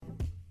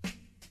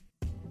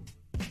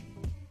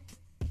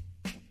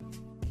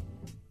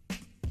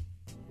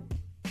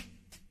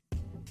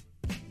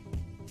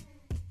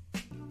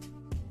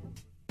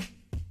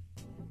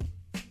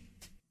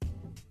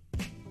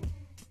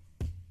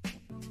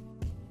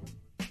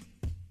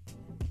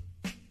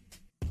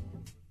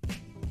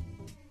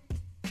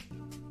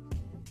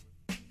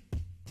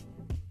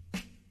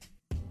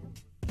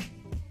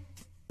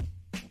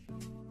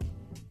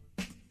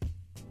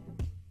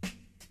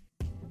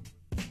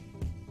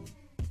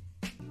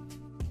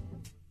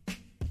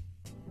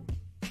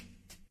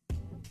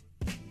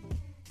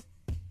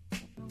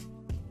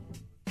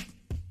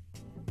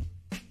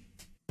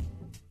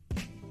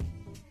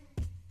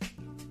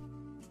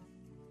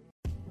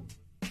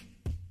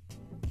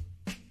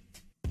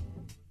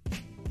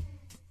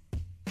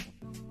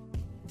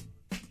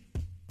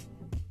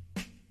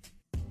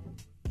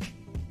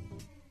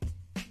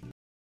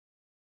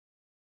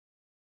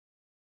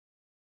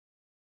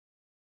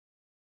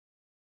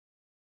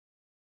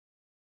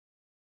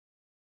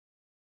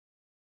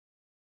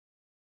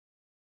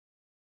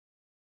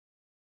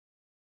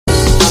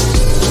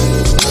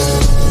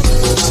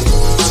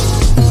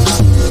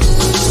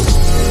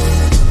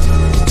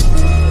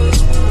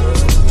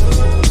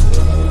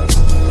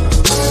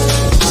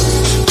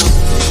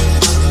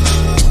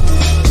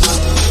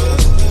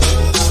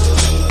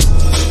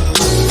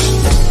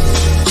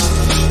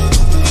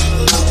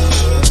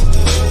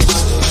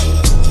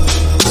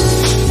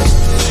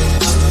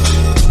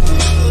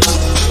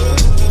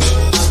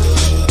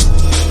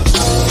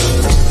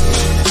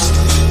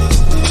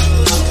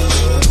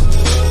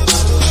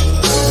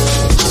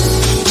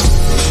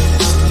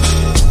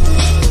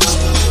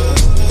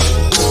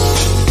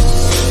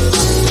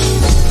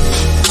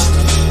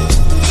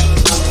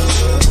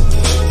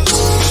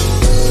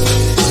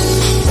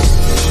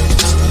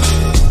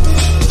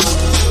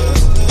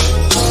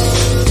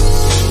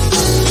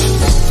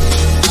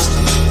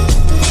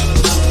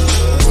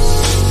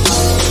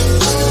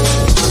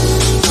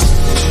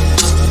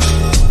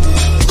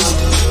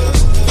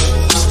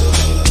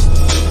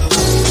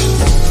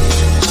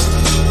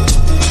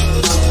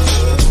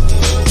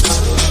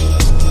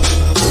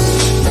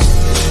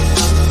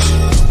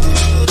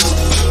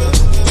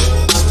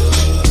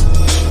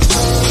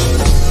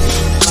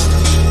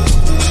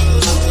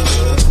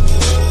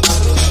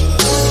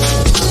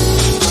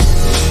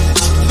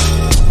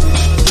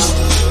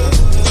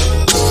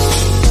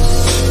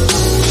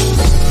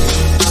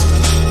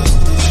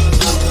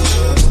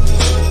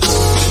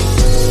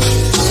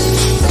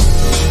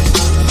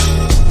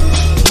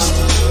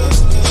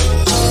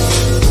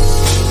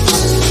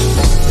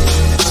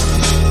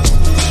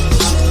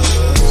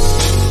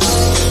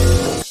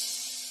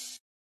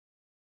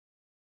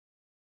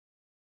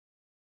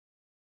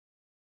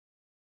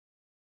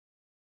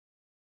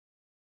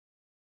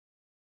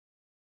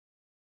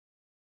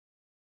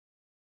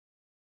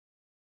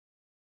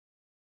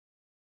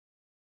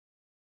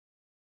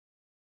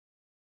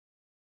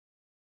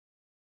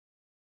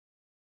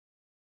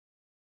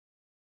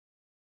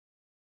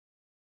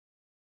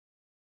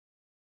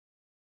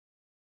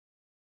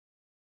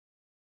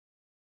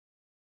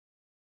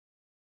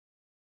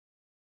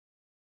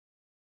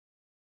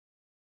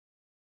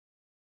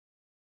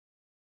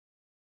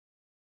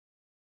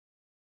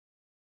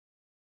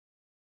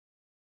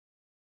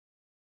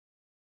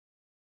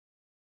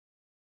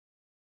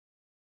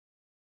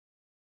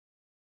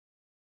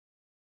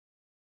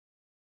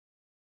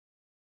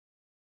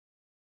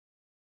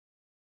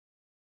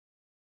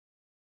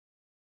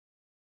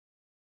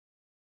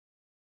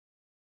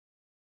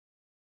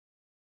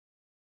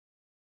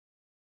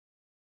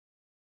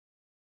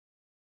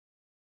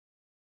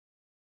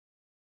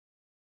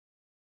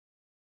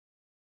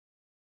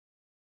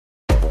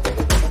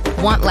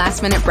Want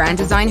last-minute brand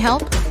design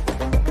help?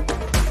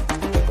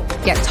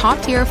 Get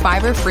top-tier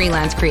Fiverr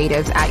freelance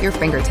creatives at your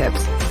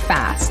fingertips,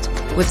 fast,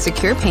 with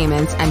secure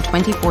payments and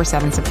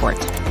 24/7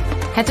 support.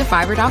 Head to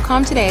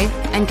Fiverr.com today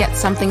and get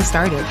something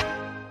started.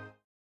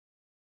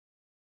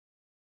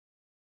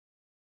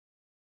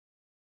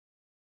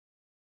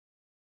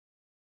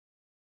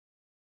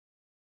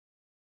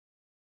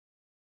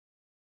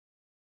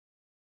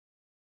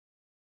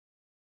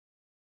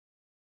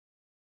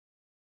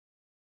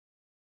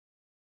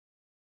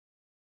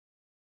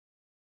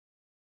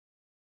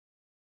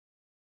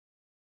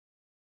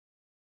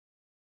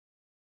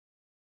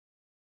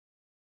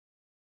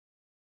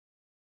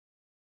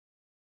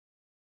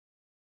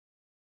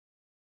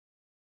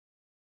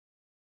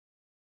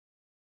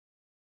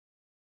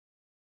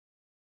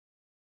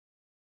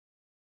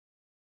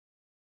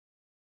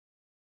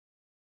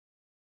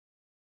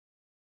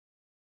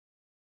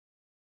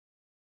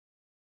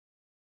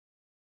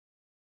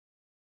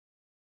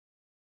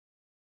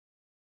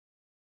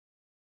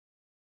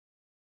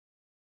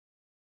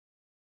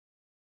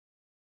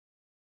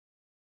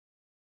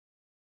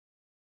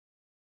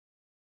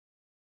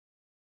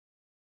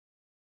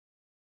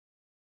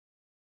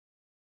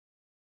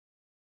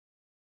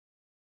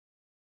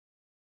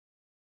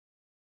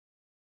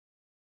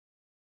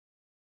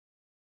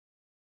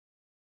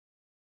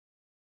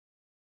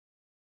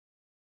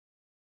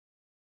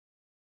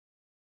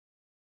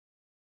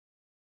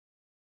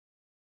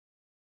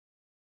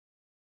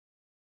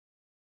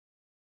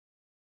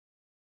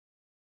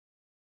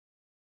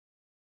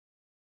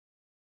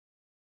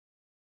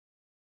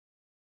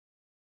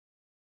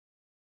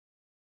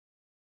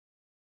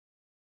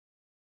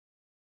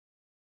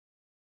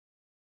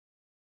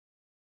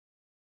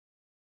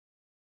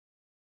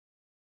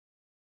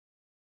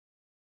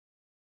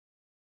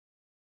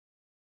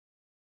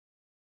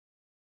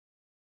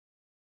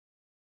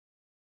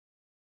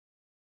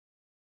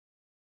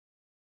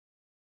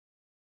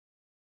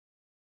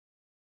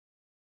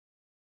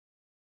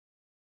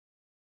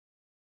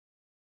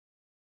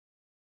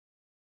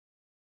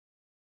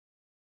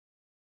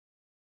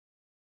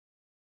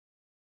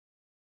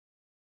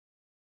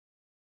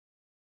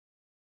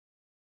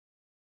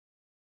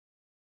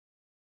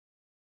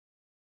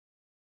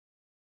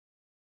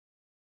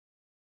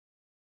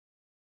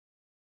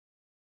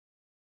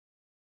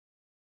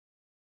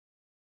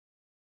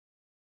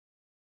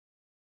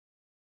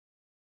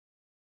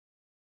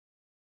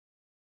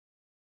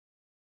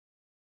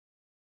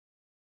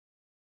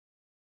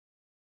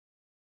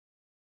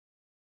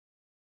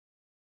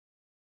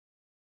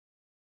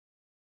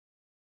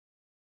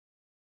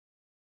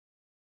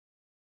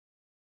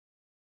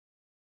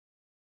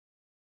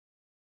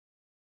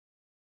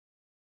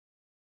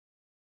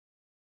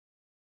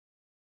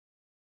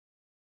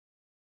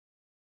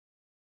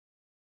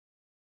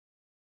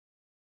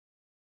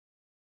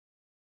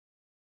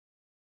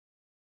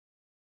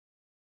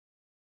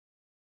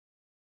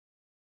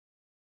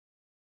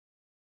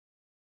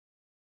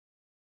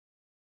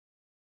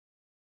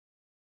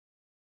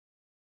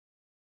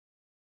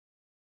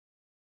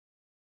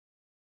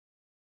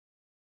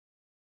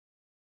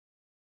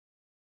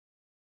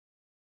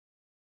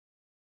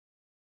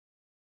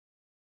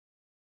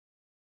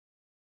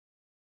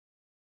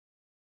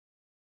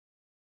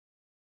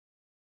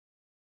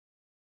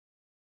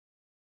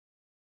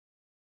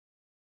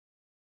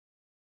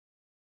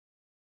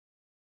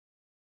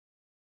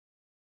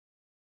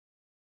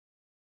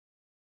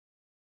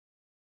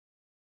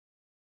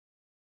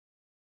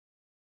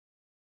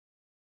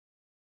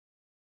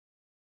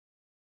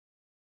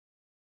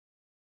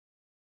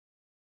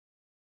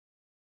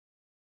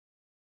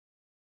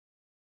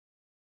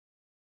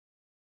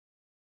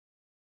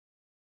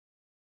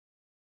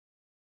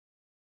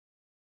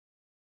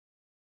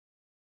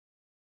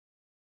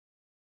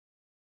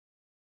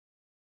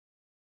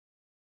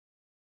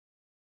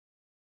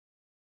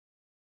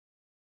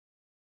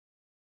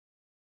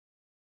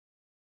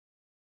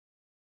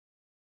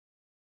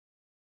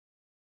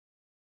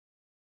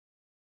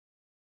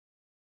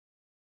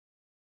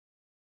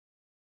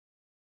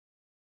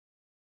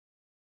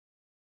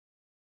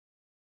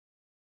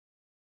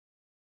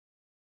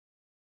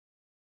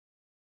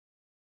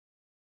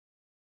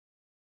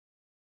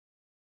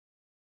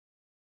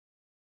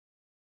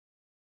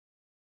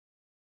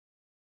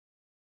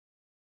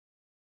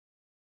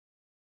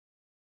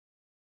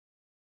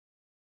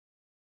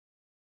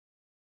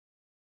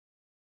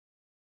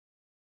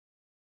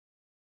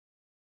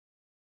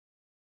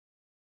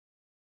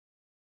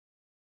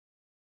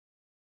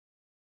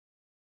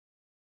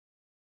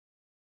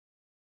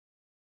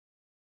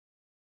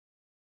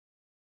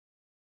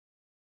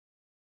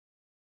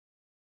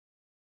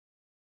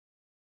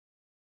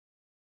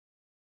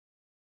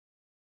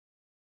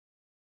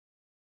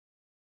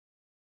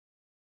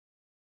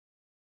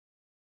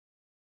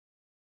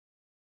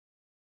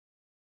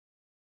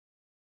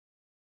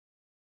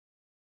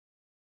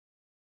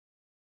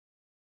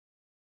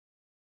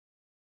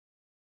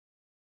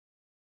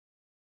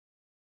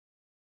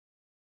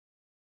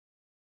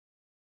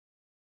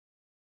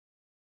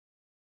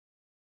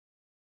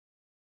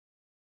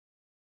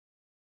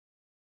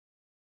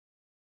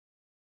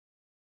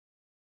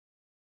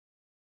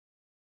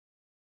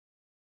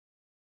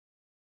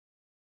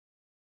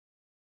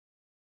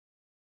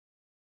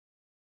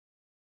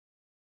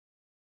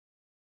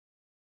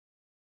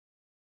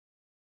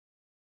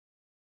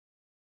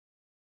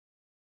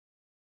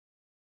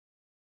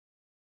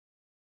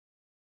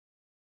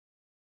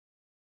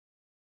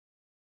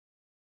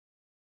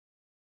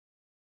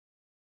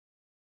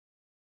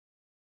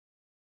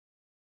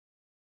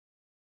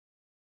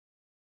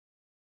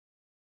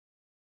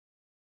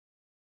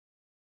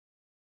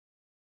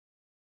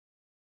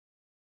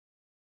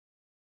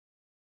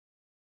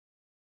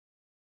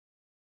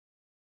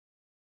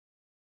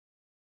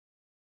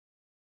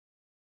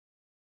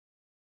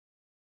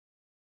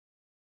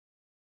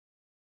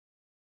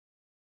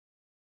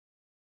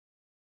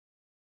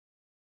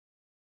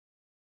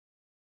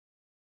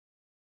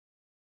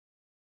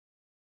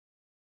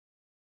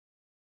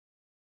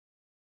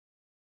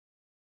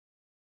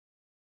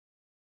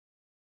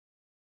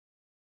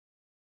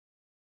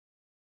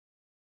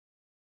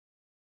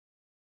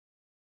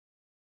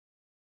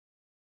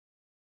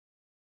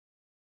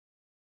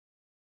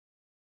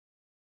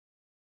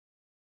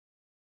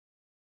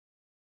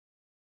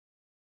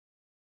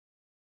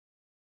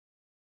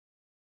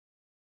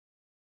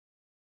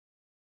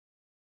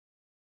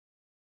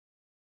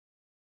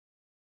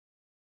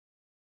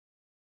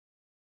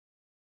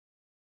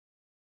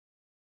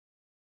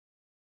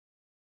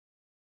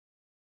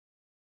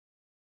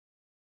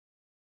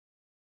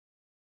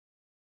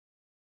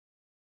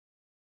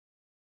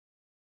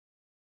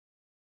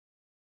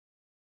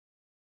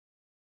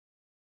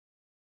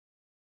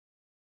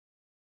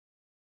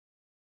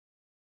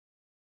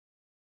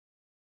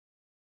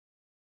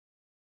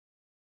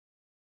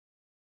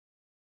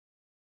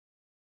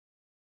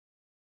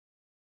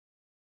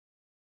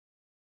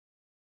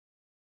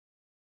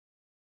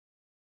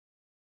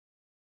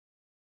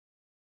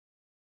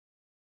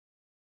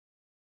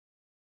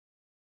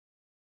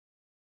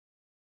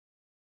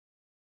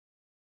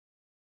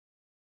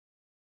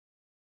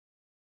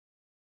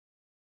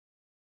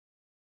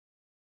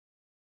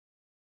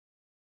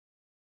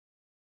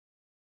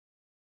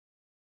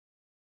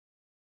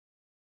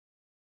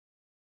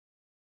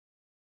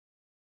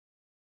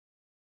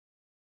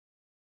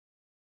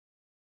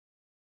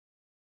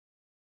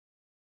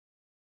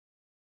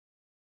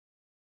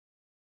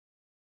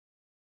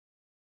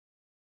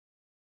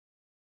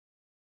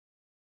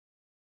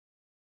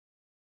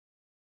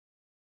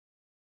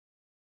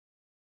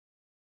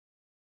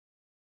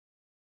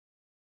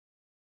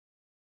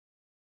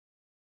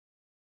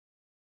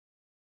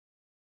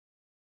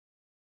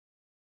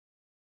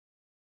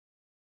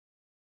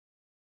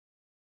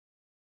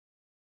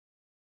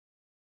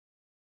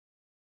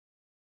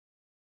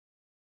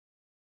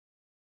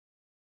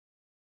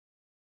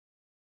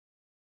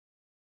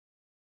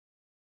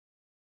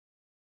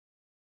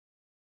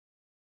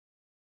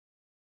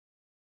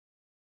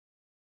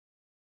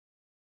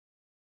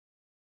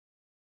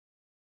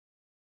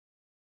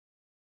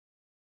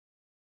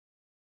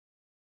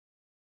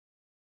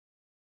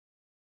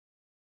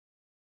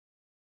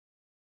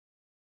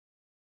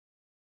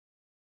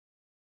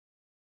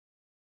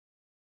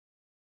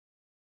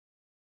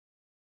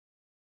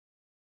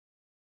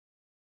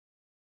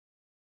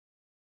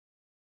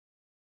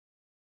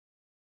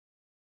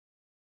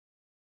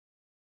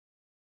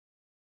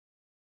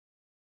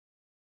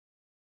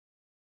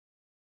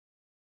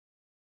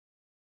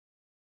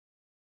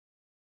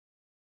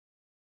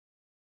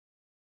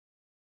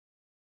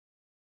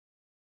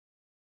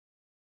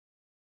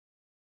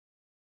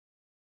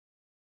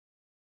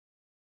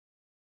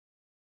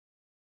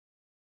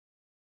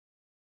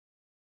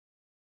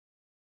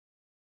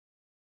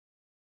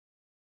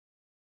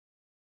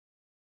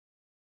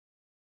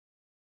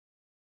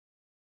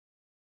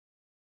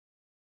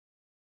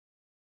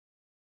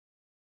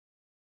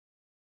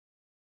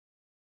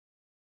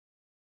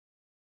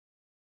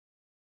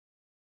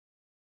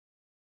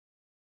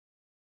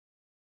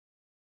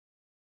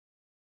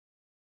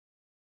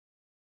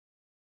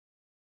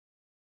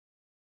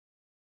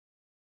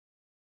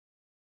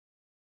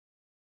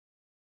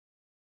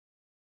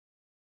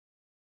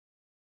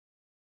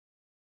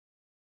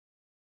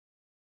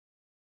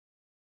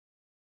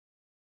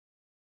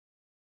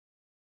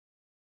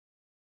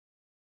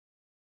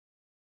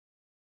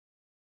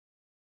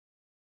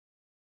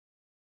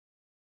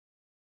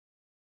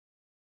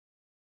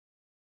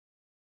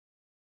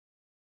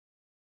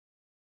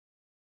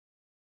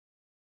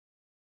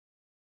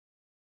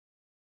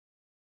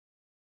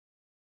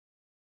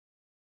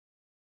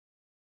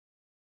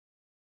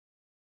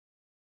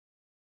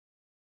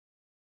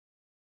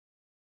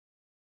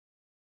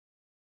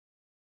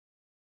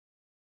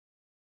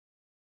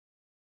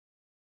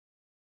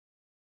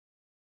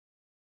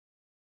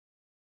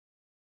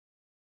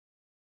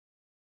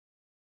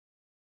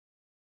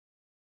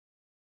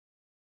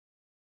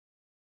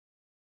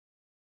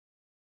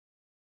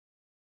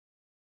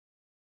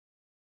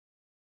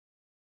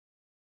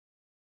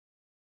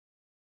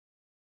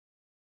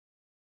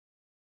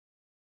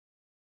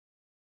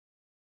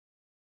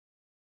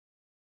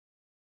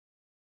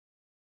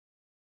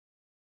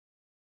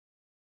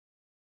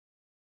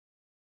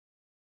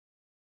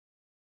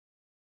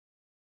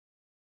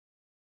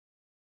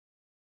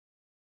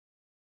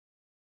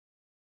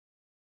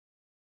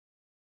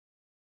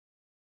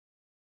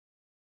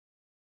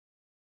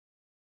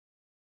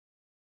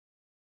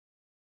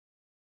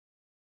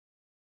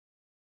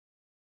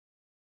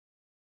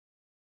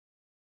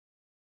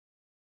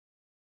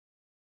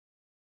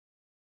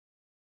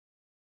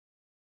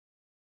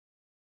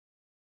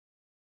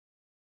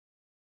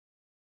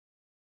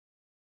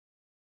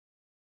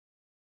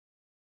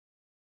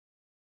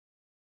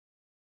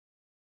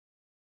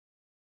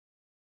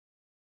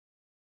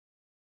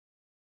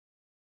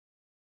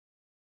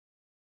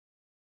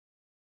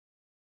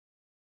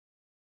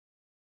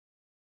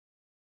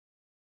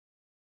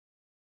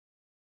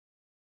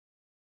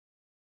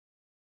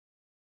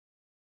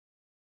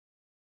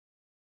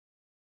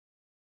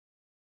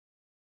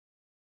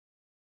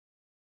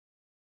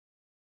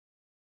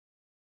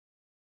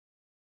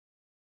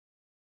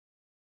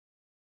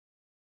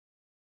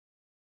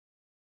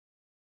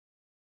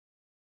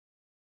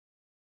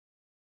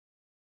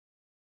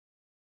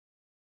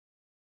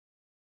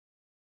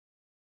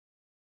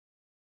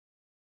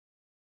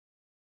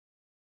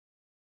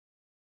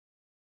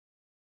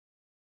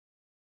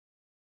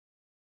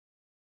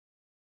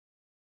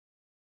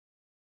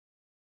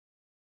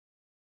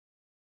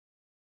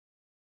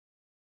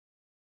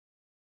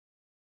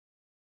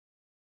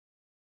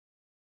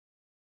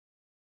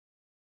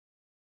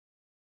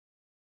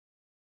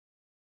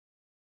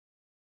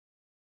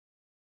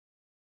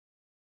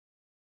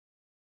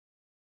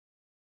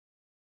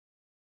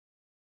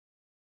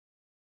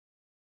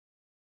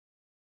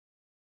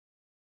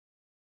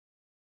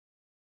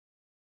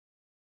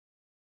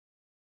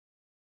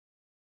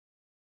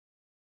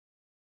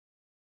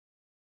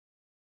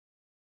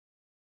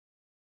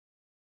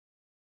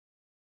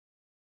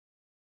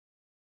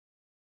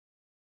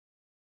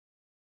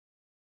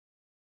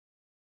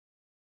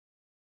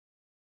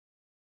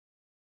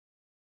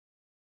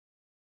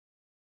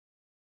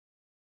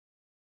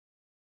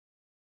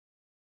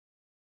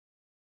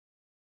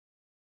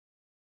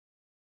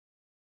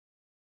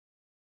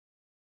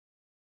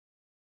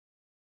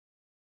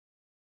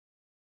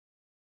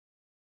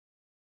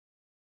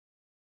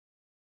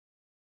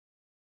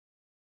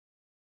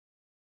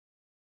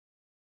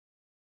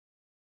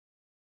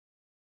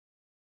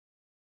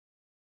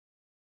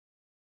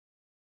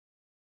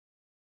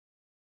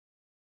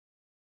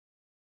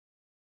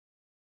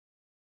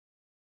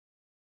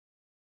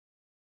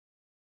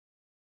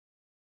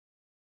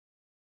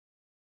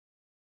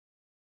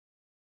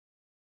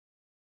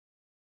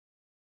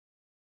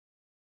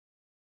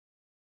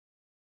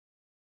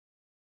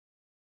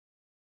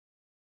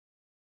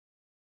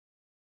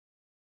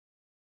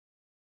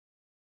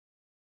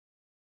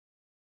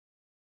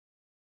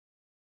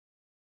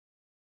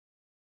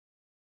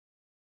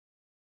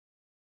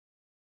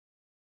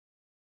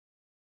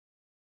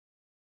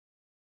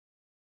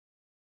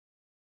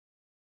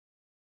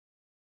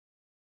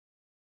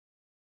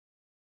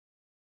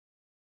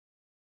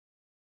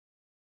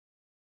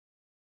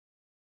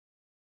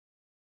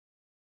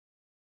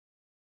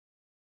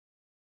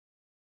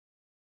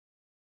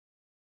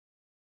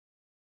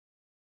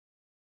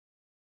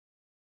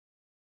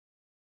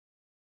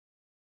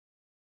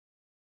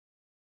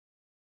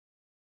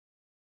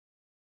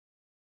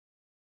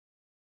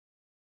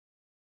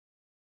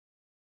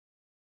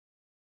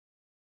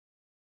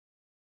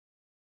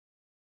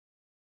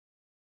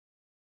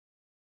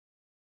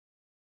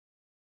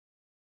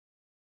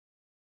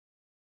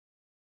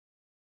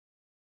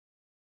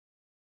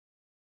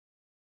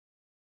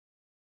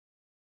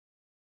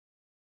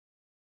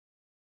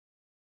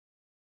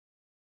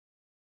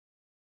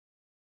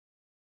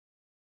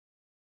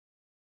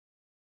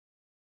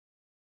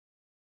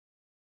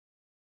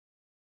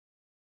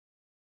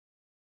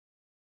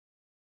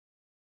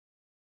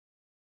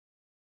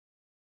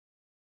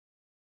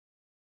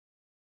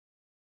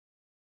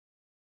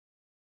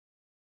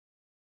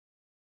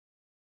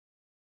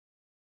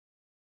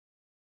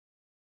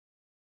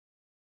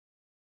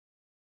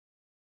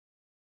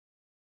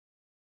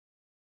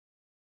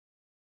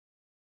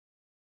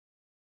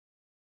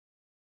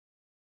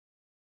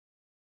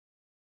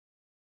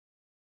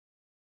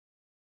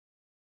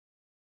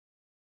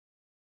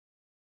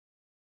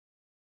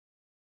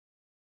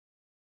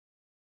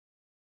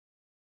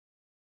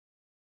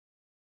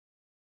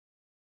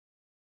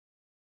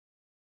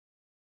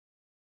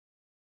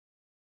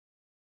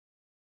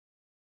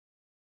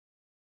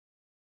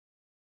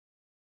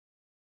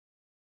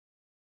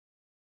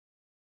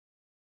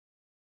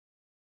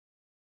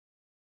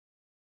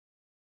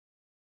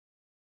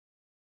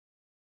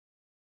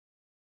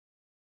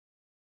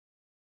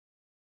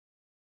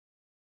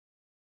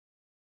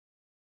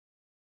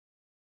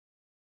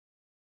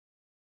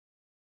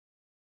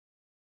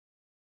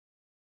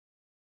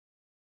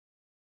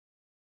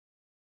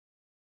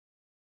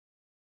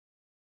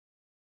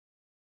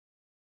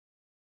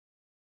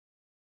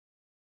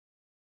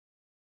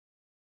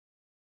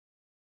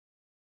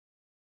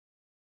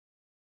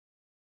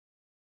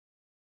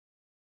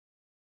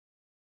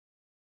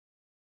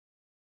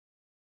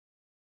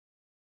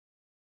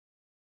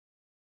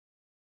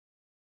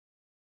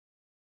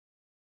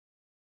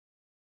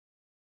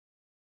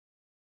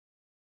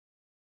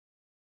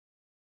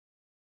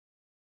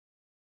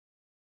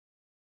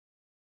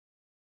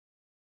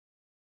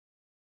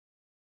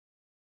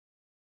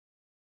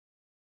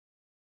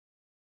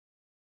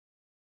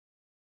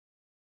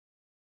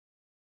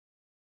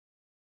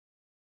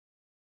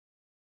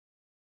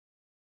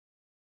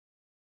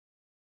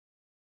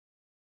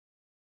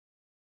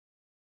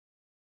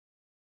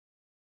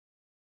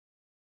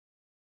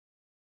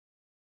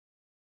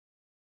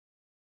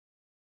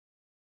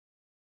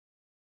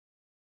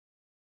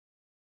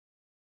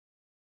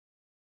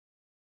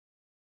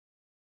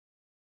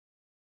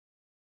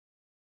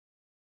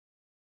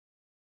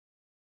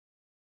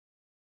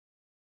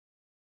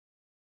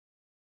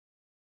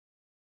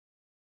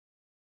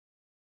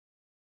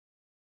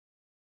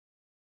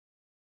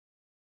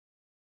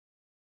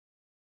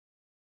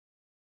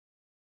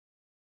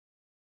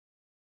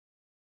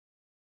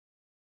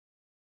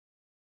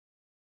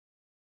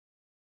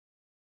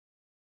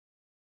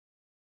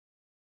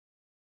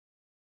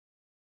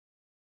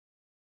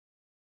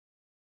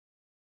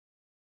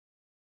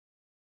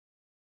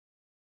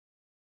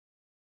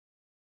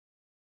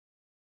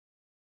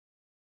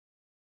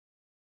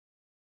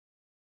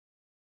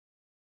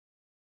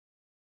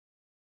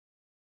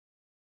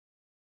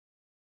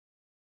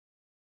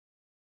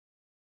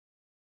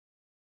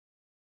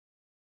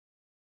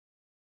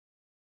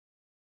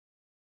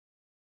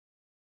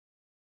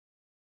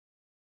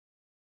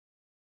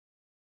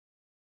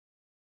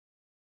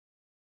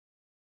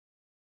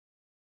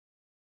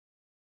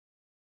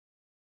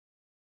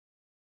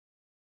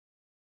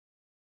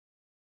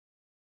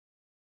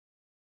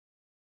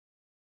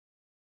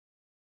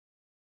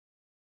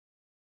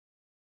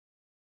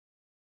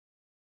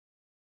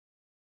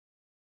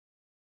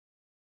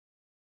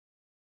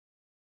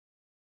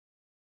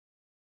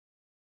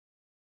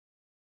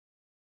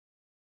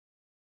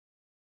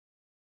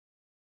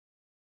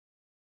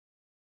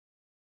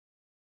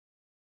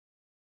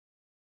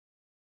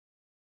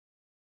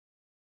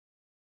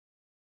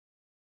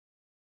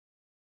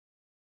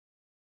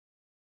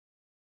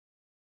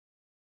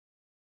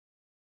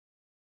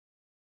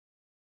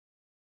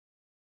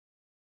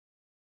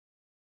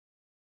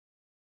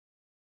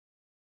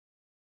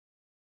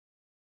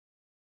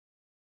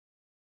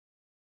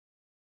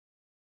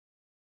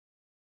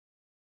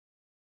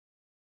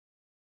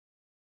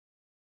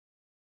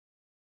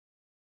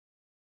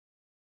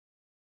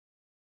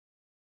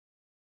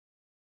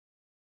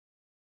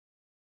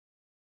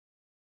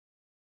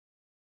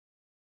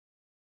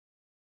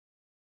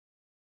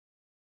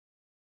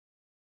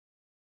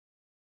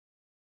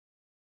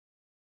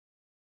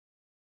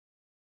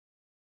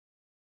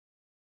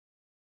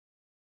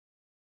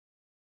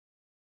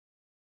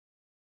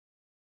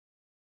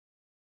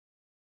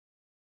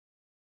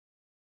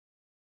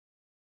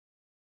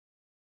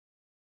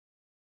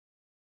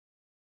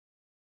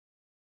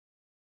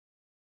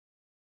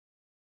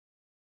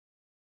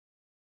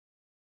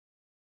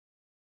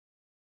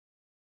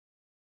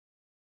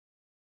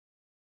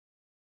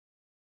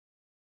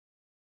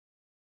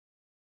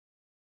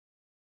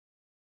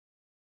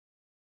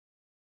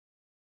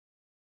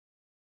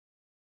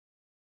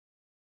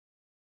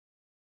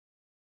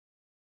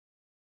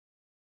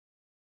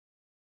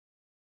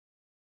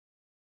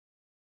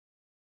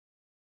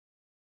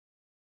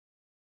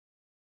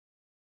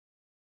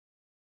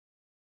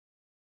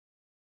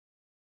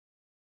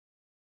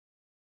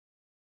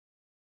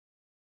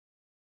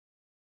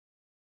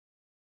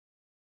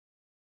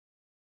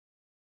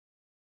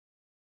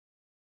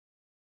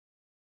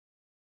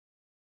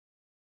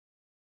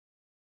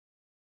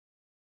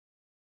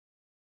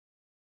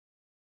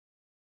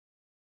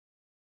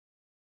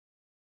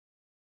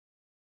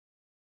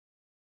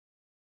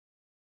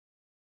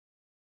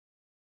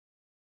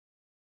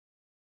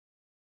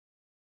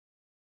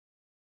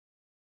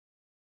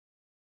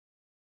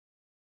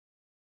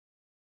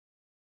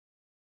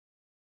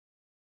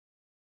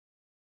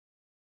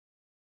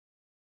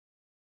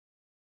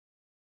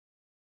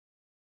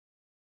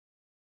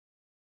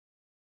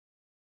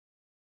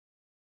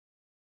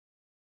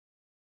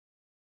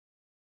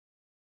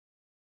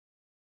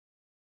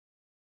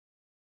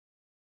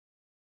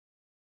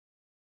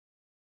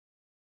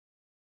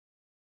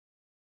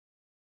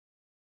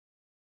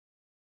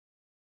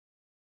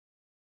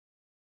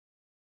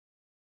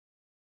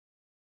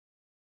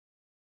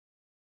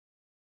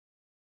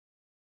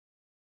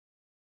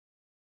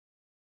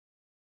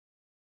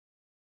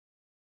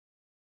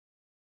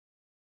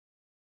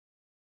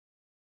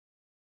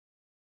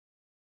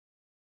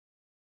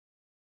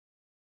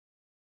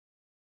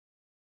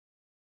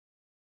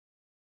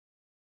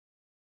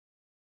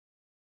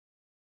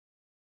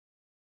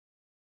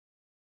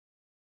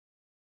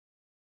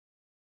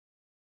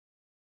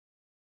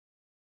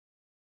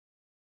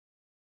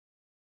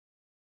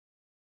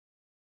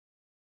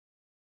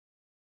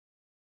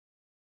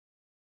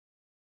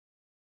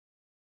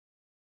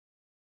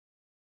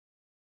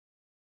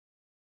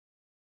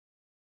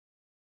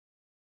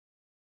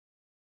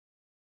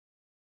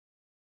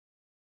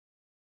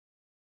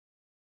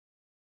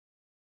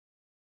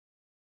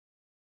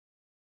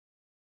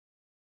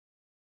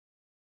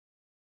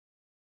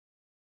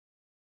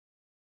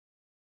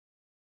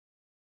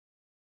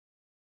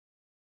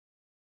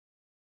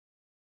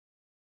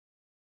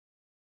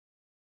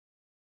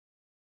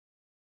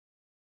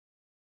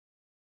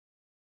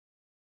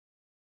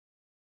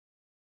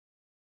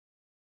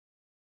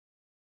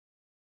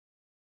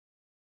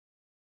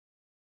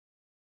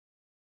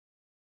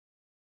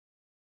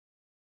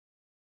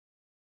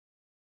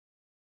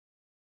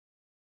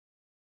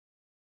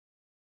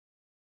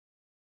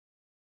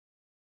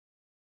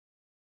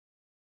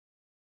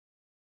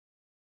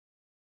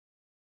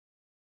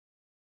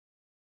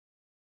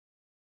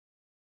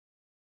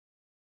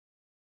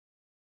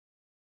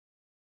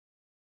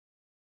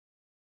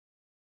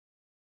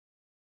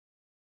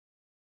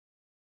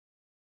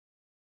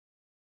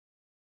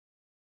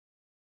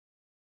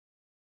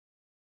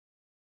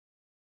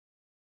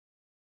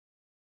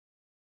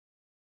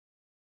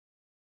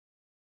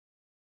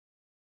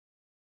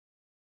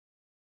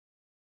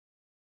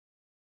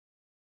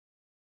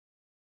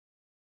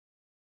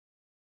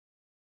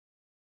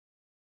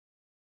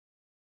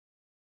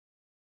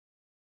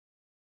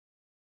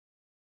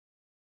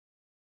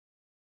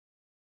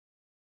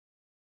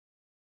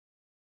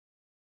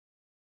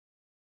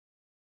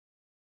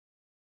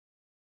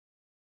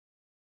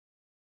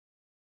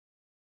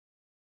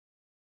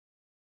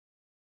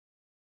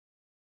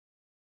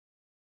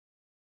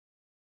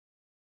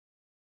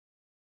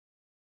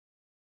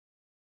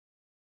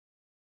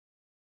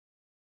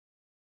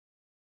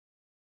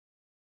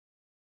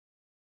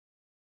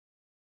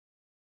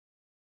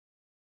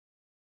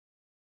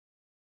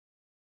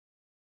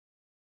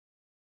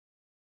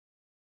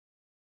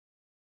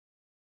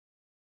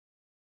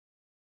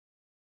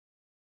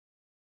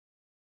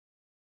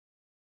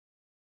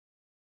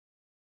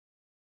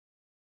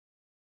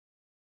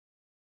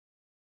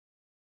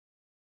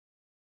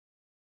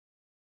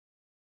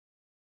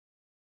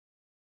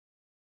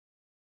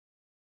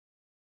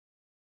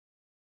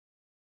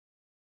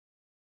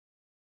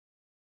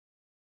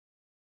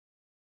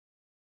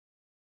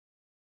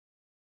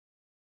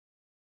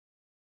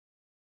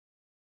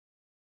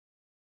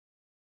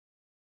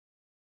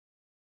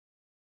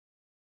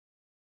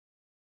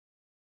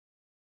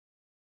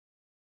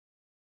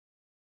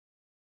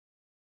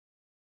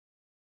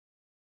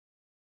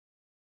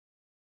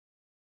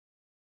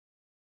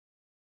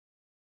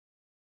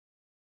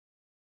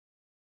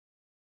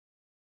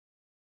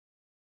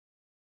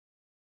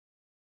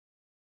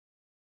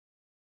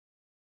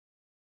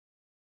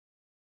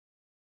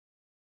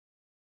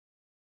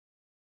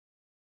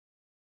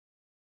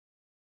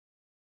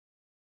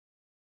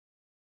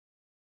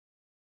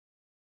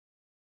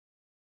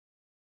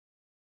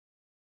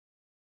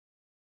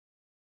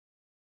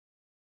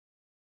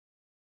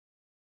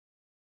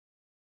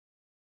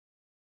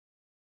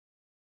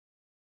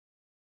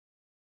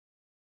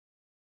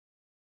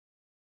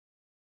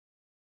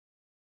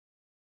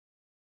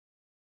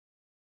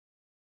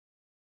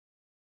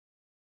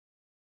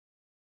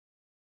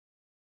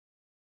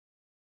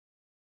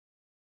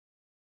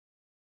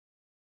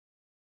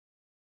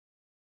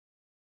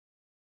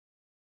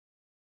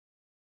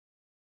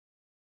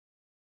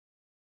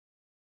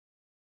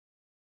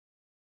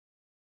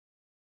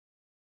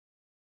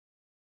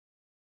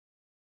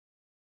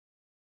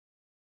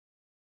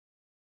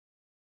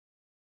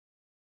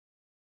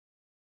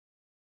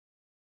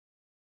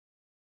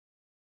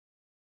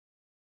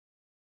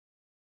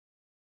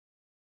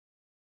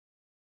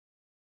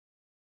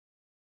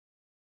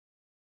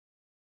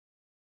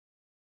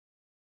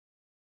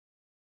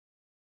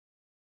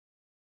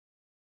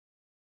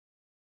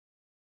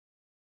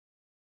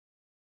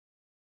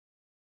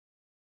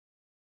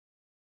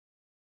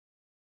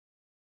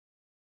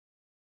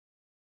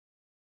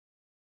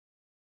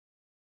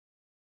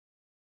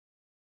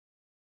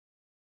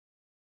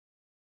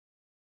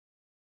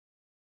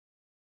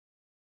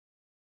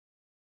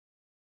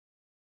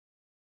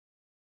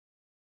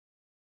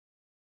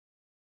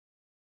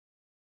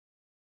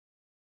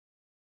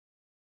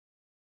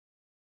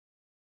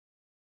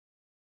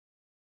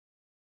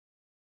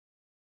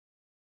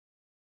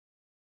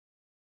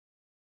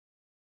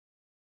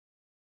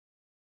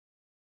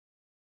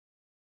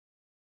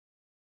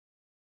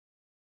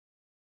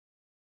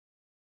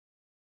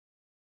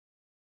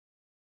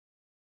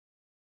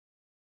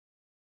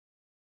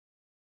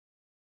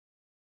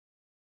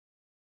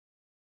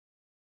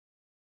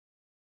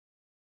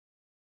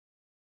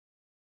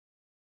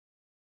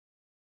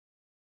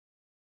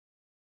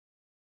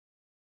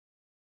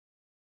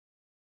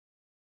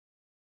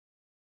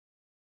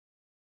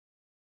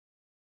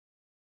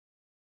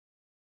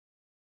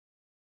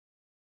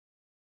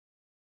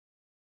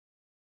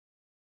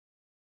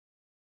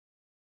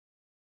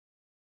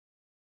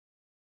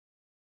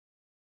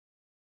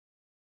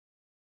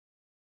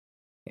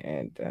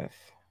 And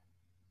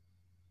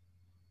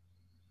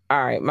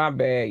all right, my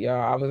bad,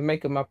 y'all. I was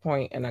making my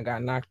point and I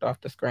got knocked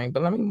off the screen.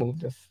 But let me move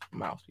this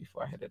mouse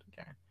before I hit it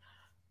again.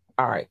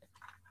 All right.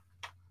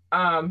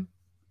 Um.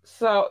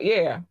 So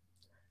yeah,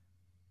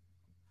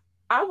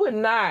 I would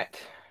not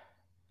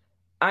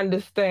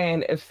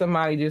understand if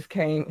somebody just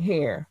came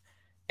here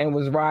and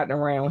was riding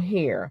around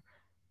here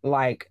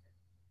like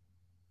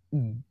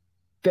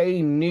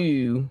they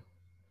knew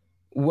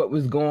what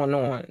was going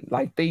on.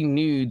 Like they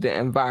knew the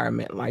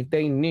environment. Like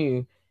they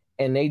knew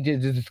and they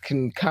just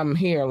can come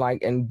here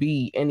like and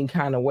be any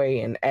kind of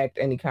way and act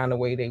any kind of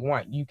way they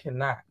want. You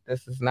cannot.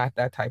 This is not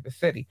that type of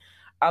city.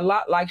 A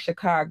lot like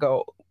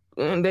Chicago,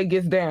 they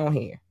gets down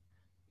here.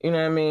 You know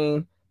what I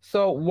mean?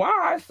 So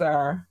why,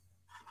 sir,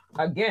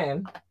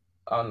 again,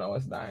 oh no,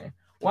 it's dying.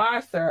 Why,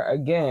 sir,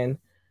 again,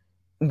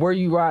 were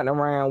you riding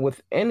around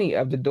with any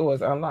of the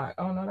doors unlocked?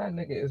 Oh no, that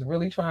nigga is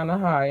really trying to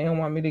hide. He don't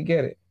want me to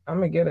get it. I'm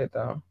gonna get it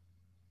though.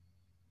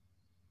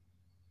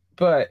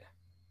 But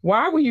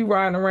why were you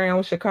riding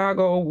around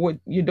Chicago with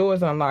your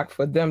doors unlocked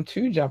for them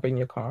to jump in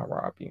your car and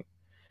rob you?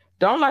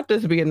 Don't let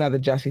this be another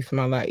Jesse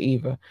Smollett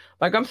either.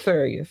 Like I'm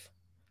serious.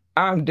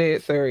 I'm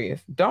dead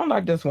serious. Don't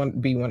let this one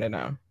be one of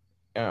them.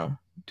 Oh,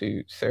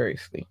 dude,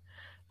 seriously.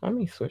 Let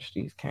me switch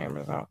these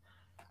cameras out.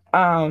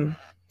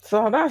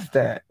 So that's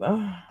that.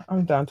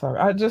 I'm done talking.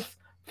 I just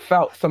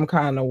felt some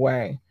kind of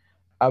way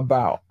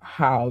about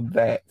how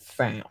that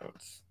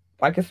sounds.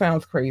 Like it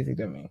sounds crazy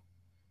to me.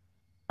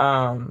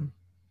 Um,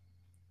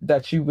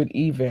 that you would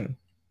even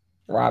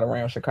ride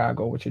around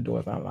Chicago with your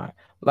doors unlocked.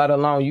 Let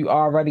alone you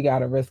already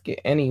gotta risk it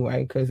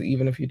anyway, because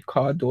even if your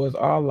car doors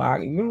are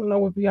locked, you don't know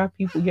what we got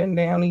people getting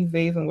down these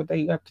days and what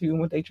they up to and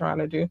what they trying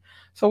to do.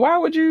 So why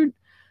would you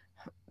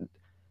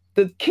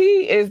the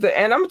key is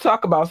and I'm gonna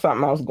talk about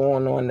something else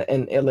going on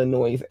in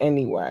Illinois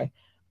anyway.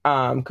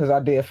 Because I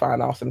did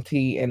find out some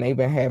tea and they've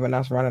been having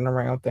us running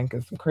around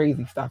thinking some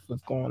crazy stuff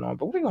was going on.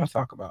 But we're gonna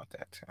talk about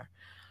that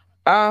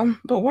too.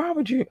 But why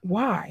would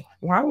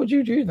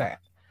you do that?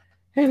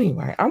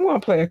 Anyway, I'm gonna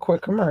play a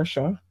quick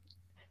commercial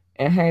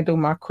and handle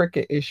my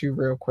cricket issue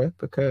real quick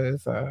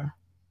because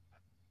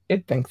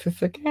it thinks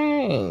it's a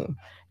game.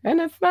 And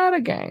it's not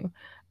a game.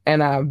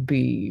 And I'll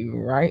be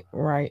right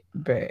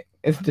back.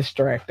 It's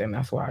distracting.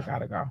 That's why I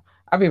gotta go.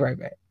 I'll be right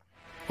back.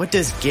 What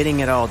does getting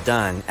it all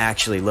done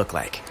actually look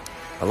like?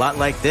 A lot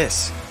like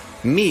this.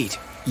 Meet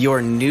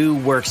your new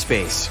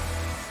workspace.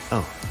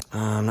 Oh,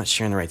 I'm not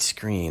sharing the right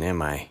screen,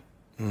 am I?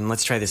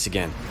 Let's try this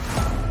again.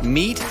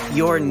 Meet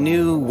your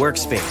new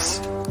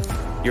workspace.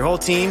 Your whole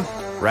team,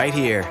 right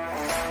here.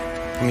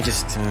 Let me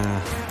just,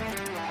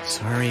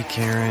 sorry,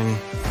 Karen.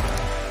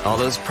 All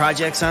those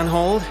projects on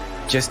hold,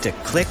 just a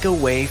click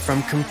away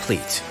from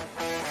complete.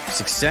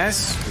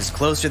 Success is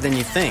closer than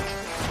you think.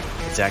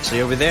 It's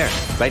actually over there,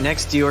 right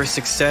next to your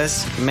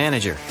Success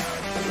Manager.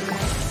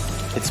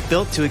 It's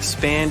built to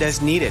expand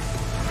as needed.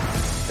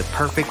 The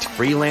perfect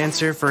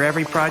freelancer for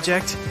every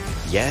project?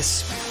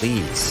 Yes,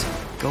 please.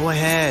 Go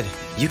ahead.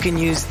 You can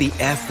use the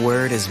F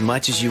word as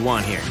much as you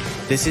want here.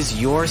 This is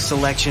your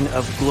selection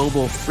of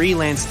global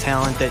freelance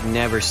talent that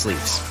never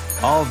sleeps.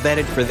 All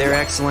vetted for their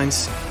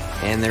excellence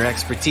and their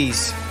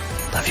expertise.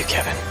 Love you,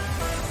 Kevin.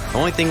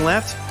 Only thing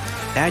left?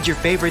 Add your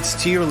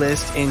favorites to your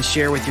list and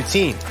share with your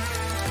team.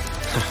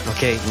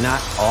 Okay,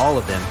 not all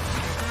of them.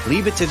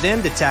 Leave it to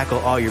them to tackle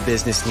all your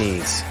business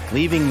needs,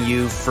 leaving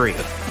you free.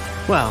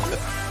 Well,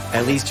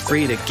 at least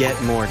free to get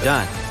more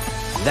done.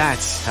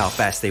 That's how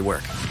fast they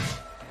work.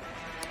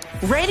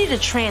 Ready to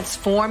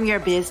transform your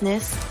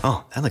business?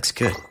 Oh, that looks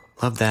good.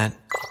 Love that.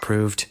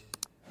 Approved.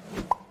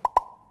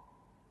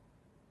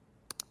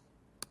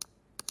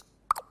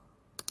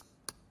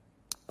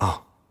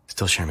 Oh,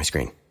 still sharing my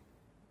screen.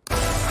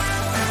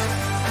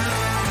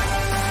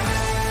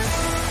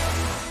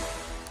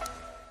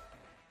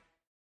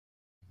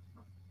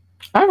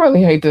 I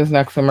really hate this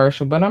next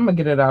commercial, but I'm gonna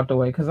get it out the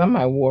way because I'm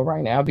at war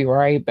right now. I'll be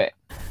right back.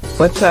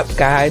 What's up,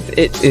 guys?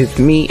 It is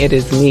me,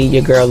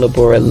 your girl,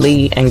 Labora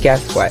Lee. And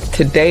guess what?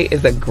 Today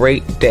is a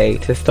great day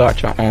to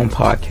start your own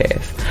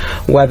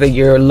podcast. Whether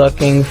you're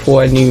looking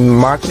for a new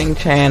marketing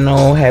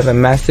channel, have a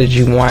message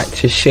you want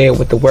to share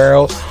with the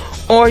world,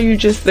 or you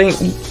just think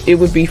it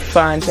would be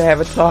fun to have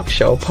a talk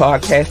show,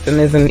 podcasting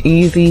is an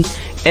easy,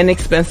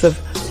 inexpensive,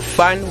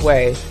 fun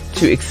way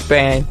to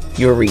expand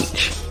your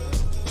reach.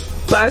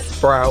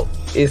 Buzzsprout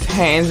is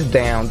hands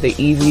down the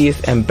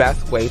easiest and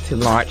best way to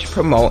launch,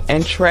 promote,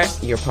 and track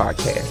your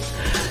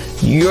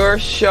podcast. Your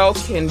show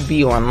can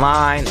be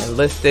online and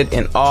listed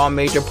in all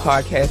major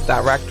podcast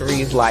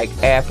directories like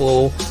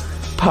Apple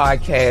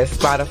Podcasts,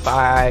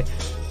 Spotify,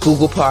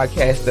 Google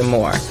Podcasts, and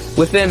more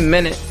within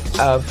minutes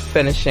of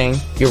finishing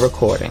your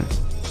recording.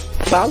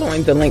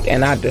 Following the link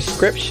in our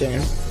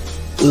description,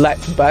 let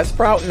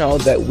Buzzsprout know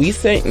that we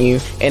sent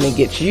you, and it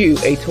gets you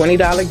a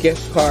 $20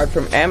 gift card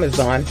from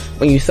Amazon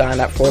when you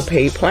sign up for a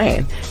paid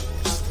plan.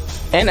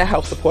 And it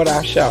helps support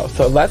our show.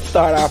 So let's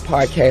start our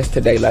podcast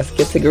today. Let's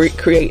get to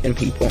creating,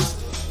 people.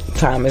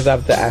 Time is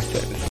of the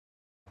essence.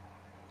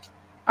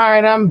 All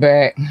right, I'm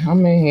back.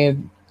 I'm in here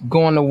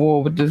going to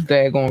war with this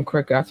daggone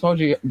cricket. I told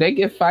you, they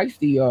get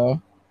feisty,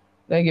 y'all.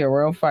 They get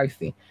real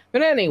feisty.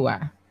 But anyway,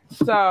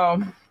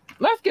 so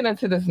let's get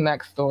into this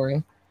next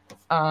story.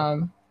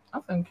 I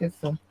think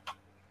it's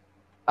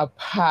a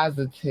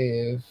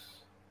positive.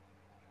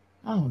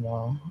 I don't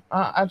know.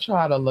 I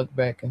try to look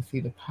back and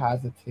see the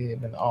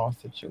positive in all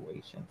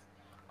situations.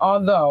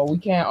 Although we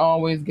can't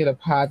always get a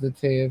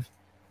positive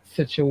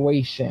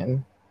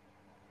situation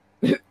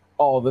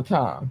all the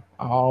time.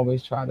 I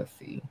always try to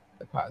see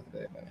the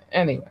positive in it.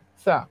 Anyway,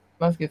 so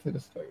let's get to the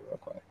story real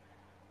quick.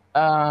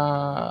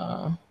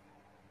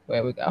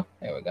 Where we go.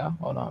 There we go.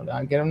 Hold on.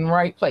 I get in the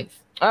right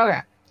place.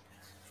 Okay.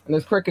 And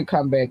this cricket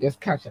comeback is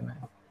catching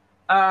that.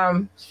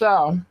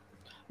 So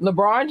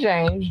LeBron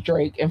James,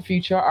 Drake, and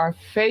Future are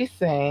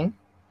facing.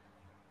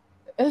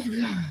 It's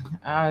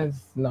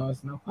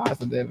no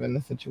positive in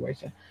the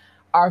situation.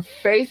 Are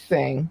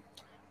facing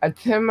a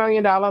 $10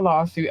 million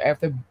lawsuit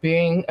after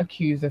being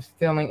accused of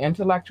stealing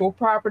intellectual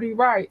property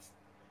rights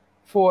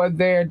for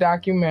their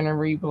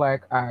documentary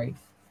Black Ice.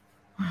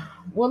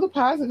 Well, the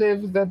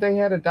positive is that they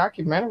had a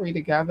documentary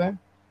together.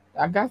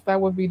 I guess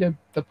that would be the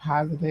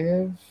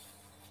positive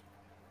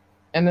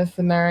in this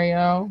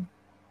scenario.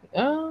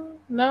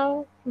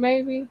 No,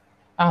 maybe.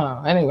 I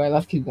don't know. Anyway,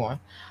 let's keep going.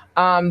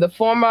 The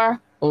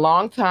former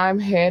longtime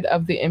head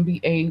of the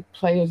NBA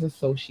Players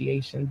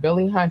Association,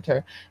 Billy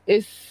Hunter,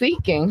 is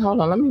seeking,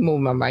 hold on, let me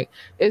move my mic,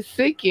 is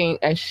seeking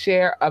a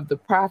share of the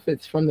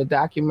profits from the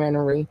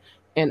documentary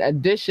in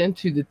addition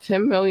to the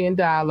 $10 million,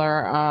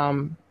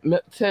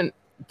 $10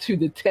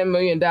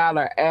 million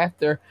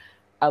after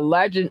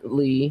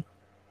allegedly,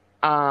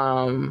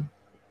 or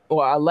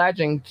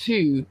alleging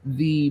to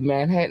the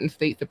Manhattan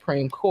State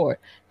Supreme Court,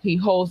 he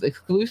holds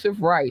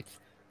exclusive rights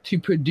to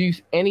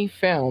produce any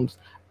films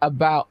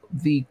about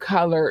the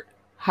Colored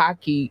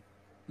Hockey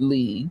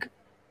League.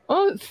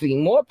 Well, let's see,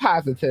 more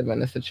positive in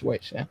the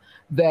situation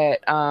that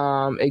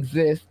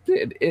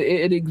existed.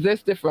 It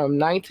existed from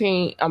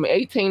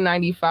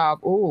 1895.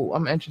 Oh,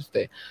 I'm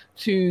interested,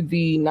 to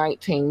the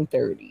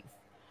 1930s.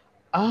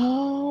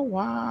 Oh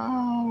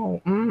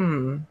wow.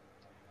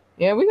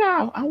 Yeah, we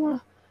got. I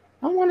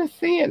want to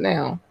see it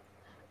now.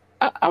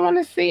 I want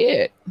to see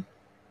it.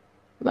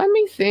 Let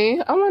me see.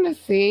 I want to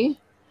see.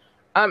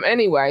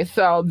 Anyway,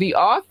 so the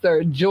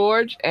author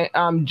George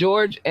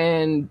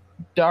and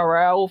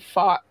Darrell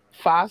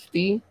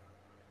Fosty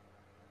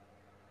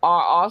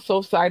are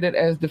also cited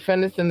as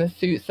defendants in the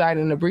suit,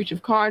 citing a breach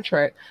of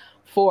contract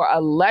for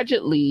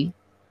allegedly.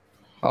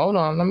 Hold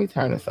on, let me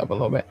turn this up a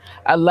little bit.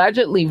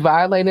 Allegedly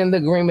violating the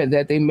agreement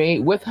that they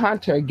made with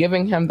Hunter,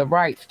 giving him the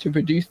rights to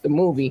produce the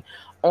movie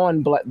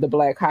on the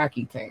Black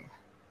hockey team.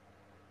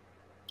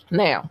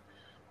 Now,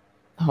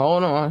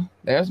 hold on.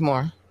 There's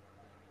more.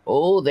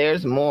 Oh,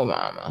 there's more,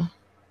 mama.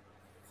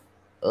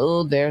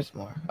 Oh, there's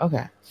more.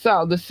 Okay.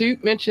 So the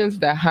suit mentions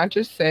that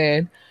Hunter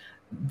said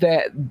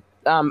that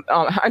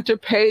Hunter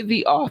paid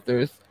the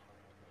authors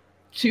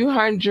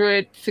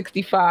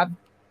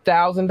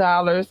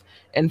 $265,000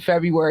 in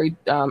February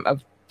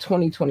of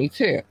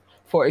 2022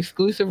 for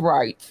exclusive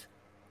rights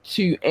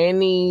to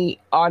any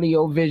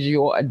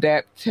audiovisual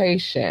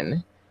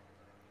adaptation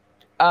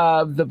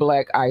of the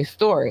Black Ice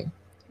story.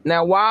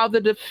 Now, while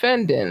the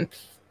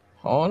defendants,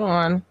 hold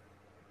on,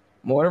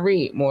 more to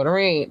read.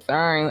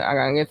 Sorry, I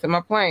gotta get to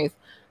my place.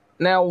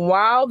 Now,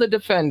 while the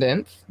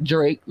defendants,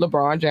 Drake,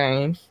 LeBron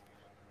James,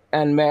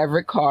 and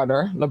Maverick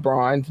Carter,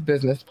 LeBron's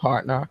business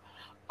partner,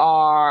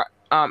 are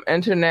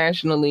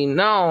internationally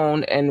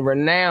known and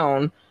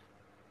renowned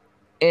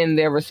in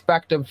their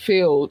respective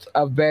fields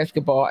of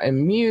basketball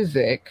and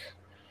music,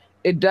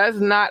 it does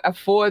not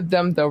afford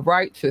them the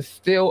right to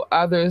steal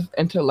others'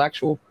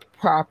 intellectual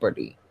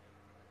property,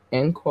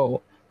 end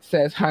quote,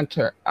 says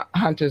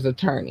Hunter's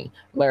attorney,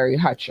 Larry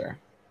Hutcher.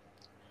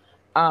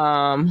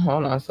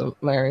 Hold on, so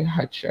Larry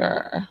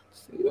Hutcher.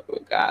 Let's see what we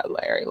got.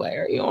 Larry,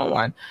 you on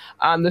one.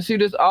 The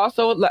suit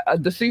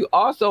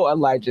also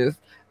alleges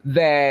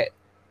that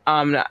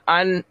the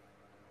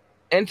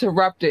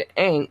Uninterrupted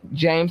Inc.,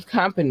 James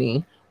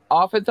Company,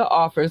 offered the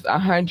authors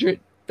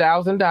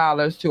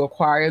 $100,000 to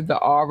acquire the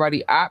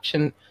already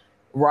optioned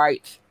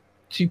rights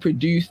to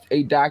produce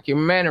a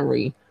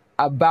documentary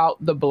about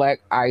the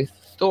Black Ice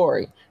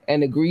story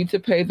and agreed to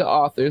pay the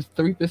authors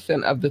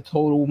 3% of the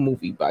total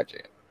movie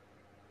budget.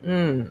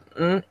 The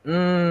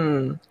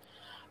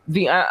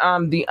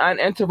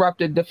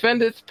uninterrupted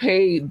defendants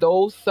paid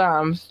those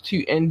sums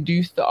to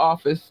induce the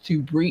office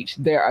to breach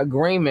their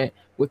agreement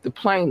with the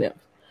plaintiff.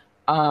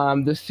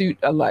 The suit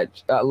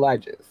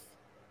alleges.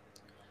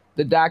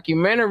 The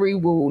documentary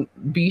will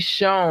be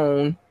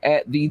shown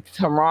at the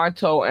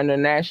Toronto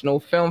International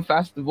Film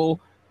Festival.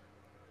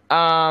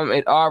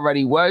 It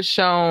already was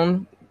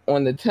shown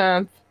on the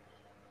 10th.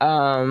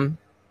 I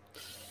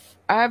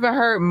haven't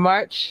heard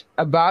much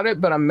about it,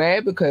 but I'm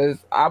mad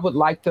because I would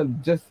like to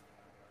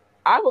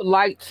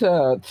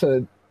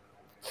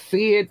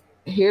see it,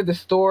 hear the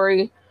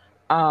story,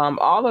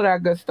 all of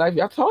that good stuff.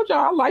 I told y'all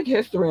I like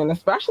history, and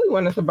especially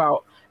when it's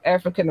about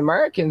African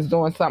Americans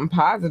doing something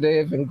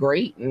positive and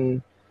great,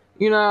 and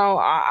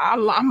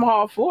I'm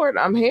all for it.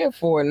 I'm here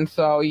for it, and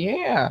so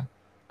yeah,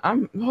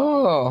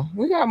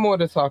 we got more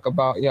to talk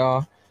about,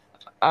 y'all.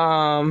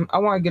 I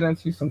want to get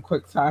into some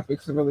quick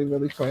topics really,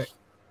 really quick.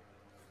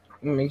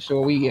 Make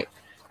sure we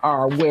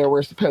are where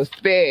we're supposed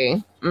to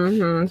be.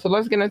 So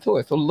let's get into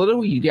it. So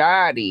Little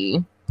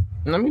Yachty,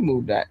 let me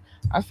move that.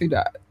 I see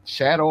that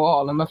shadow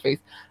all in my face.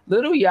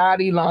 Little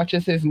Yachty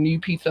launches his new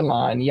pizza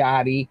line,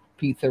 Yachty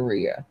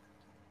Pizzeria.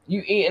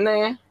 You eating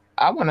there?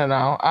 I want to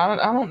know. I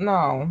don't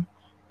know.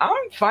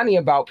 I'm funny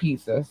about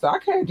pizza, so I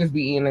can't just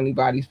be eating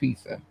anybody's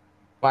pizza.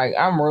 Like,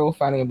 I'm real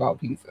funny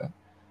about pizza.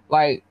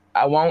 Like,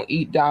 I won't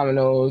eat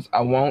Domino's.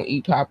 I won't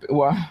eat Papa.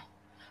 Well,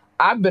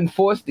 I've been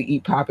forced to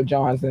eat Papa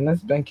John's, and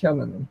it's been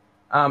killing me.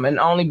 And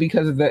only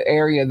because of the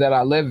area that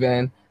I live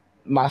in,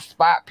 my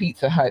spot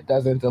Pizza Hut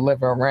doesn't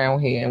deliver around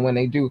here, and when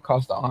they do, it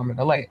costs the arm and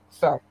the leg.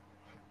 So,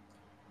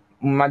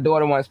 when my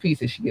daughter wants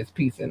pizza, she gets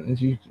pizza.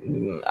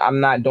 And I'm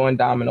not doing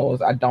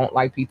Domino's. I don't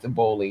like pizza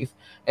bowlies.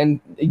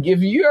 And if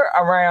you're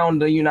around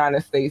the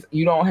United States,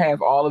 you don't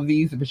have all of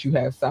these, but you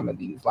have some of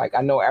these. Like,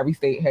 I know every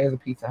state has a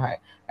Pizza Hut.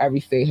 Every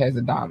state has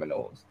a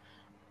Domino's.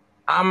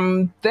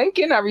 I'm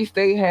thinking every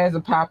state has a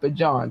Papa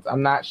John's.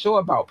 I'm not sure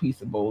about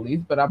pizza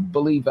bowlies, but I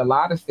believe a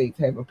lot of states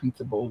have a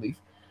pizza bowlies.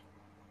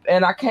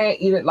 And I can't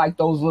eat it like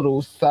those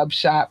little sub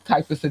shop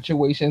type of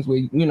situations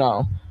where,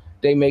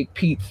 they make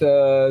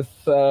pizza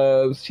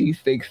subs,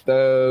 cheesesteak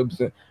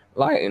stubs.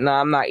 Like, no,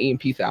 I'm not eating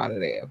pizza out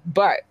of there.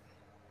 But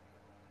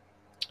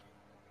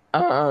I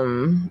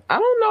don't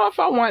know if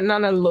I want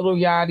none of Little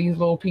Yachty's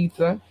little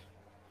pizza.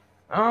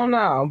 I don't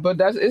know,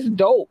 but it's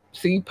dope.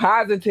 See,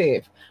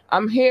 positive.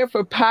 I'm here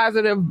for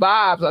positive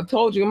vibes. I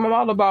told you, I'm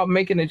all about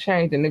making a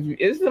change. And if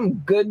it's some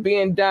good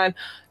being done,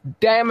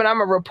 damn it, I'm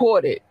going to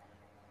report it.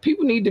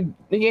 People need to,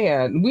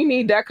 we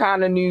need that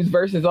kind of news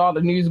versus all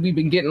the news we've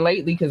been getting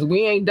lately, because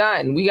we ain't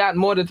done. We got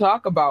more to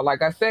talk about.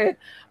 Like I said,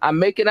 I'm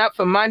making up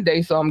for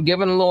Monday, so I'm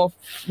giving a little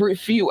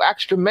few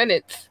extra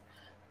minutes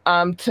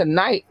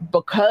tonight,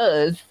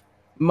 because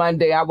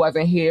Monday I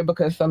wasn't here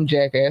because some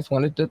jackass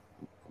wanted to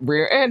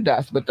rear end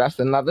us, but that's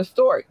another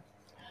story.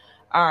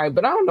 All right,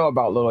 but I don't know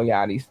about Little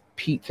Yachty's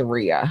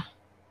Pizzeria.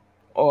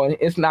 Or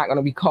it's not going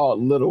to be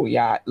called Little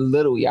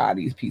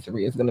Yachty's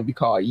Pizzeria. It's going to be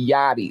called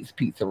Yachty's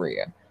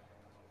Pizzeria.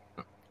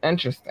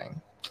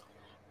 Interesting.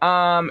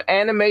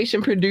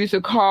 Animation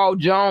producer Carl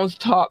Jones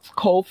talks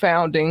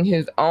co-founding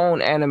his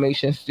own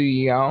animation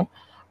studio.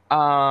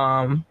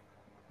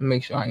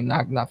 Make sure I ain't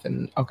knock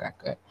nothing. Okay,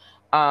 good.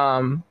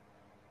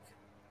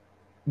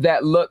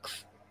 That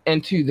looks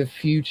into the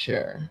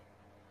future.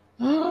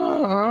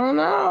 Oh, I don't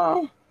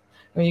know.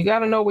 And you got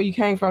to know where you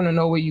came from to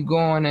know where you're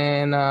going.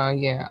 And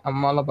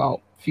I'm all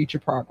about future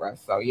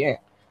progress. So we're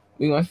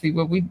going to see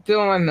what we're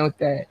doing with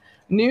that.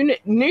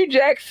 New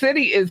Jack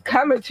City is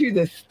coming to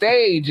the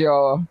stage,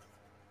 y'all.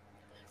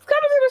 It's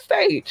coming to the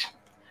stage.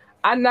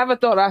 I never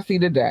thought I'd see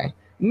the day.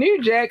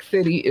 New Jack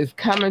City is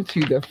coming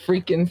to the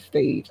freaking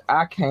stage.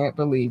 I can't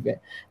believe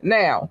it.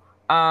 Now,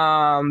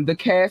 the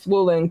cast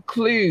will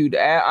include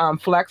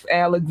Flex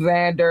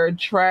Alexander,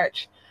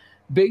 Tretch,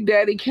 Big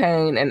Daddy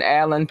Kane, and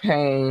Alan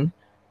Payne.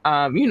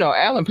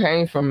 Alan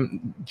Payne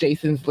from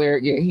Jason's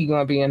Lyric. Yeah, he's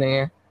gonna be in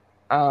there.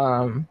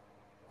 I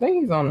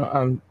think he's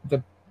on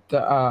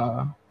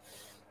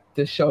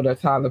the show that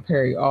Tyler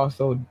Perry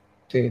also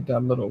did.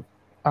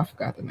 I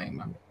forgot the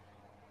name of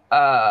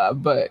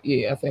it. But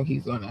yeah, I think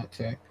he's on that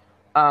too.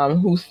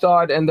 Who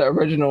starred in the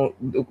original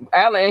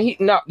Alan?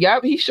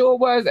 He sure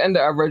was in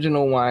the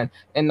original one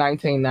in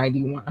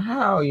 1991.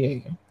 Hell yeah!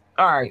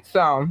 All right,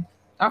 so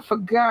I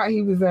forgot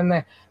he was in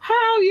that.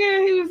 Hell yeah,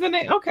 he was in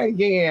it. Okay,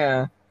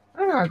 yeah.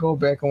 I gotta go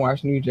back and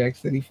watch New Jack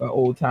City for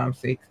old time's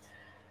sake.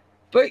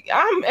 But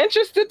I'm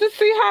interested to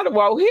see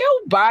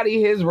he'll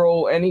body his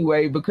role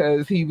anyway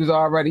because he was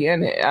already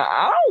in it.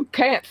 I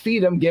can't see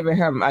them giving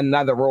him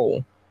another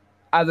role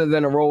other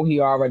than a role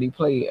he already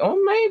played. Or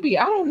maybe,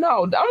 I don't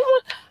know.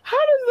 How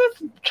does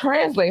this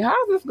translate? How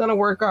is this going to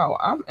work out?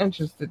 I'm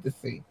interested to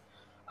see.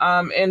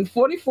 In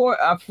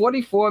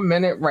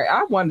 44-minute, right,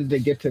 I wanted to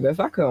get to this.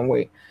 I couldn't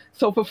wait.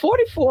 So for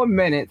 44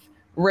 minutes,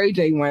 Ray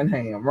J went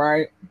ham,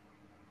 right?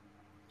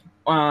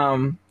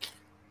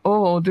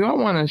 Do I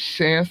want to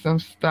share some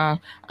stuff?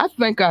 I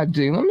think I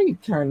do. Let me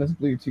turn this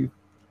Bluetooth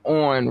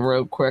on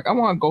real quick. I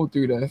want to go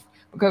through this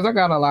because I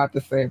got a lot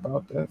to say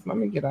about this. Let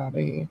me get out of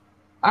here.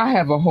 I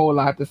have a whole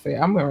lot to say.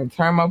 I'm going to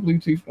turn my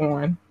Bluetooth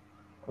on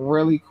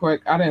really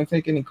quick. I didn't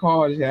take any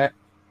calls yet.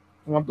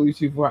 My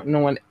Bluetooth wasn't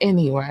on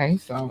anyway,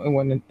 so it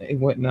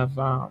wouldn't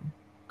have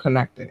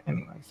connected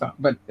anyway. So,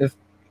 but it's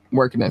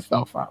working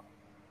itself out.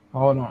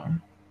 Hold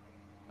on.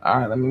 All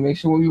right, let me make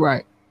sure we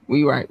right.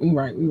 We right.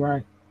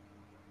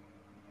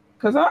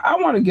 Because I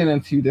want to get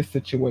into this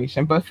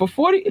situation. But for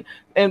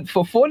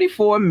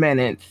 44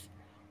 minutes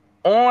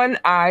on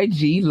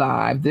IG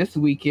Live this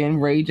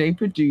weekend, Ray J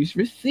produced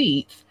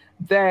receipts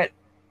that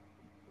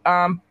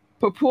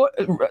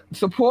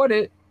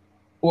purported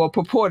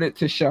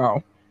to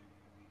show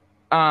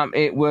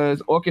it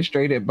was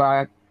orchestrated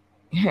by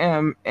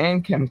him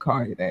and Kim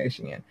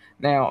Kardashian.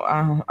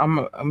 Now,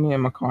 me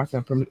and my car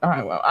said, all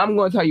right, well, I'm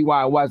going to tell you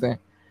why it wasn't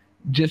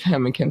just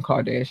him and Kim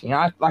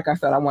Kardashian. Like I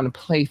said, I want to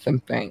play some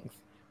things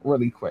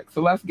really quick.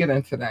 So let's get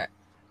into that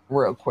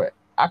real quick.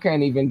 I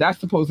can't even. That's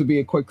supposed to be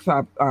a quick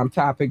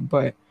topic,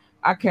 but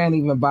I can't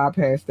even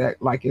bypass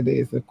that like it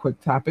is a quick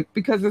topic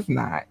because it's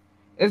not.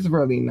 It's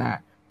really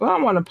not. But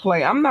I want to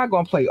play. I'm not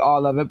gonna play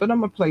all of it, but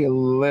I'm gonna play a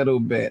little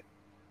bit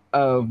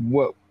of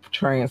what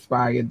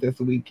transpired this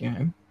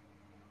weekend,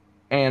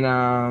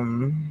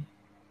 and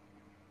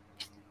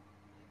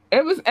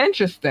it was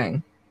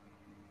interesting.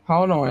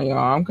 Hold on,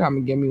 y'all. I'm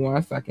coming. Give me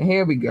 1 second.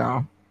 Here we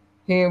go.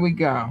 Here we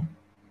go.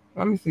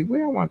 Let me see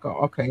where I want to go.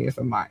 Okay, it's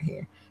a lot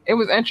here. It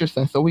was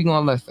interesting, so we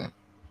gonna listen.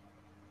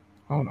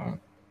 Hold on.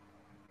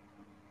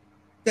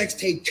 Sex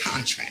tape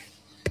contract.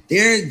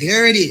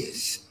 There it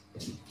is.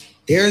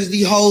 There's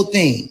the whole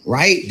thing,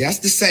 right?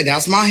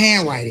 That's my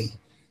handwriting.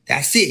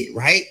 That's it,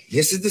 right?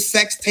 This is the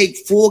sex tape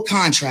full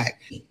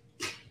contract.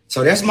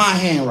 So that's my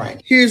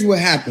handwriting. Here's what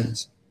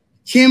happens.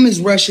 Kim is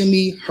rushing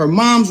me. Her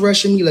mom's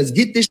rushing me. Let's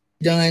get this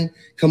done.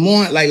 Come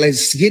on,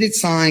 let's get it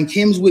signed.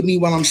 Kim's with me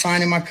while I'm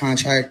signing my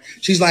contract.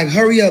 She's like,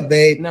 hurry up,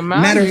 babe. Now,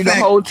 matter of fact,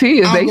 the whole tea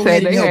is they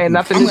said they had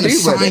nothing to do with it.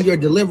 I'm going to sign your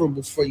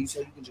deliverables for you so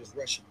you can just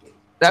rush it.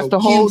 That's the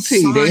whole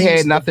tea. They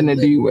had nothing to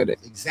do with it.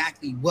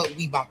 Exactly what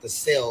we about to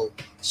sell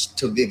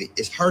to Vivid.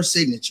 It's her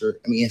signature.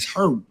 I mean, it's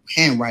her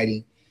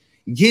handwriting.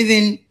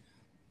 Giving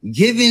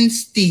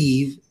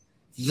Steve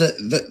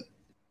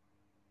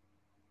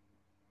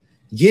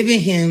giving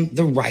him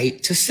the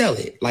right to sell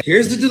it. Like,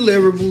 here's the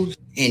deliverables,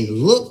 and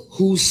look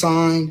who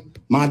signed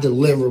my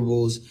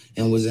deliverables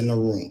and was in the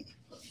room.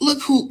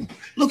 Look who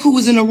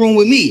was in the room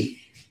with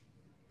me.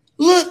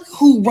 Look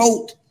who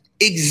wrote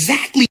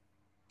exactly.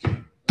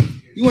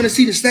 You want to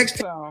see the sex?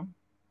 So,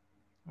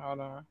 hold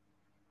on.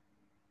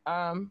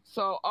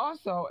 So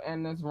also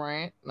in this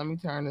rant, let me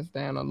turn this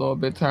down a little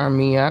bit. Turn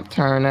me up.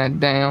 Turn that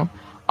down.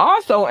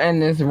 Also in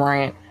this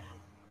rant,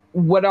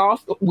 what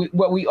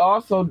we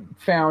also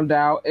found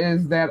out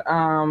is that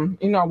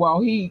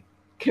he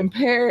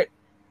compared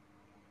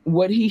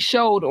what he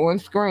showed on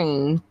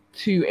screen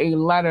to a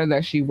letter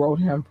that she wrote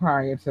him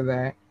prior to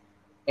that,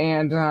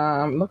 and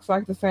looks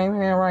like the same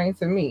handwriting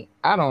to me.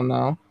 I don't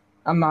know.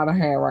 I'm not a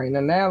handwriting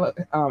I'm not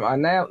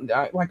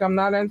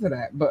into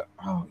that. But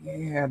oh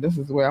yeah, this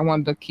is where I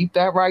wanted to keep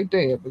that right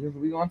there because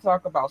we're gonna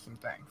talk about some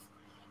things.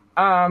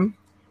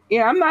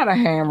 Yeah, I'm not a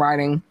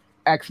handwriting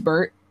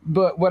expert,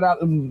 but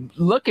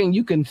looking,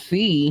 you can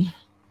see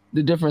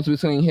the difference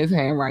between his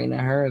handwriting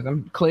and hers.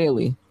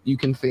 Clearly you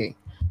can see.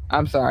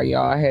 I'm sorry,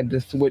 y'all. I had to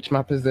switch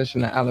my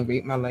position to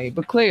elevate my leg,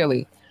 but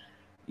clearly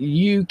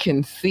you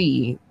can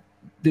see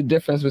the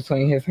difference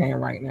between his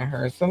handwriting and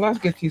hers. So let's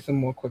get to some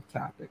more quick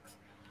topics.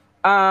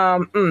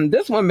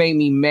 This one made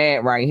me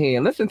mad right here.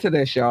 Listen to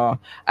this, y'all.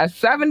 A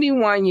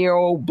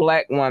 71-year-old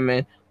black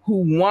woman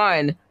who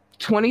won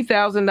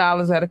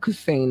 $20,000 at a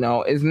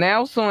casino is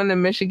now suing the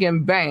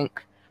Michigan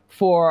bank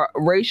for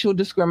racial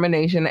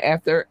discrimination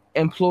after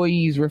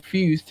employees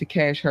refused to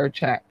cash her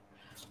check.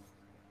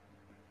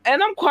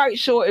 And I'm quite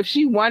sure if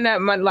she won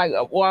that money, I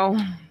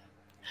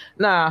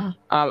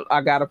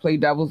gotta play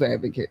devil's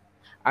advocate.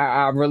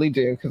 I really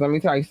do, because let me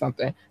tell you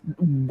something.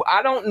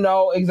 I don't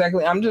know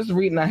exactly. I'm just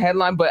reading a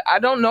headline, but I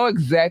don't know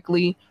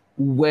exactly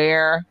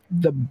where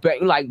the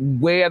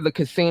where the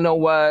casino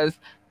was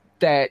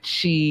that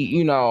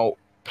she,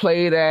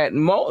 played at.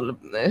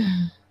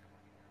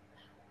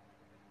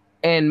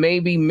 And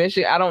maybe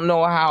Michigan. I don't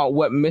know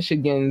what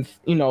Michigan's,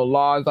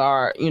 laws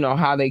are.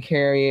 How they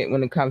carry it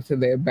when it comes to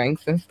their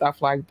banks and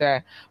stuff like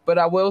that. But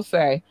I will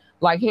say,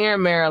 like here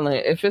in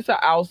Maryland, if it's an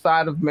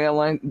outside of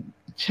Maryland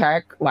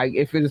check, like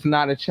if it is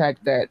not a check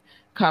that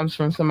comes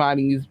from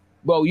somebody's,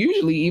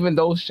 usually even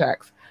those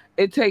checks,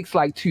 it takes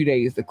like 2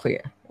 days to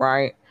clear,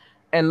 right?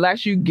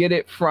 Unless you get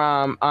it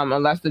from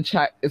unless the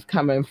check is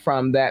coming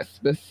from that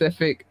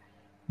specific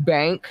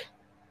bank,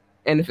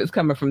 and if it's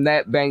coming from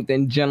that bank,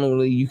 then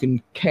generally you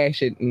can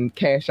cash it and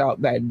cash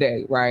out that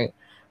day, right?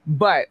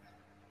 But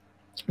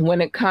when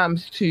it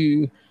comes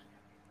to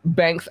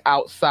banks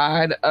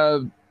outside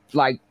of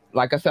like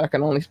I said, I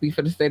can only speak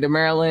for the state of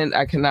Maryland.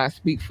 I cannot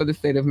speak for the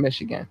state of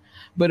Michigan.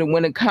 But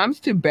when it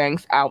comes to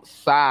banks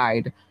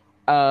outside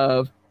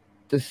of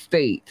the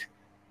state,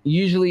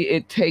 usually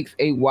it takes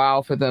a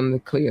while for them to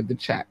clear the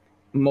check.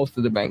 Most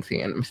of the banks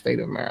here in the state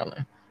of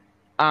Maryland.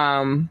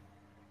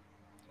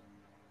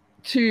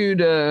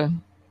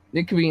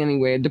 It could be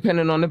anywhere,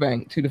 depending on the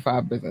bank, 2 to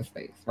 5 business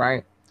days,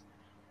 right?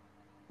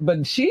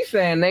 But she's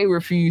saying they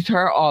refused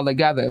her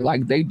altogether.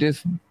 Like they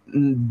just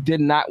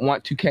did not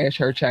want to cash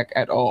her check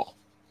at all,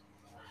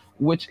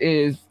 which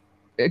is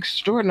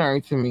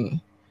extraordinary to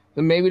me.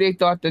 So maybe they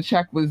thought the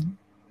check was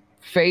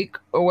fake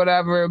or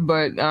whatever,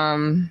 but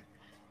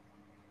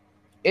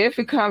if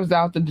it comes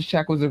out that the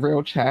check was a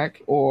real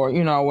check or,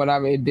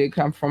 whatever, it did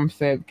come from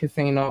said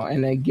casino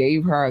and they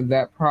gave her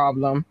that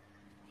problem,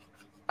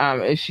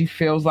 if she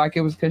feels like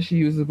it was because she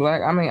uses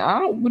black, I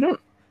mean, we don't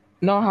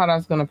know how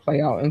that's going to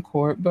play out in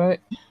court, but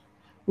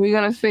we're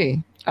going to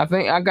see. I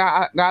think I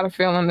got a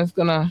feeling it's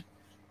going to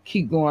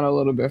keep going a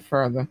little bit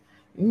further.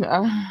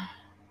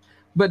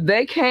 But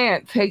they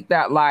can't take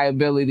that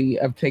liability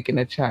of taking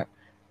a check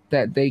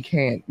that they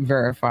can't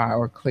verify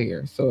or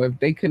clear. So if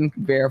they couldn't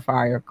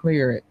verify or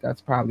clear it,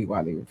 that's probably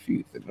why they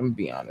refused it. Let me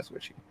be honest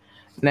with you.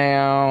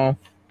 Now,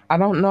 I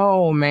don't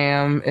know,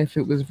 ma'am, if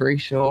it was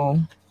racial.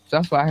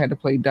 That's why I had to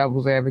play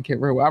devil's advocate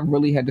real. I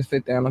really had to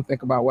sit down and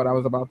think about what I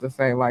was about to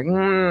say. Like,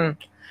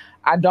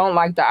 I don't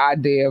like the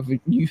idea of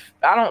you.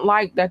 I don't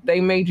like that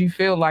they made you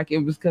feel like it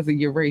was because of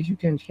your race. You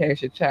can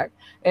cash a check.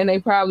 And they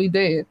probably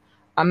did.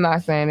 I'm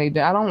not saying they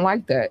did. I don't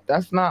like that.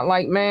 That's not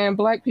like, man,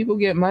 black people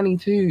get money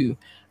too.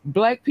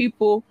 Black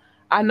people,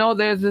 I know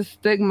there's a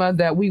stigma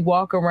that we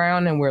walk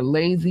around and we're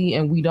lazy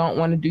and we don't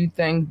want to do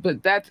things,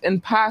 but that's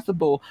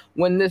impossible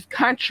when this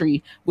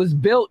country was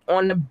built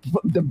on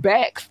the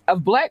backs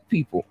of black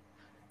people.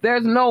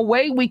 There's no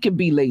way we could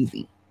be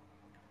lazy.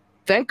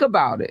 Think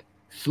about it.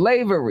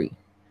 Slavery.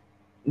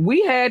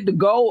 We had to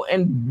go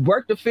and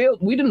work the field.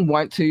 We didn't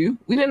want to.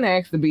 We didn't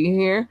ask to be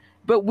here.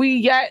 But we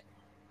yet,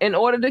 in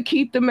order to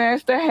keep the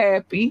master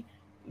happy,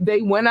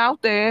 they went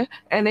out there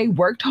and they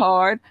worked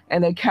hard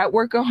and they kept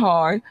working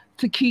hard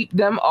to keep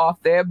them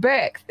off their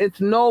backs. It's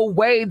no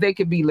way they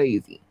could be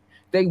lazy.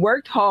 They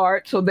worked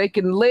hard so they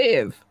can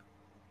live.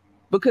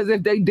 Because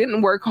if they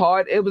didn't work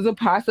hard, it was a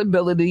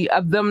possibility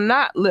of them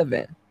not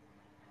living.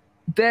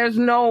 There's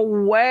no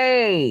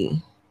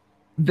way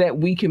that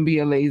we can be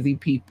a lazy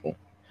people.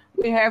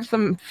 We have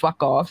some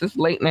fuck offs. It's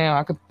late now.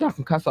 I can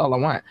cuss all I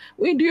want.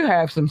 We do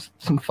have some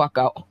fuck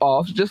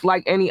offs, just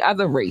like any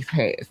other race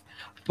has.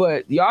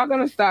 But y'all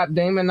gonna stop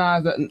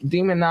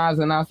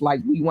demonizing us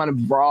like we want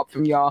to rob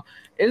from y'all.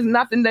 It's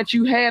nothing that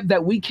you have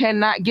that we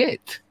cannot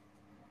get.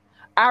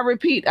 I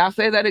repeat, I'll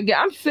say that again.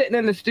 I'm sitting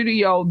in the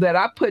studio that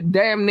I put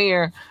damn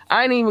near,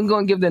 I ain't even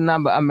gonna give the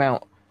number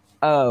amount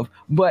of,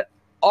 but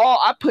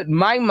I put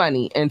my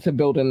money into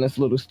building this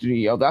little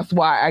studio. That's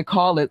why I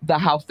call it the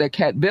house that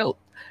Cat built.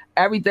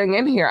 Everything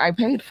in here I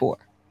paid for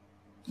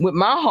with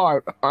my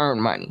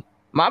hard-earned money,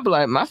 my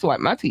blood, my sweat,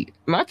 my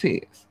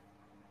tears.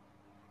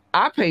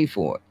 I paid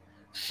for it.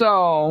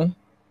 So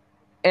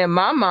in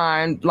my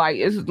mind, like,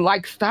 it's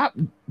like stop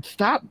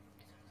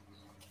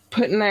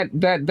putting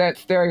that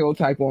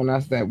stereotype on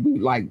us that we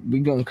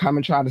gonna come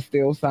and try to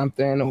steal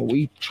something or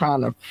we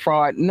trying to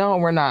fraud. No,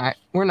 we're not.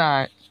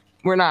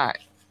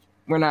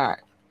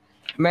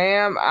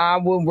 Ma'am, I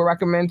would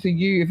recommend to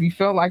you, if you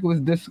feel like it was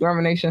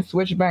discrimination,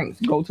 switch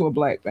banks. Go to a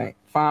black bank.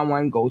 Find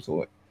one, go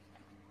to it.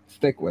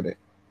 Stick with it.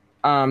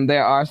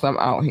 There are some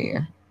out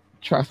here.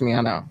 Trust me,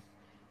 I know.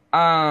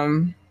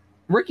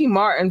 Ricky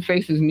Martin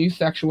faces new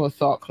sexual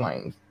assault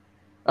claims.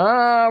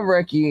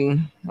 Ricky.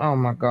 Oh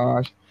my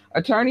gosh.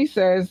 Attorney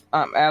says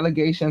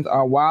allegations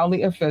are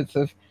wildly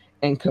offensive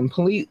and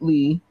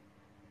completely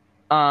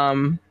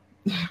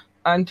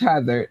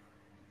untethered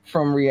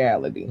from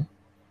reality.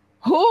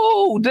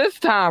 Who this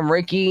time,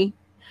 Ricky?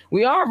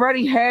 We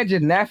already had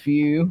your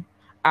nephew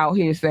out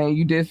here saying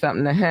you did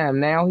something to him.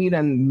 Now he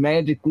done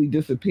magically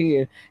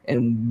disappeared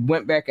and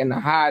went back into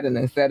hiding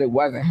and said it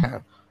wasn't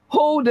him.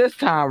 Who this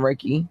time,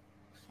 Ricky?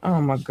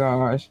 Oh my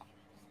gosh.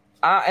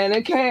 And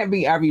it can't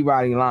be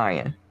everybody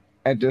lying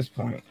at this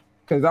point.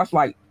 Because that's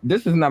like,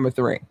 this is number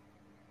 3.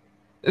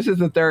 This is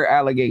the 3rd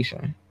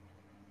allegation.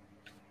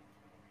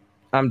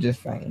 I'm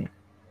just saying.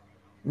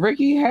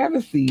 Ricky, have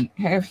a seat.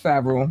 Have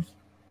several.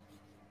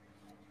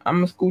 I'm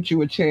going to scoot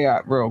you a chair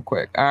up real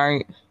quick, all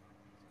right?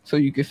 So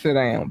you can sit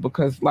down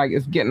because, like,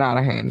 it's getting out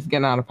of hand. It's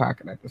getting out of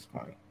pocket at this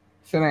point.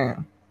 Sit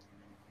down.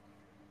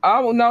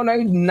 Oh, no,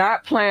 they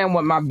not playing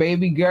with my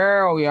baby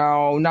girl,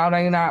 y'all. No,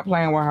 they not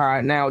playing with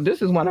her. Now,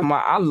 this is one of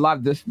I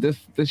love this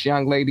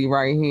young lady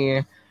right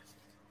here.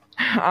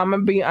 I'm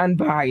going to be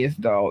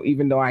unbiased, though,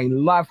 even though I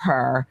love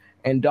her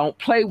and don't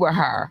play with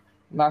her.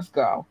 Let's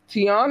go.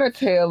 Tiana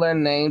Taylor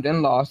named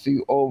in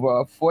lawsuit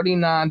over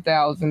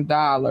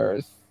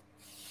 $49,000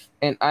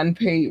 in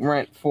unpaid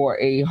rent for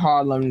a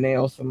Harlem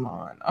nail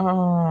salon.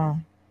 Oh.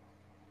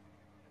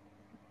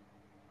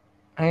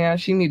 Yeah,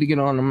 she need to get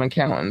on them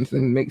accountants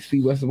and see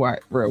what's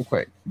what real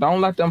quick. Don't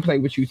let them play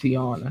with you,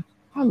 Tiana.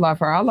 I love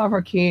her. I love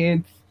her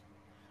kids.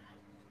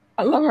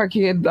 I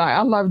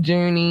love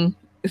Junie,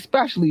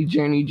 especially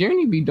Junie.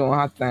 Junie be doing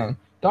her thing.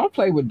 Don't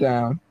play with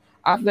them.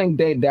 I think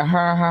that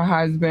her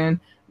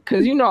husband,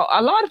 because, you know,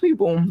 a lot of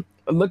people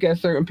look at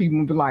certain people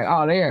and be like,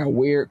 oh, they're a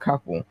weird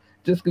couple.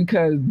 Just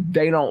because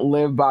they don't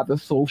live by the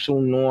social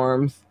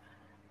norms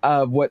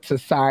of what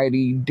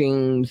society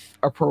deems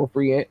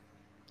appropriate.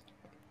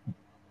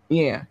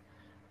 Yeah.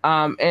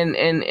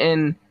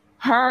 And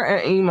her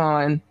and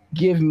Iman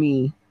give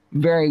me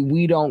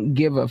we don't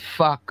give a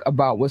fuck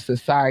about what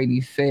society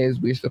says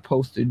we're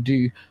supposed to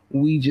do.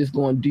 We just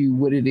gonna do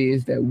what it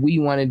is that we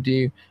want to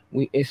do.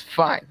 It's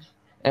fun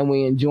and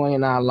we're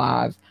enjoying our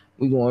lives.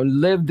 We're gonna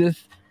live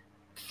this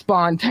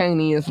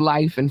spontaneous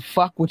life and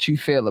fuck what you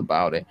feel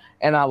about it.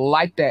 And I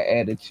like that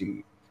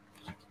attitude.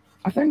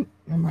 I think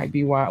that might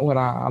be what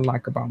I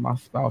like about my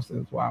spouse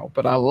as well.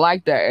 But I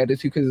like that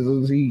attitude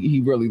because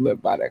he really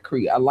lived by that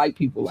creed. I like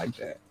people like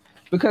that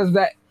because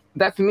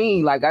that's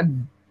me. Like, I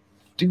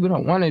do what I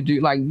want to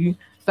do. Like, you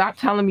stop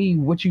telling me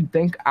what you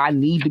think I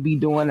need to be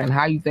doing and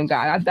how you think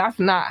that's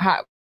not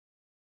how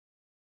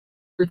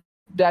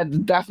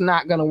That's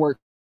not gonna work.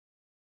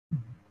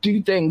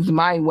 Do things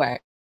my way.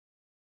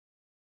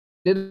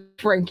 Did it,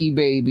 Frankie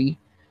baby.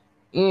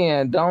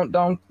 Yeah, don't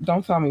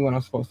tell me what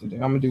I'm supposed to do.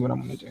 I'm gonna do what I'm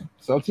gonna do.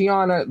 So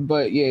Tiana,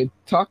 but yeah,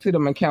 talk to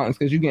them accountants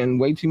because you're getting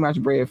way too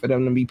much bread for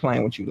them to be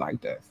playing with you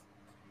like this.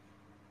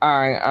 All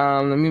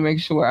right, let me make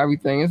sure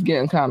everything is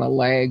getting kind of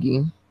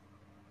laggy.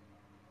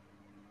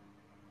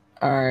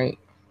 All right,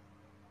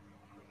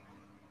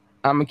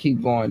 I'm gonna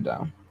keep going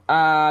down.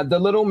 The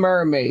Little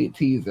Mermaid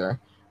teaser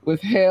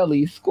with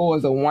Haley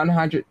scores a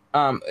 100.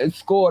 It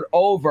scored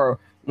over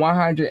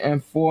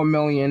 104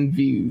 million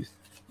views.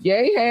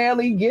 Yay,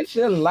 Haley, get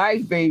your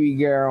life, baby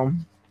girl.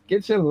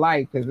 Get your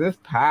life, because it's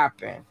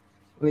popping.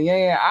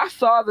 Yeah, I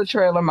saw the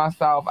trailer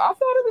myself. I thought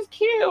it was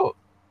cute.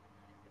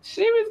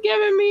 She was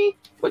giving me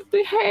with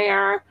the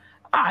hair.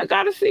 I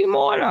gotta see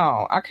more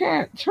though. I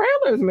can't.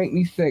 Trailers make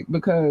me sick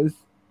because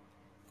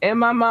in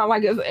my mind,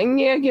 like, and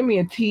yeah, give me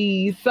a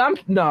tease.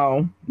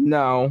 No.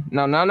 I'm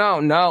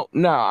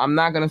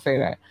not gonna say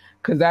that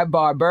because that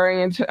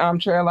Barbarian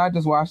trailer, I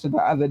just watched it the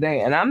other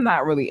day, and I'm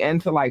not really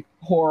into like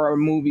horror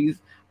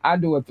movies. I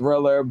do a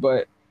thriller,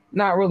 but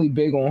not really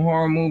big on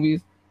horror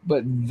movies.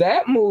 But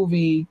that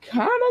movie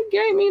kind of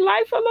gave me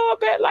life a little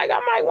bit. Like, I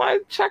might want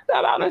to check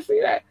that out and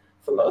see that.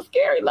 It's a little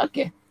scary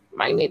looking.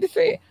 Might need to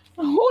see it.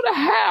 Who the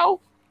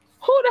hell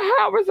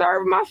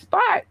reserved my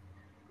spot?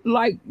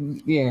 Like,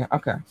 yeah,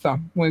 okay. So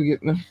we'll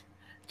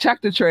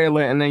check the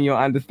trailer and then you'll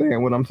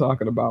understand what I'm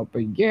talking about.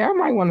 But yeah, I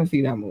might want to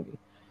see that movie.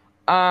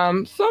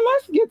 So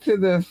let's get to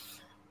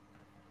this.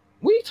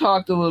 We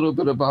talked a little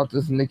bit about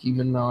this Nicki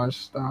Minaj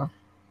stuff.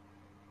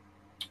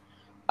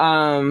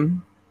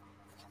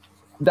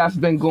 That's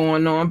been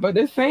going on, but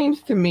it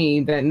seems to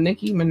me that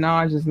Nicki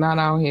Minaj is not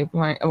out here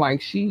playing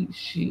like she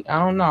I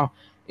don't know.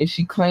 Is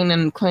she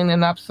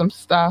cleaning up some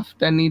stuff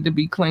that need to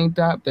be cleaned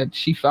up that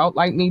she felt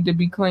like need to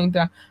be cleaned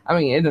up? I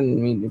mean, it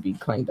doesn't need to be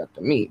cleaned up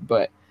to me,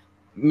 but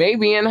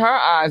maybe in her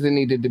eyes it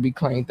needed to be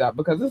cleaned up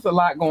because there's a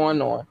lot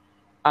going on.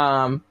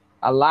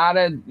 A lot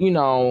of,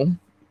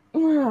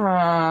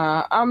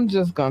 I'm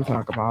just gonna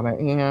talk about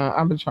it. Yeah,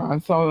 I've been trying.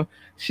 So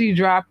she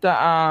dropped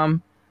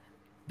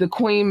the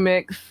Queen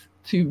mix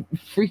to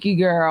Freaky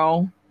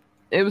Girl.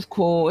 It was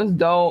cool. It's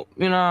dope.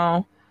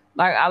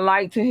 Like, I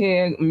like to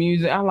hear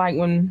music. I like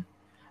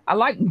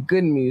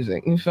good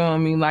music. You feel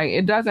me? Like,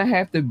 it doesn't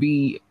have to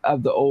be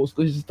of the old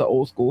school. It's just the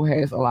old school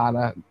has a lot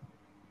of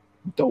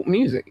dope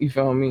music. You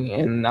feel me?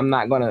 And I'm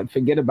not gonna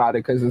forget about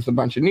it because it's a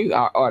bunch of new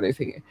artists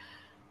here.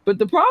 But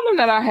the problem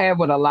that I have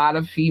with a lot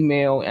of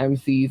female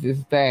MCs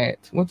is that,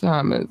 what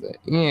time is it?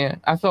 Yeah,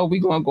 I thought we're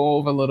gonna go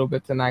over a little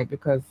bit tonight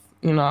because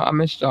I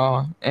missed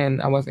y'all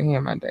and I wasn't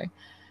here Monday.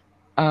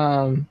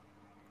 And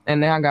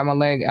now I got my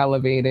leg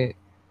elevated,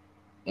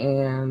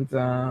 and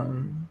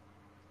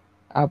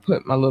I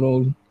put the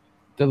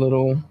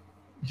little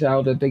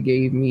gel that they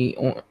gave me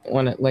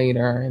on it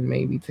later, and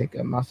maybe take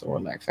a muscle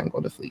relax and go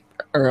to sleep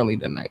early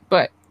tonight.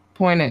 But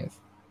point is,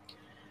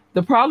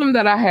 the problem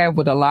that I have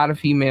with a lot of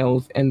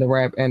females in the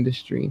rap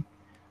industry,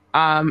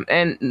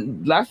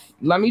 and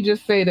let me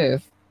just say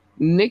this: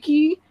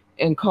 Nicki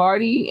and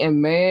Cardi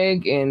and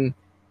Meg and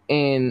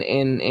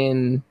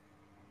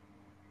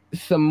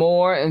some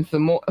more,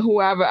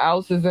 whoever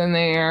else is in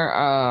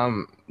there,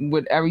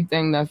 with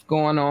everything that's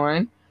going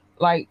on,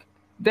 like,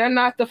 they're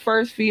not the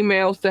first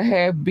females to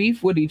have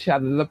beef with each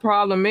other. The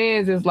problem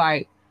is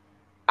like,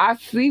 I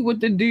see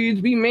what the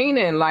dudes be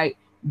meaning. Like,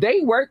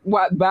 they work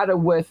better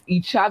with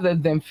each other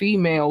than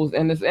females,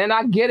 and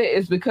I get it.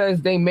 It's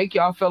because they make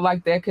y'all feel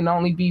like there can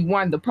only be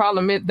one. The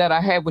problem is that I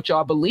have with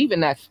y'all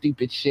believing that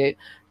stupid shit.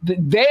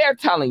 They're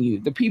telling you,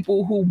 the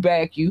people who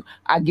back you.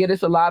 I get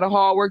it's a lot of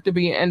hard work to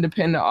be an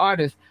independent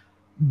artist,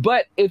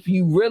 but if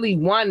you really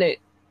want it,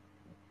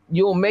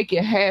 you'll make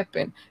it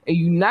happen. And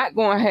you're not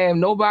going to have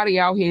nobody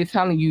out here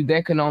telling you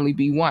there can only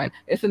be one.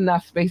 It's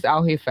enough space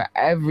out here for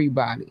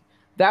everybody.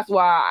 That's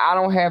why I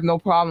don't have no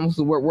problems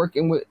with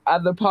working with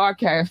other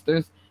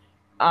podcasters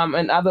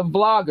and other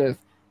vloggers.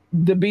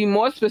 To be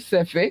more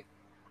specific,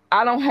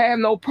 I don't have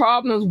no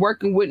problems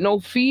working with no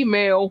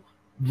female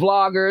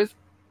vloggers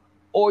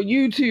or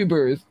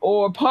YouTubers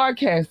or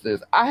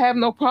podcasters. I have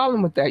no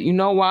problem with that. You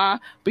know why?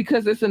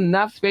 Because it's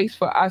enough space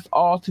for us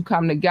all to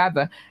come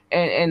together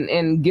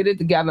and get it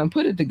together and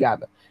put it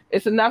together.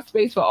 It's enough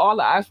space for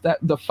all of us to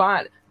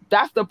define.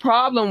 That's the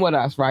problem with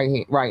us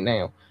right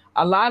now.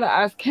 A lot of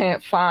us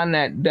can't find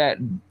that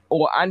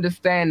or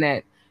understand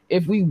that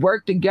if we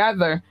work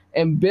together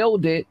and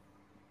build it,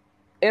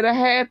 it'll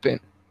happen.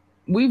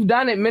 We've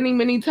done it many,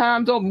 many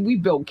times over. We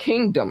built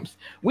kingdoms.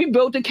 We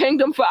built a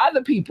kingdom for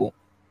other people.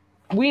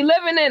 We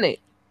living in it.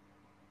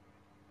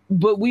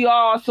 But we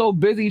are so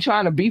busy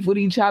trying to beef with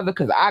each other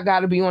because I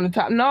got to be on the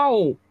top.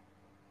 No.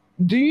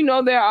 Do you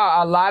know there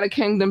are a lot of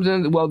kingdoms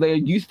there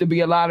used to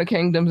be a lot of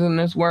kingdoms in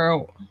this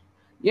world?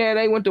 Yeah,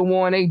 they went to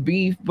war and they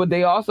beefed, but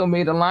they also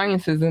made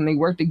alliances and they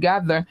worked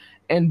together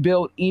and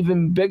built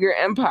even bigger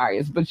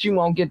empires. But you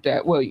won't get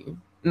that, will you?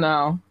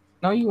 No,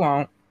 you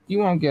won't. You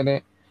won't get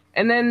it.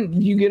 And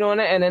then you get on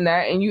the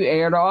internet and you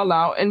air it all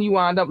out and you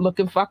wind up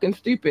looking fucking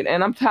stupid.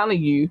 And I'm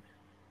telling you,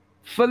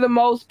 for the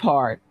most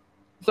part,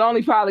 it's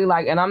only probably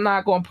like, and I'm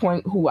not going to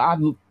point who I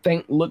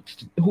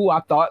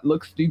thought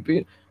looked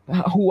stupid,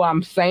 who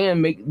I'm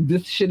saying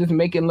this shit is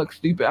making look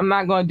stupid. I'm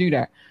not going to do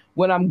that.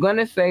 What I'm going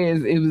to say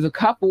is it was a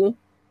couple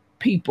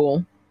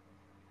people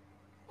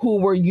who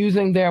were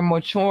using their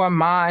mature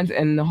minds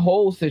in the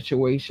whole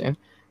situation.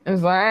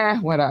 It's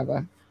like,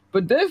 whatever.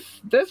 But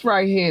this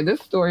right here,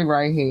 this story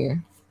right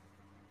here,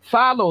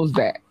 follows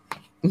that.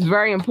 It's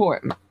very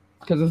important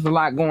because there's a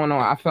lot going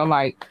on. I feel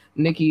like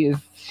Nicki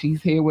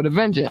she's here with a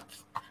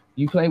vengeance.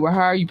 You play with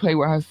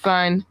her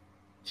son,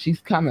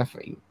 she's coming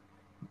for you.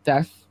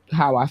 That's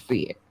how I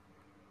see it.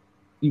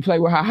 You play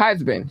with her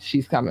husband,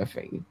 she's coming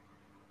for you.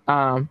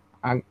 I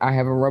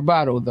have a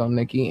rebuttal though,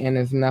 Nicki, and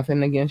it's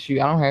nothing against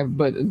you. I don't have,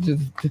 but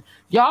just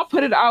y'all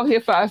put it out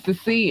here for us to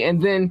see,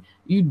 and then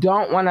you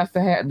don't want us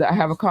to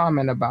have a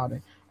comment about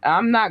it.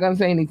 I'm not gonna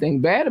say anything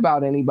bad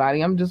about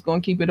anybody. I'm just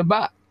gonna keep it a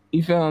buck.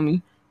 You feel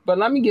me? But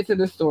let me get to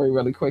this story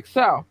really quick.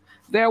 So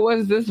there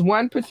was this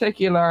one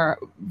particular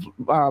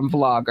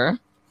vlogger,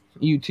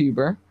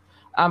 YouTuber.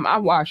 I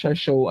watch her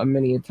show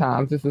many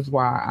times. This is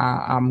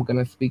why I'm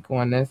gonna speak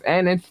on this,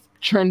 and it's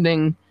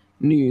trending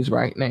news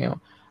right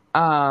now.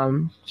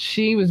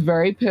 She was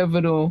very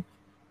pivotal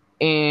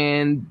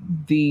in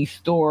the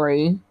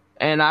story,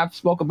 and I've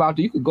spoke about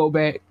it. You could go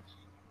back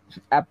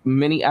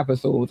many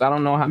episodes. I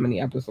don't know how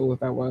many episodes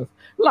that was.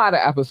 A lot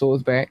of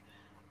episodes back.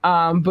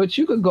 But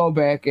you could go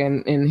back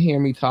and hear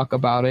me talk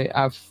about it.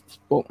 I've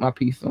spoke my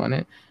piece on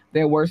it.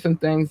 There were some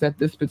things that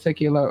this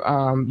particular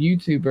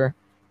YouTuber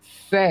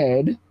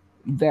said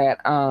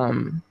that I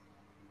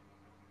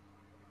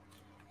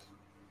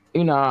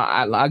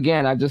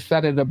just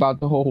said it about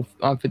the whole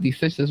 50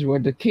 Sisters where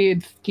the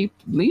kids keep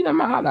leading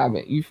them out of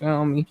it. You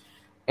feel me?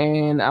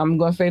 And I'm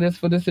gonna say this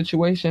for the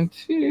situation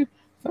too.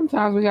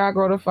 Sometimes we gotta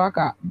grow the fuck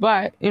up,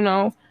 but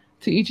to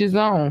each his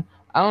own.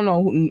 I don't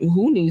know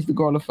who needs to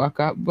grow the fuck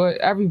up, but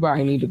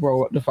everybody needs to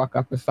grow the fuck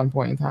up at some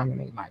point in time in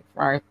their life,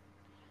 right?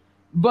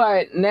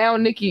 But now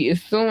Nicki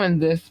is suing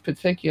this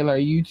particular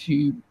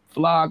YouTube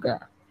vlogger,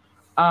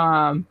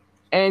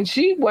 and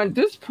she went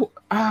this.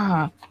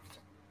 I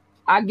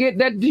get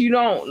that you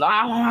don't.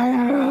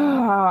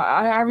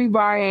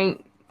 Everybody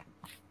ain't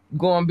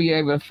gonna be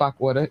able to fuck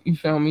with her. You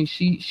feel me?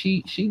 She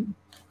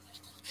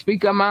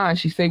speak her mind.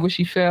 She say what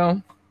she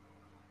feel.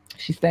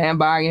 She stand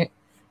by it.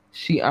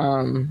 She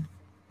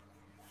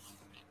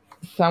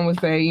some would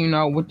say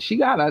she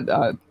got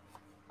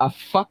a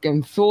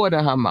fucking sword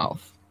in her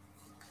mouth.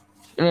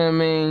 You know what I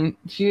mean?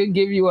 She'll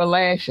give you a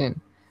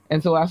lashing,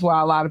 and so that's why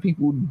a lot of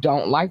people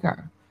don't like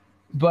her.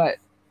 But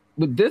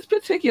with this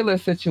particular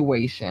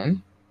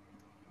situation.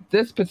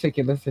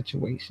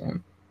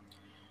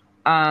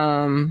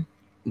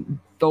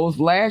 Those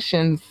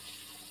lashings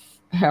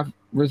have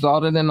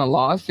resulted in a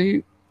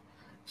lawsuit.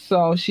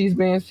 So she's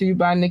being sued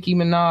by Nicki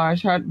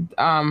Minaj. Her,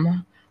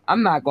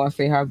 I'm not going to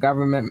say her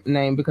government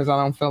name because I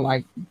don't feel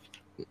like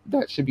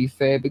that should be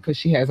said because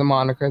she has a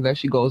moniker that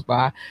she goes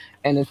by,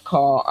 and it's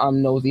called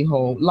Nosy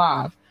Hole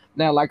Live.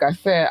 Now, like I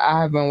said, I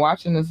have been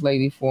watching this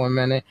lady for a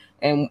minute,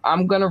 and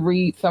I'm going to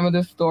read some of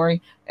this story,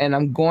 and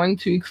I'm going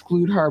to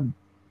exclude her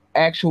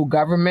actual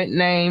government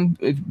name.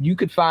 If you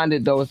could find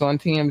it, though, it's on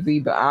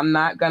TMZ, but I'm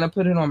not going to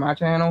put it on my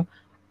channel.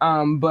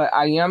 But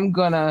I am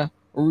going to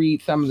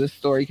read some of this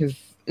story because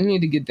we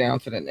need to get down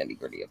to the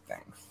nitty-gritty of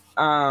things.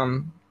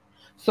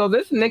 So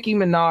this Nicki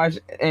Minaj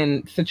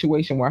and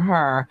situation with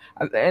her,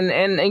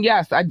 and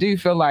yes, I do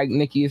feel like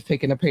Nicki is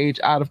taking a page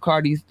out of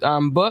Cardi's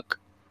book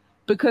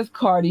because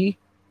Cardi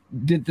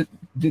did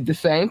the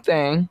same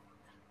thing,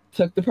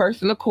 took the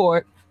person to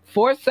court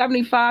for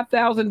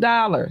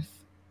 $75,000,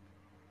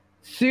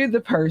 sued the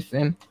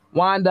person,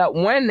 wound up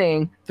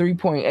winning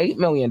 $3.8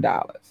 million.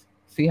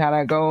 See how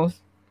that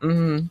goes?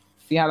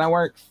 See how that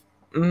works?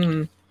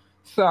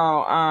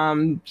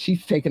 So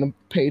she's taking a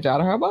page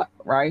out of her book,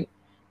 right?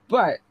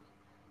 But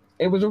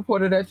it was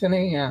reported at 10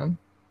 a.m.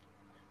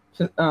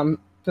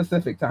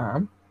 Pacific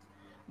time.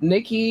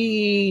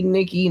 Nicki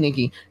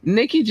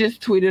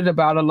just tweeted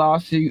about a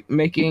lawsuit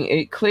making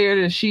it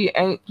clear that she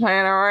ain't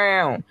playing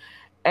around.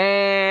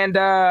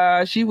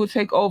 And she will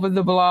take over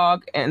the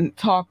blog and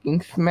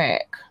talking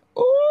smack.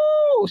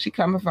 Ooh, she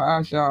coming for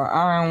us, y'all.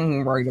 I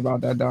ain't worried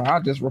about that, though.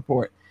 I'll just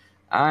report.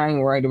 I ain't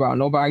worried about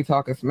nobody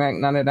talking smack,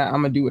 none of that.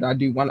 I'm going to do what I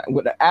do,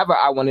 whatever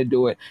I want to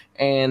do it,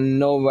 and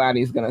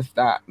nobody's going to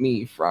stop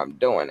me from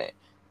doing it.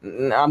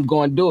 I'm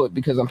going to do it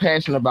because I'm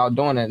passionate about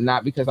doing it,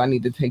 not because I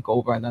need to take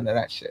over and none of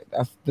that shit.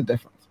 That's the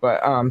difference.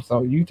 But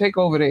so you take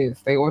over there,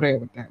 stay over there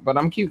with that. But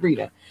I'm keep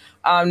reading.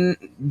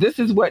 This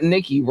is what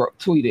Nicki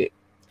tweeted.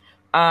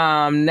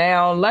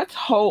 Now let's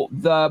hope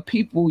the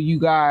people you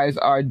guys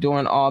are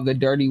doing all the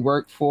dirty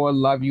work for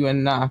love you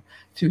enough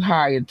to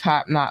hire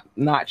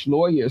top-notch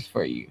lawyers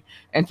for you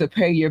and to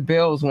pay your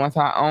bills once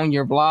I own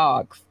your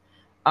blogs,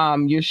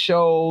 your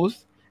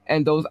shows,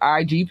 and those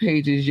IG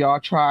pages y'all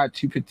tried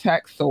to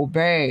protect so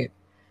bad.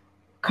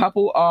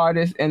 Couple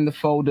artists in the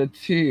folder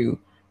too.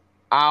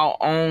 I'll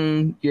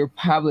own your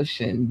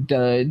publishing,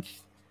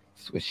 duds.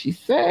 That's what she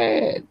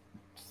said.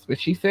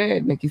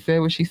 Nicki said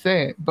what she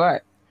said.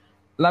 But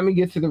let me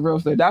get to the real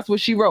story. That's what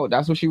she wrote.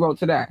 That's what she wrote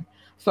today.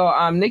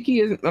 So Nikki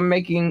is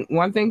making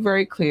one thing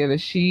very clear,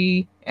 that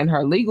she and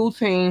her legal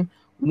team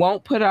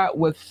won't put up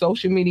with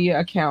social media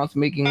accounts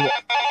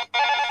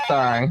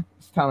sorry,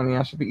 it's telling me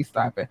I should be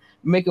stopping,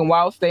 making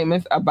wild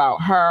statements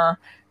about her,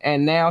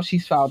 and now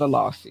she's filed a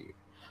lawsuit.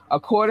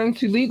 According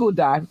to legal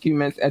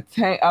documents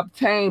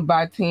obtained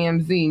by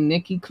TMZ,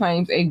 Nikki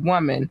claims a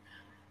woman,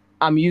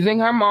 I'm using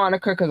her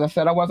moniker because I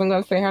said I wasn't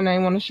going to say her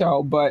name on the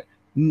show, but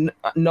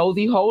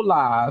Nosy Ho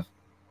Live,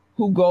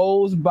 who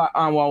goes by,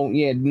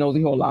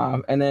 Nosy Ho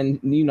Live. And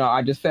then,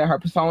 I just said her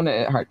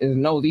persona is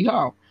Nosy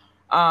Ho.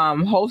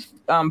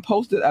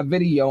 Posted a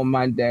video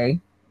Monday.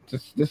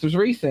 This was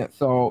recent,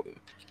 so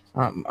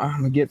I'm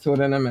going to get to it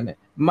in a minute.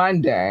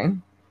 Monday,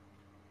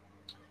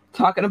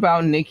 talking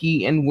about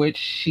Nikki, in which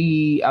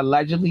she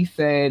allegedly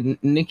said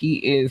Nikki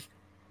is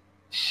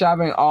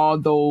shoving all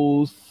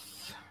those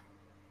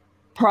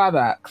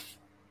products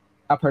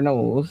up her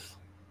nose.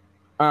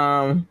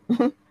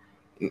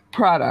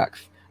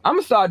 Products. I'm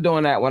gonna start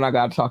doing that when I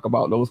gotta talk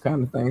about those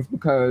kind of things,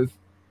 because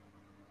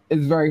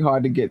it's very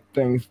hard to get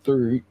things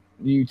through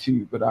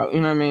YouTube without,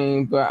 you know what I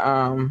mean? But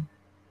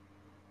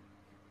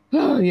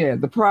yeah,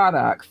 the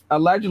products.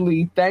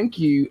 Allegedly, thank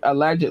you,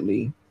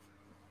 allegedly.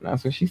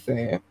 That's what she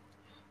said.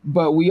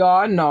 But we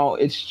all know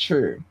it's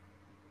true.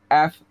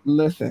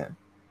 Listen,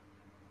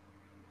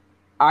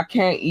 I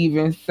can't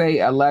even say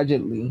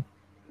allegedly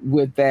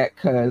with that,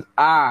 because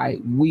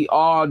we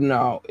all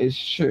know it's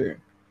true.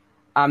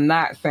 I'm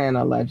not saying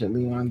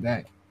allegedly on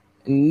that.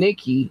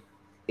 Nikki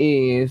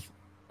is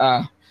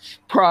a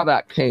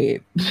product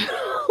head.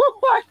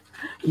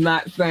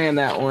 Not saying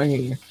that on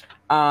here.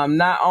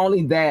 Not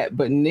only that,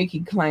 but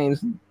Nikki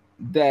claims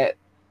that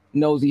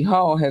Nosy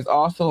Ho has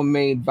also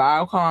made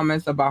vile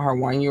comments about her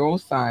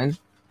 1-year-old son.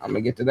 I'm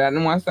gonna get to that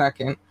in 1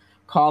 second.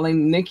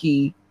 Calling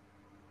Nikki's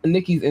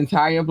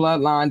entire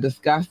bloodline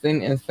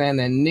disgusting, and saying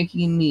that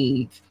Nikki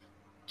needs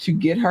to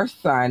get her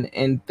son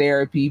in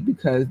therapy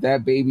because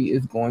that baby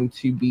is going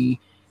to be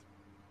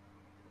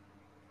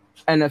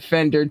an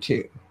offender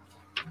too.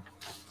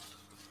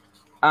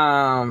 So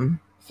I'm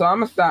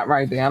gonna stop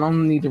right there. I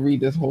don't need to read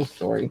this whole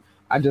story.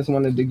 I just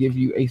wanted to give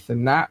you a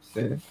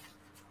synopsis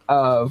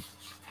of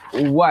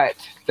what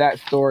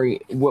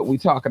we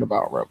talking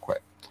about real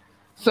quick.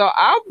 So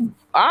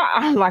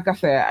I like I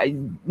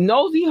said,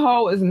 Nosy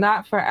Ho is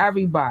not for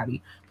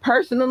everybody.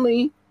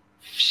 Personally,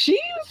 she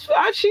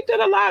did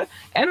a lot,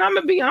 and I'm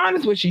gonna be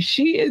honest with you.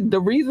 She is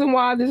the reason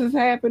why this is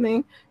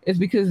happening is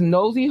because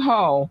Nosy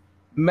Ho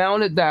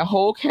mounted that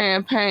whole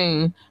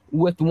campaign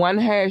with one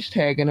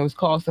hashtag, and it was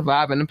called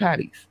Surviving the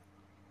Petties.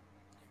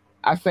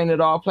 I've seen it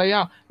all play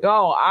out.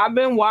 I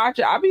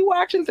be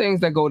watching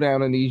things that go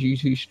down in these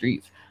YouTube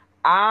streets.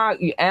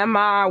 Am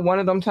I one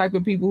of them type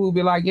of people who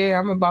be like, yeah,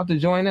 I'm about to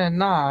join that?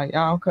 Nah,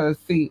 y'all, because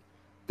see,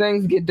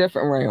 things get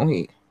different around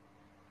here.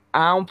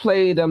 I don't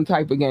play them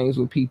type of games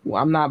with people.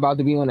 I'm not about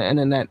to be on the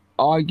internet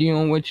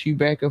arguing with you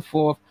back and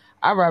forth.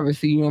 I'd rather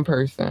see you in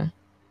person.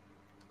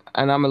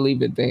 And I'm going to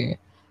leave it there.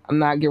 I'm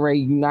not getting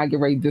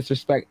ready to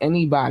disrespect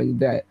anybody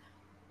that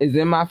is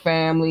in my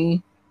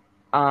family.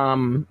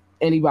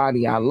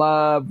 Anybody I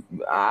love.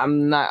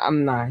 I'm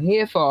not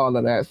here for all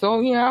of that. So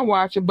yeah, I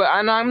watch it, but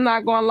I'm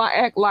not going to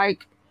act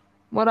like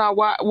what I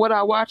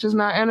watch is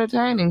not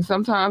entertaining.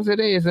 Sometimes it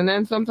is. And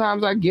then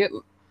sometimes I get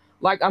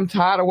like, I'm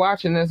tired of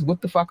watching this.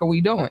 What the fuck are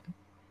we doing?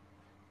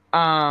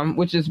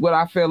 Which is what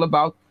I feel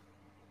about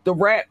the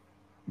rap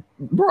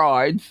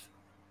brides.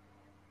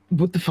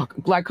 What the fuck?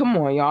 Like, come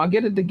on, y'all,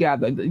 get it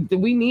together.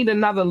 We need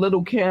another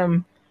Little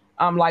Kim,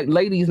 like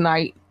ladies'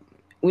 night.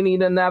 We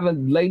need another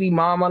Lady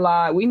Mama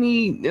Live.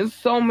 There's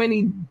so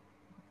many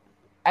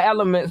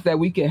elements that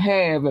we can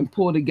have and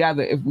pull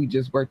together if we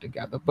just work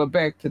together. But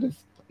back to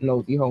this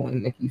Nosy Ho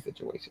and Nikki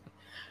situation.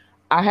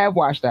 I have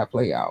watched that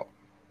play out.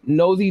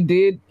 Nosy,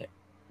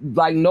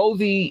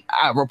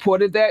 I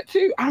reported that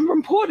too. I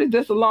reported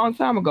this a long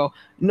time ago.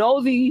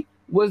 Nosy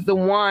was the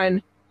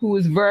one who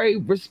was very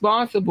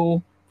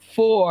responsible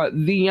for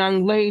the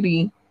young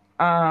lady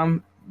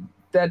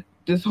that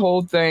this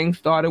whole thing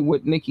started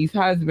with, Nikki's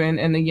husband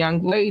and the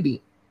young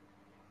lady.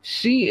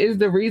 She is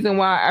the reason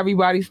why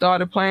everybody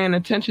started paying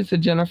attention to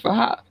Jennifer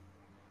Huff.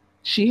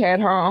 She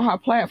had her on her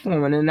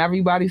platform, and then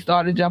everybody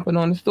started jumping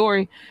on the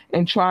story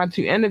and trying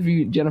to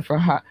interview Jennifer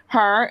Huff.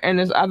 Her and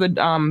this other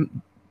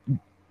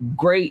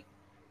great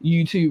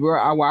YouTuber,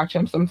 I watch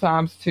him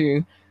sometimes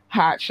too,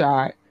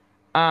 Hotshot.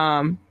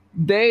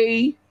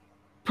 They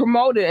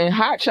promoted, and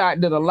Hotshot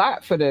did a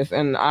lot for this,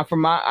 and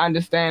from my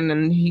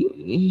understanding,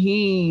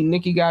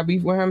 Nikki got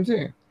beef with him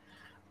too.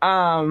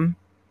 I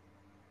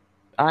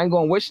ain't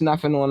gonna wish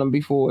nothing on him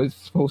before it's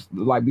supposed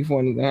to, like,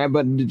 before anything,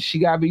 but she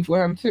got beef with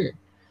him too.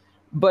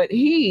 But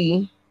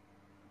he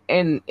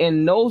and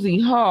Nosy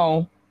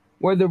Ho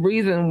were the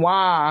reason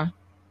why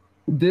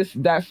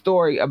that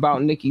story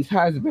about Nikki's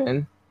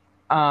husband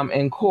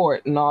in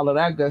court and all of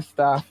that good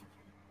stuff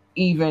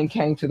even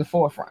came to the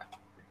forefront.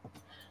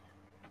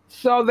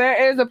 So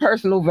there is a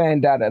personal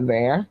vendetta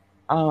there.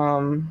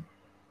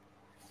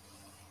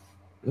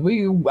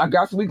 I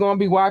guess we're gonna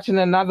be watching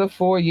another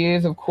 4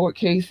 years of court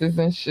cases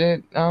and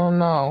shit. I don't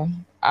know.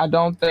 I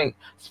don't think.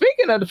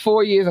 Speaking of the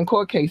 4 years in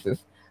court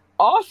cases,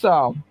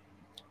 also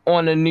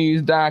on the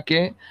news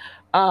docket,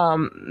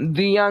 the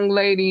young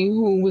lady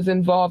who was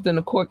involved in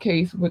a court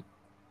case with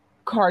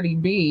Cardi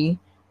B,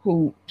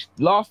 who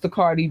lost to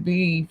Cardi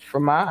B,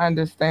 from my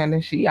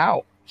understanding, she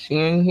out. She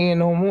ain't here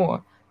no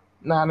more.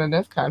 Not in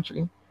this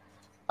country.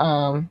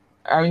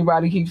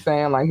 Everybody keeps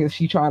saying like, is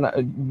she trying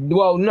to?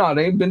 Well, no,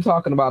 they've been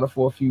talking about it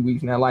for a few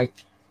weeks now. Like,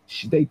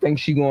 they think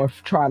she going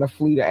to try to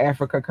flee to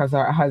Africa because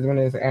her husband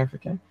is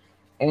African,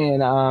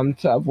 and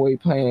to avoid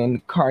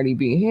playing Cardi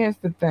B. Here's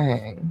the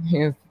thing.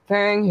 Here's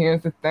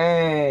the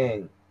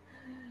thing.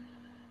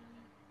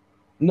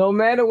 No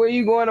matter where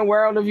you go in the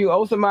world, if you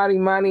owe somebody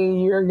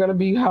money, you're gonna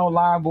be held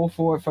liable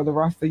for it for the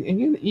rest of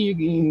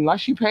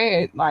unless you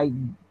pay it. Like,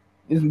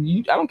 I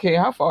don't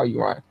care how far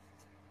you are.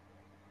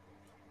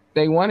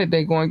 They want it,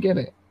 they gonna get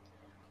it.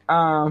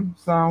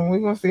 So we're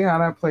gonna see how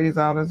that plays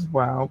out as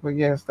well. But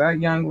yes, that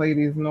young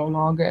lady is no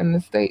longer in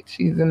the States.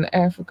 She's in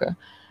Africa.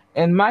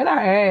 And might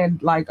I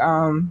add, like,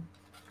 I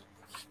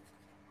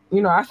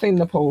seen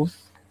the post,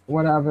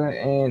 whatever,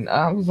 and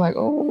I was like,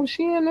 oh,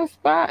 she in this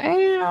spot.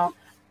 And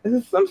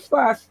there's some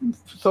spots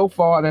so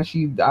far that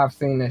I've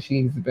seen that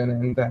she's been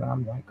in that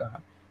I'm like,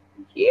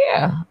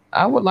 yeah,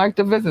 I would like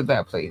to visit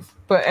that place.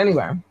 But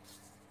anyway,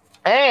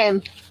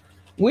 and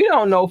we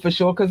don't know for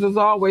sure because there's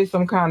always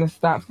some kind of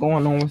stops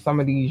going on with some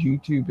of these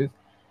YouTubers.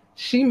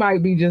 She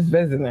might be just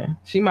visiting.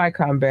 She might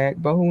come back,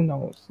 but who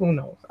knows? Who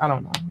knows? I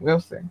don't know. We'll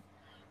see.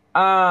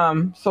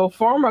 So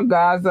former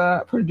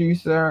Gaza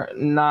producer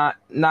Not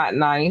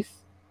Nice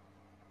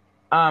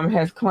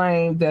has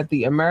claimed that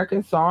the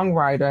American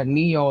songwriter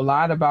Ne-Yo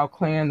lied about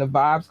clearing the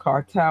Vybz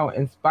Kartel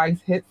and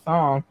Spice hit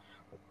song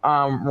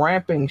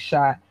Ramping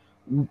Shop,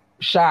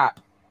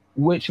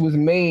 which was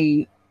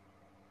made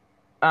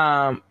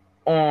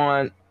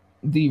on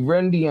the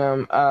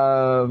rendium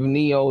of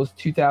Ne-Yo's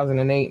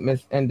 2008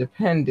 Miss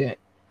Independent.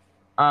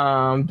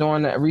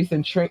 During a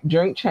recent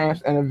Drink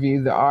Champs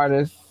interview, the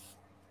artist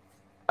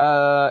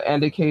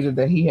indicated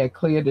that he had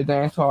cleared the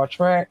dancehall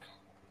track.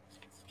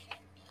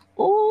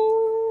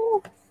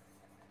 Ooh,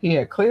 he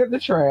had cleared the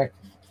track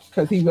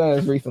because he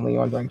was recently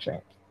on Drink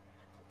Champs.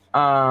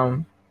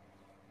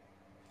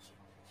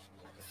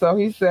 So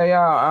he said,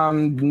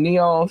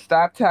 Ne-Yo,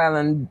 stop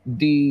telling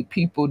the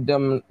people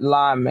them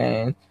lie,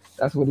 man.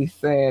 That's what he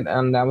said,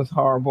 and that was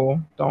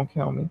horrible. Don't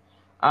kill me.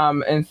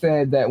 And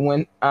said that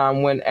when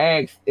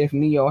asked if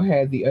Ne-Yo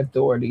had the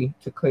authority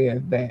to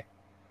clear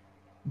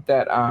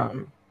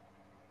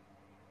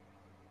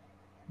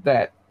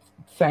that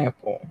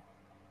sample.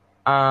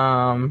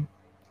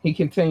 He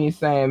continued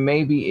saying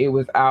maybe it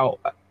was out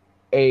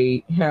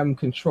a him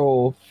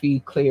control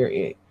fee clear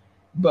it,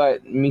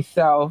 but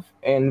myself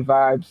and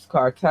Vybz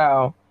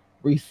Kartel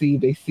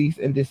received a cease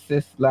and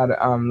desist letter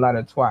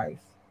twice.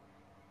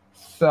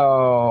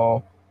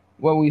 So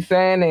what we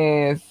saying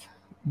is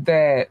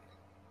that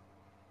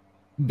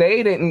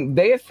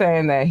they're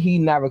saying that he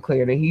never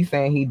cleared it. He's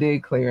saying he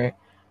did clear it.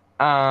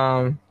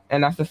 And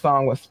that's the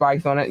song with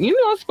Spice on it. You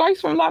know Spice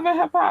from Love and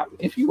Hip Hop,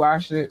 if you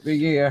watched it. But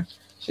yeah,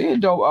 she a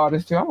dope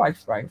artist too. I like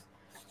Spice.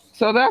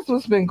 So that's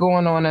what's been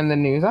going on in the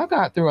news. I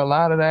got through a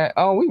lot of that.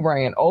 Oh, we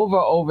ran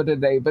over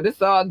today, but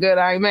it's all good.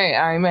 I ain't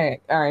mad.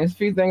 All right, there's a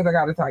few things I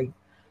gotta tell you.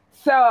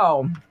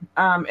 So,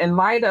 in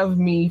light of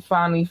me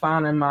finally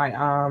finding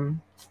my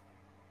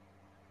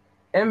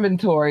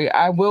inventory,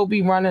 I will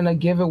be running a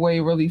giveaway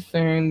really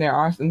soon. There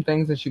are some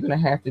things that you're gonna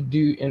have to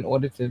do in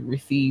order to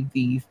receive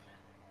these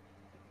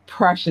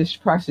precious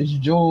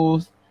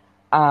jewels.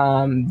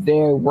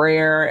 They're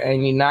rare,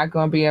 and you're not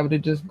gonna be able to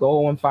just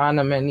go and find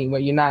them anywhere.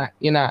 You're not.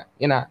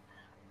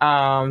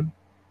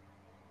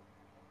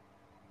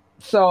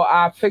 So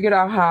I figured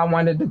out how I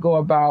wanted to go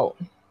about,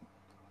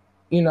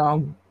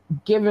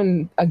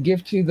 giving a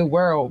gift to the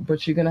world,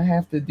 but you're gonna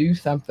have to do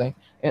something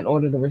in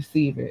order to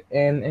receive it,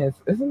 and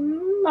it's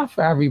not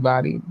for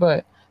everybody,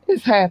 but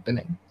it's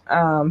happening.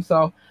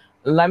 So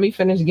let me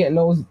finish getting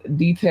those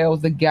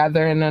details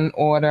together and in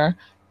order,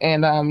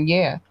 and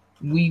yeah,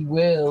 we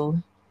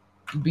will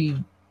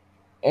be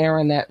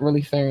airing that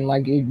really soon.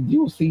 Like,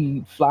 you'll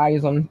see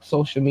flyers on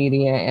social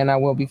media, and I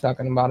will be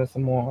talking about it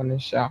some more on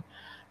this show.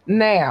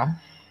 Now,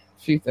 a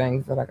few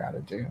things that I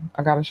gotta do.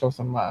 I gotta show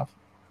some love.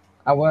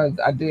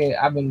 I've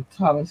been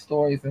telling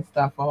stories and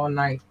stuff all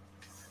night.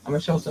 I'm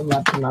gonna show some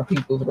love to my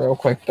peoples real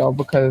quick though,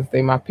 because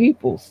they my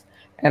peoples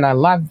and I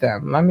love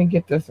them. Let me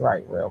get this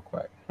right real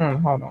quick.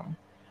 Hold on.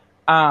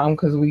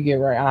 Because we get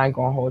right, I ain't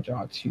gonna hold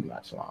y'all too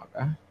much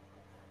longer.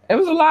 It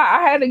was a lot.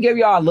 I had to give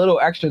y'all a little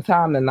extra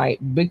time tonight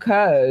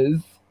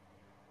because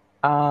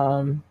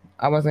I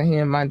wasn't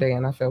here Monday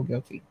and I felt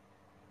guilty.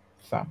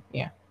 So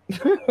yeah.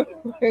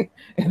 It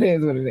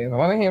is what it is. I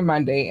wasn't here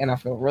Monday and I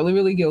feel really,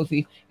 really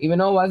guilty. Even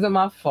though it wasn't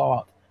my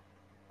fault,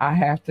 I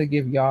have to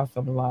give y'all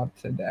some love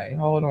today.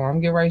 Hold on.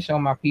 I'm getting ready to show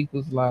my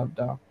people's love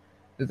though.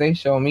 Because they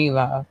show me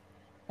love.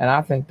 And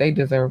I think they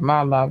deserve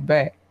my love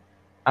back.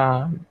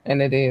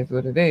 And it is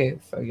what it is.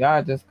 So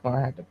y'all just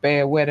gonna have to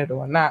bear with it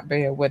or not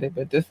bear with it.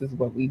 But this is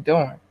what we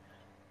doing.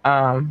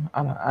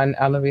 I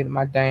elevated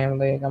my damn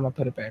leg. I'm gonna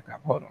put it back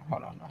up. Hold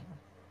on.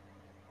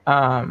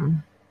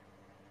 Um,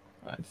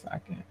 1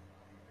 second.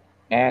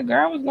 Yeah,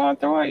 girl was going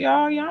through it,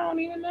 y'all. Y'all don't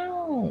even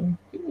know.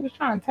 People was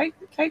trying to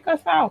take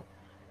us out.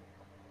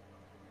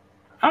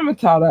 I'm gonna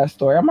tell that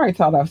story. I might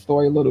tell that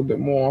story a little bit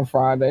more on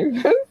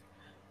Friday.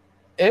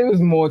 It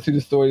was more to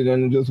the story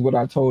than just what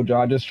I told you.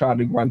 I just tried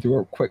to run through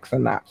a quick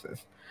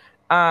synopsis.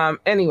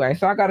 Anyway,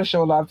 so I got to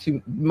show love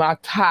to my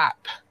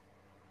top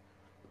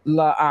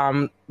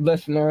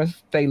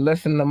listeners. They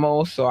listen the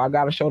most, so I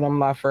got to show them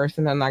love first,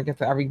 and then I get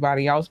to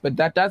everybody else. But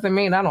that doesn't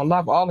mean I don't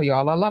love all of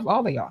y'all. I love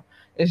all of y'all.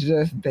 It's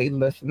just they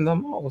listen the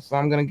most, so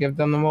I'm gonna give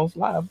them the most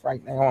love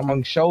right now. I'm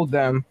gonna show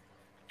them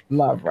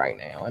love right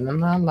now, and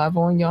then I'll love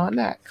on y'all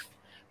next.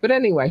 But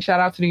anyway, shout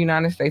out to the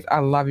United States. I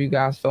love you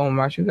guys so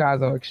much. You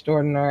guys are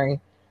extraordinary.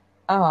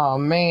 Oh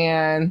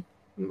man,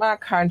 my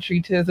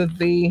country, 'tis a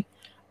thee.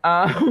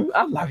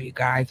 I love you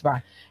guys.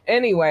 Bye.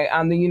 Anyway,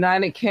 the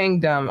United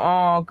Kingdom.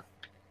 Oh,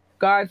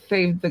 God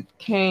save the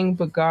king,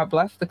 but God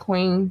bless the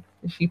queen.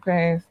 She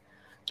passed.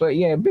 But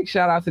yeah, big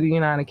shout out to the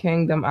United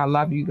Kingdom. I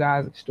love you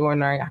guys,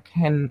 extraordinary. I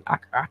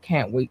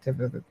can't wait to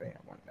visit there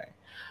one day.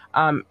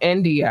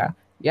 India.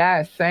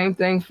 Yeah, same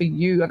thing for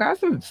you. I got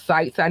some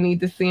sites I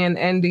need to see in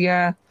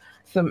India,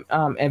 some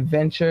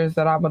adventures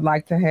that I would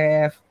like to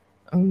have.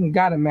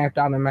 Got it mapped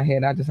out in my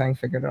head. I just ain't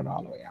figured it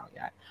all the way out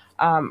yet.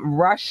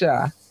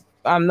 Russia.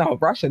 No,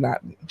 Russia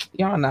not.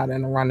 Y'all not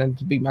in the running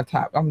to be my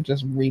top. I'm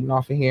just reading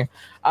off of here.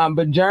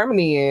 But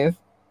Germany is.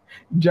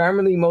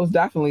 Germany most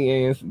definitely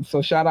is.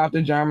 So shout out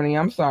to Germany.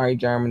 I'm sorry,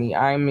 Germany.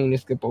 I didn't mean to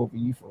skip over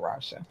you for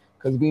Russia.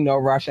 Because we know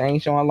Russia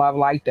ain't showing love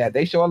like that.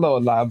 They show a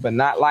little love, but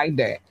not like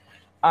that.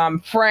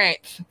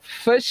 France,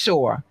 for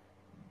sure.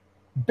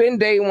 Been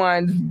day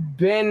ones,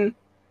 been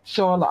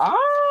showing love.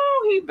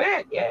 Oh, he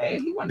back. Yeah,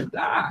 he want to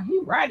die. He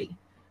ready.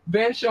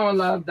 Been showing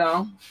love,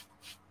 though.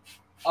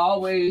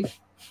 Always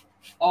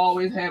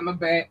had my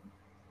back.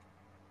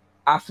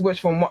 I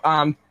switched from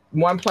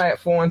one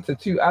platform to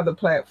 2 other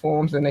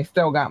platforms, and they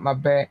still got my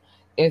back.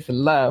 It's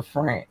love,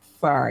 France.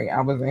 Sorry,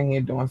 I was in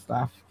here doing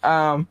stuff.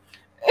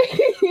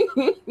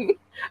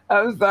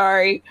 I'm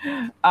sorry,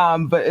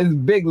 but it's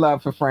big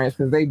love for France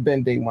because they've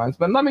been day ones.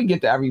 But let me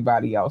get to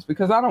everybody else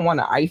because I don't want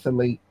to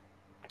isolate.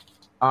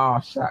 Oh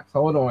shucks,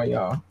 hold on,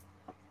 y'all.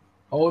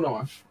 Hold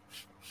on.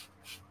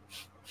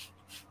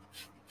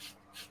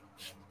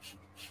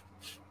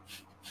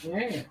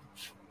 Yeah,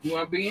 you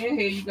want to be in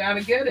here, you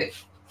gotta get it.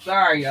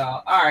 Sorry,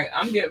 y'all. All right,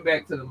 I'm getting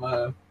back to the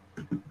love.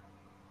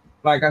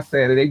 Like I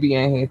said, they be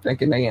in here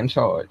thinking they in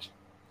charge.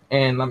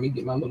 And let me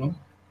get my little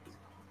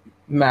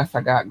mess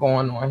I got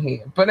going on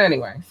here. But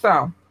anyway,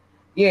 so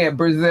yeah,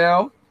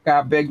 Brazil,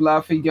 got big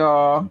love for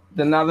y'all.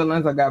 The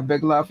Netherlands, I got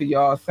big love for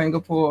y'all.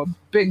 Singapore,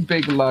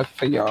 big love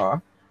for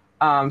y'all.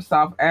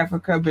 South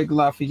Africa, big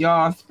love for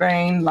y'all.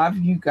 Spain, love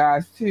you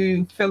guys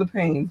too.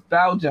 Philippines,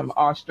 Belgium,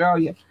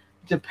 Australia,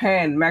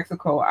 Japan,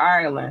 Mexico,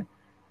 Ireland,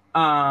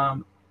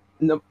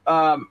 Nepal,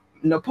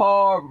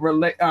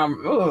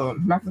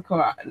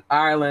 Mexico,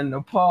 Ireland,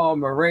 Nepal,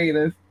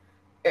 Mauritius,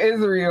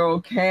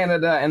 Israel,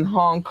 Canada, and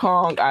Hong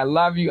Kong. I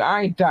love you.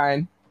 I ain't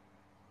done.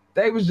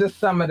 They was just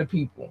some of the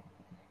people.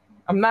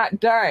 I'm not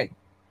done.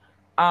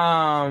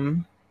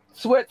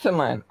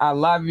 Switzerland, I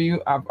love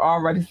you. I've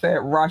already said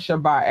Russia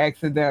by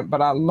accident,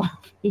 but I love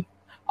you.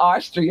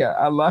 Austria,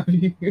 I love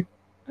you.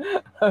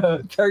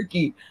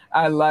 Turkey,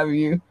 I love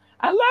you.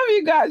 I love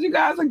you guys. You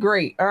guys are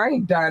great. I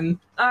ain't done.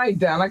 I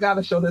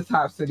gotta show the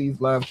top cities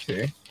love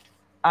too.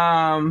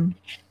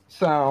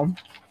 So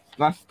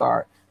let's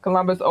start.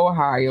 Columbus,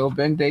 Ohio,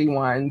 been day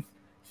ones.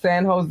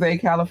 San Jose,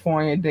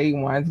 California, day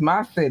ones.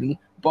 My city,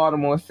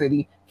 Baltimore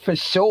City, for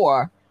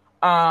sure.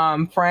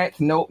 France,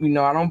 nope,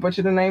 I don't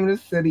butcher the name of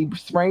the city.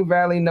 Spring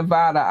Valley,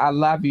 Nevada, I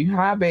love you.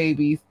 Hi,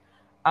 babies.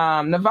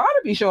 Nevada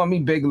be showing me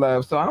big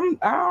love, so I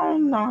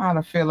don't know how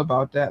to feel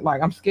about that.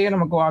 Like, I'm scared I'm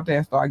gonna go out there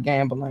and start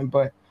gambling,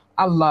 but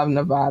I love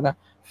Nevada.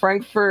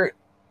 Frankfurt,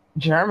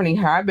 Germany,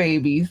 hi,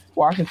 babies.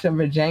 Washington,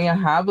 Virginia,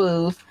 hi,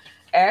 boos.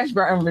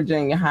 Ashburn,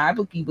 Virginia, hi,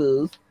 bookie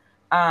boos.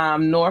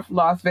 North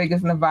Las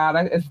Vegas,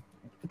 Nevada,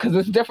 because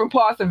it's different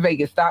parts of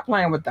Vegas. Stop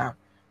playing with them.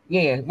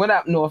 Yeah, what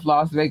up, North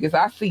Las Vegas?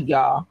 I see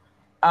y'all.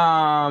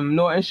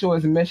 Norton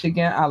Shores,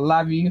 Michigan, I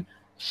love you.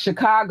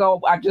 Chicago,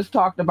 I just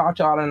talked about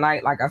y'all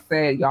tonight. Like I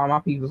said, y'all, my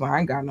people, I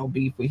ain't got no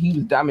beef, but he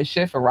was dumb as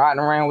shit for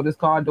riding around with his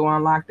car door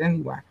unlocked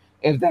anyway,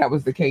 if that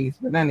was the case.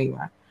 But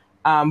anyway,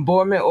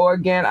 Boardman,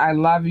 Oregon, I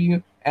love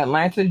you.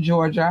 Atlanta,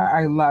 Georgia,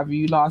 I love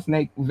you. Las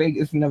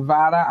Vegas,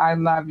 Nevada, I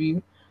love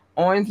you.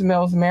 Owings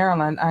Mills,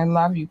 Maryland, I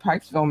love you.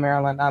 Pikesville,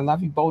 Maryland, I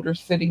love you. Boulder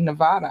City,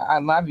 Nevada, I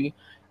love you.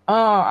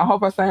 I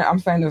hope I'm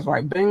saying this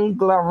right.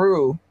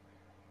 Bengaluru,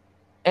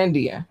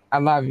 India, I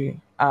love you.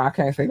 I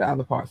can't say the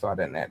other part, so I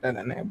didn't add that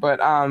in there.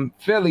 But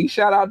Philly,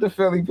 shout out to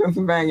Philly,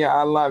 Pennsylvania,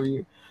 I love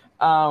you.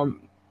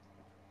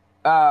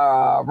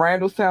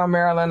 Randallstown,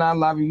 Maryland, I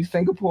love you.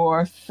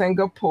 Singapore.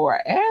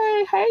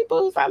 Hey,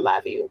 boos, I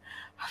love you.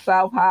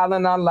 South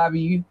Highland, I love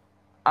you.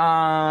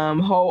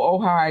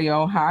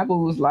 Ohio, hi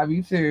booze, love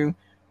you too.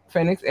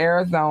 Phoenix,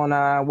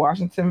 Arizona,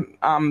 Washington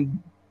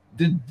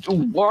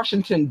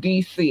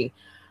D.C.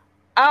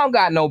 I don't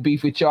got no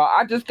beef with y'all.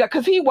 I just got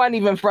because he wasn't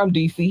even from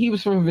D.C. He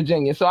was from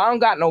Virginia, so I don't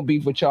got no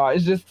beef with y'all.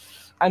 It's just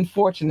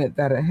unfortunate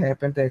that it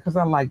happened there because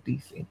I like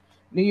D.C.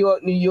 New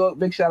York, New York.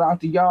 Big shout out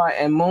to y'all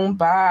and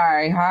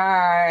Mumbai.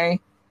 Hi.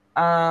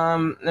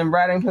 In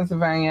Reading,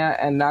 Pennsylvania,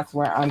 and that's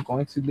where I'm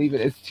going to leave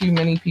it. It's too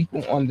many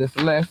people on this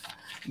list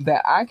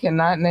that I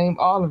cannot name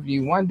all of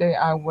you. One day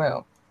I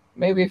will.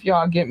 Maybe if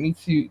y'all get me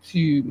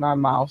to my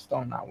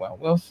milestone, I will.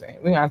 We'll see.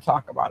 We're gonna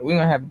talk about it. We're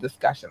gonna have a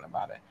discussion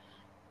about it.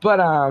 But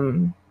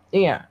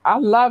yeah, I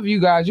love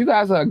you guys. You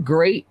guys are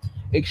great,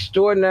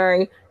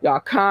 extraordinary. Y'all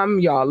come,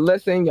 y'all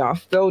listen, y'all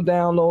still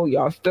download,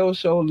 y'all still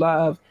show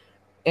love.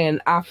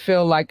 And I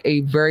feel like a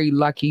very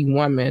lucky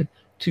woman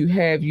to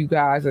have you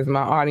guys as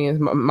my audience,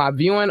 my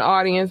viewing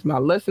audience, my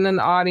listening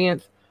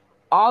audience,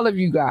 all of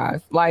you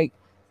guys. Like,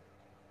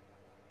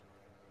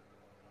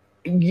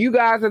 you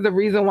guys are the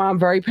reason why I'm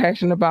very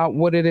passionate about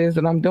what it is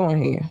that I'm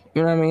doing here.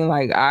 You know what I mean?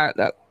 Like, I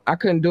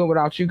couldn't do it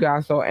without you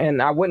guys. So,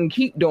 and I wouldn't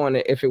keep doing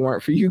it if it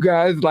weren't for you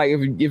guys. Like,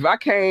 if I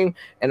came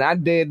and I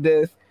did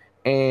this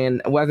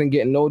and wasn't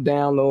getting no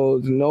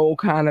downloads, no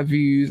kind of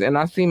views, and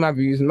I see my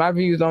views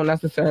don't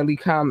necessarily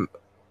come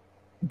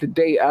the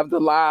day of the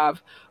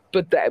live,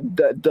 but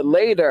the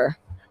later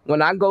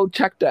when I go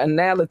check the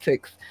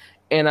analytics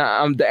and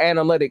the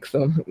analytics,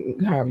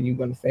 however you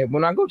gonna say it,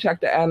 when I go check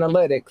the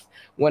analytics,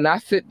 when I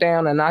sit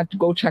down and I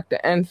go check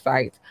the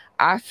insights,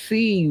 I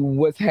see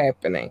what's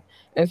happening,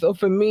 and so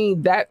for me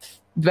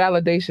that's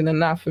validation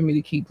enough for me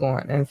to keep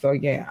going. And so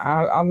yeah,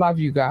 I love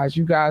you guys.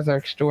 You guys are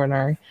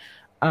extraordinary.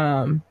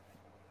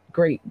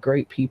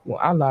 Great people.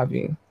 I love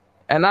you,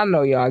 and I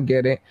know y'all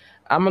get it.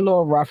 I'm a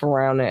little rough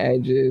around the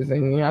edges,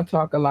 and I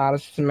talk a lot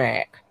of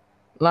smack,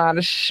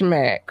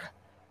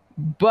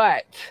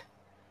 but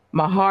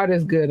my heart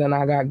is good, and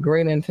I got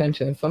great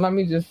intentions. So let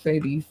me just say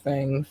these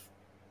things,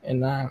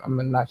 and I'm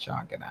gonna let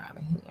y'all get out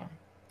of here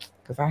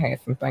because I had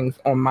some things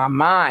on my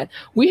mind.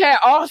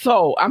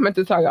 I meant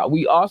to tell y'all,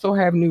 we also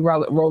have new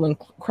rolling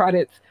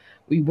credits.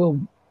 We will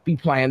be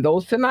playing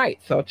those tonight,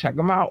 so check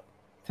them out.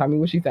 Tell me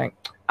what you think.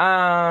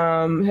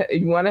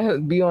 If you want to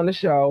be on the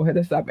show, hit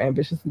us up,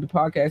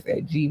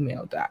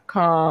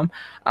 ambitiouslythepodcast@gmail.com.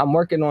 I'm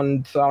working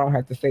on, so I don't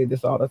have to say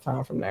this all the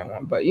time from now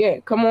on. But yeah,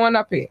 come on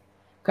up here.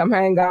 Come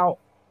hang out.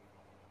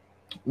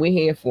 We're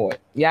here for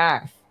it.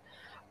 Yes.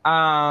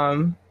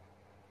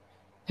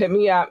 Hit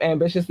me up,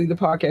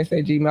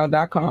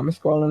 ambitiouslythepodcast@gmail.com. It's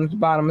scrolling at the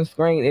bottom of the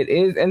screen. It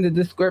is in the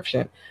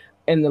description.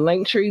 In the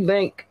Linktree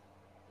link,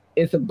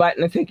 it's a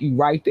button to take you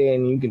right there,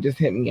 and you can just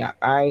hit me up.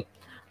 All right.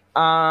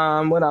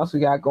 What else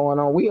we got going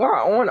on? We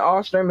are on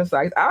all streaming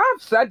sites.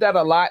 I've said that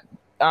a lot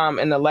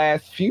in the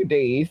last few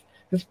days.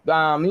 You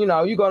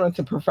go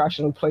into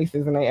professional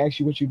places and they ask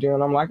you what you do,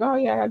 and I'm like, oh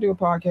yeah, I do a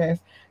podcast,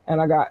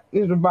 and I got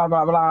blah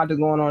blah blah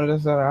going on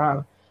this,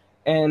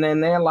 and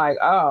then they're like,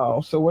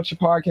 oh, so what's your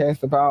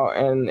podcast about,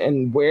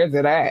 and where's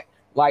it at?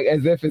 Like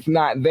as if it's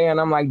not there,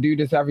 and I'm like,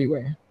 dude, it's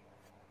everywhere.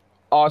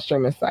 All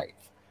streaming sites.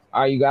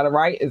 All you got to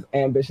write is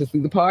Ambitiously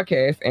the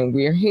Podcast, and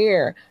we're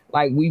here.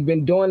 Like, we've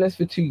been doing this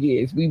for 2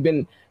 years.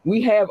 Let's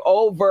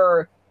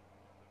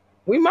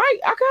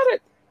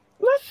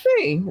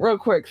see, real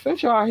quick,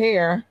 since y'all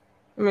here,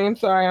 I mean, I'm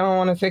sorry, I don't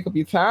want to take up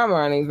your time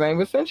or anything,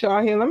 but since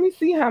y'all here, let me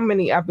see how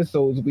many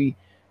episodes we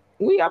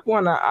up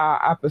on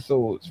our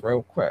episodes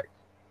real quick.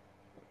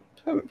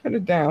 Put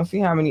it down, see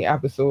how many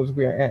episodes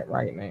we're at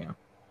right now.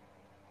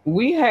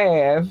 We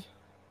have,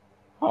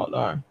 hold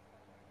on.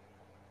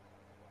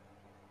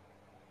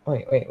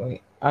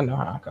 Wait. I know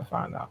how I can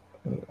find out.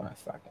 Give me 1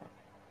 second.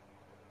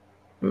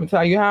 Let me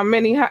tell you how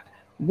many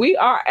we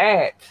are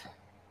at.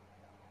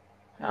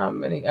 How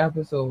many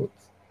episodes?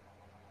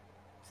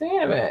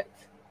 Damn it.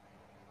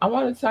 I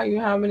want to tell you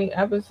how many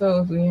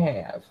episodes we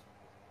have.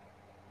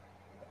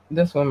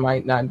 This one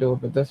might not do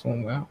it, but this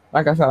one will.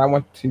 Like I said,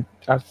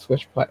 I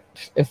switch play.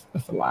 It's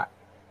a lot.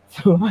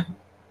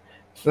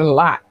 It's a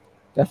lot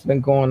that's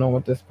been going on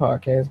with this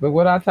podcast. But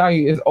what I tell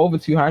you is over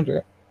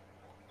 200.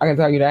 I can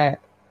tell you that.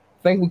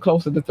 I think we're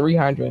closer to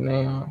 300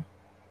 now.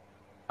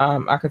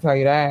 I can tell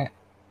you that.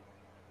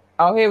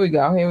 Oh, here we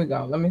go.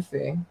 Let me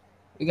see.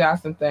 We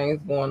got some things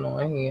going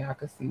on here. I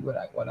can see what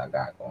I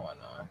got going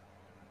on.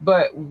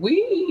 But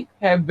we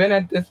have been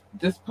at this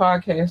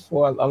podcast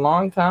for a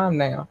long time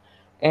now.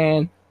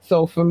 And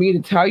so for me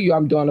to tell you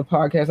I'm doing a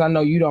podcast, I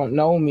know you don't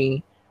know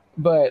me,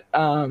 but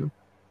I'm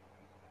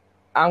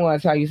going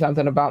to tell you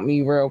something about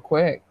me real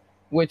quick,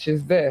 which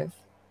is this.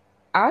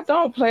 I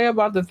don't play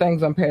about the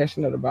things I'm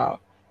passionate about.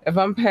 If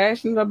I'm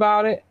passionate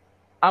about it,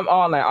 I'm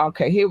all in.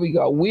 Okay, here we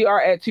go. We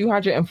are at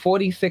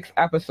 246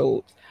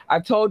 episodes. I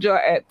told you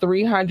at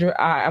 300,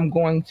 I am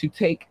going to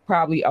take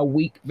probably a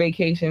week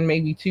vacation,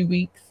 maybe 2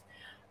 weeks.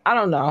 I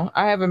don't know.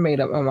 I haven't made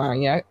up my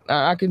mind yet.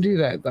 I can do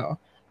that, though.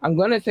 I'm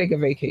going to take a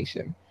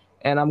vacation,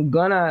 and I'm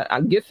going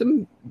to get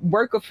some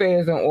work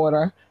affairs in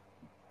order.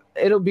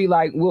 It'll be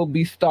like we'll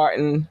be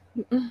starting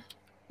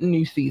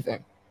new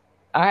season.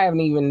 I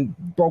haven't even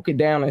broke it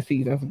down in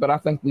seasons, but I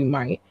think we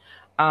might.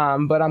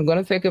 But I'm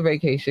gonna take a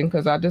vacation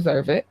because I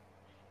deserve it,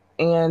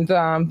 and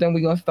then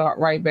we're gonna start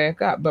right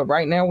back up. But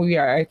right now we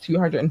are at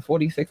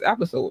 246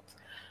 episodes.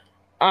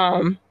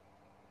 Um,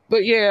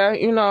 but yeah,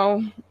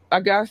 I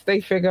guess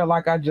they figure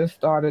like I just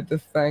started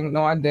this thing.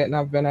 No, I didn't.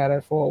 I've been at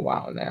it for a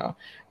while now,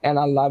 and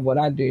I love what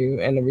I do.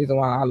 And the reason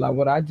why I love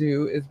what I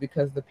do is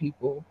because the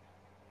people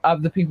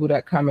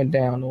that come and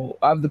download,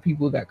 of the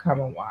people that come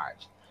and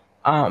watch,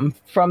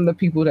 from the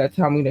people that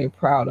tell me they're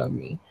proud of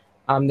me.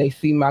 They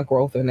see my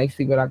growth and they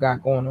see what I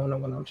got going on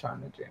and what I'm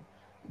trying to do.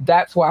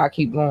 That's why I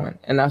keep going,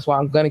 and that's why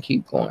I'm gonna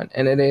keep going.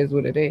 And it is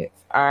what it is.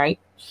 All right.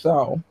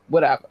 So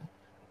whatever.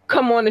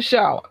 Come on the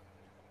show,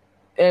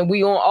 and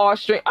we on all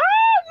stream.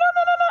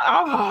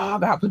 Oh, I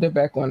gotta put it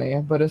back on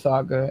there, but it's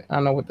all good. I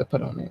know what to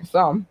put on there.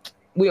 So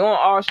we on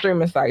all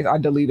streaming sites. I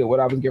deleted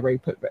what I was getting ready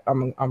to put back.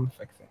 I'm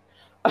fixing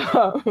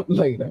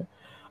later.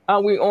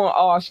 We on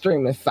all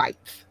streaming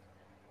sites.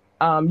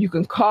 You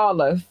can call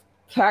us,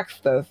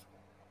 text us,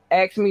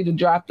 ask me to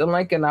drop the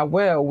link, and I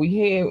will. We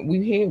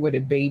here with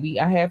it, baby.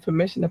 I have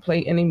permission to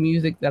play any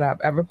music that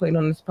I've ever played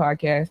on this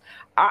podcast.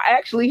 I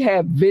actually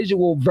have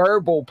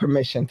verbal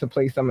permission to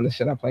play some of the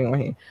shit I play on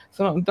here.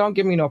 So don't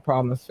give me no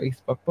problems,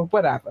 Facebook, but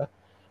whatever.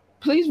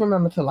 Please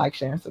remember to like,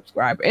 share, and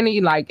subscribe.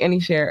 Any like, any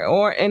share,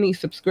 or any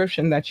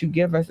subscription that you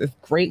give us is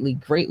greatly,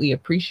 greatly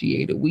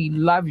appreciated. We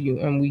love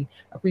you and we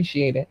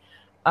appreciate it.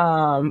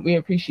 We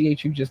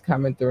appreciate you just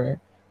coming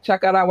through.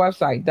 Check out our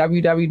website,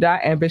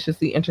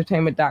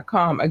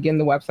 www.ambitiouslyentertainment.com. Again,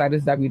 the website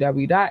is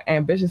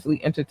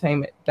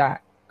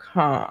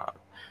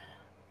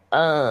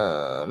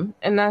www.ambitiouslyentertainment.com.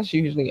 And that's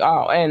usually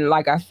all. And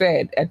like I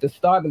said at the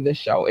start of the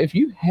show, if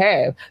you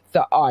have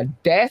the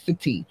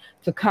audacity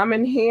to come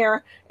in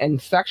here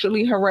and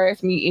sexually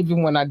harass me,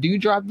 even when I do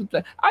drop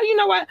the you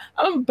know what?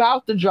 I'm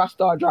about to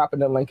start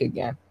dropping the link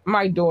again.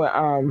 Might do it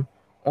on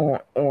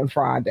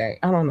Friday.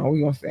 I don't know.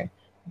 We're gonna see.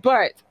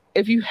 But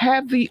if you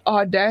have the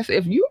audacity,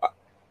 if you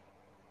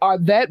are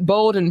that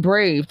bold and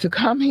brave to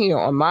come here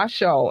on my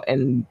show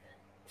and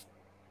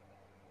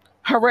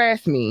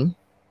harass me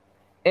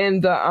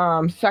in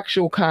the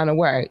sexual kind of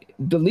way,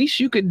 the least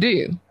you could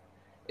do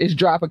is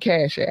drop a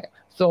Cash App.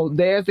 So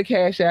there's the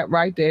Cash App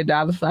right there,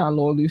 $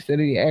 Lord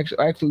Lucidity.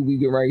 Actually, we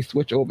get ready to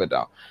switch over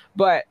though,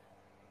 but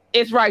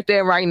it's right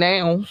there right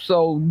now.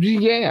 So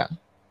yeah,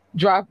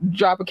 drop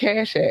a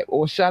Cash App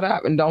or shut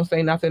up and don't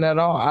say nothing at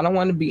all. I'm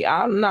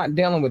not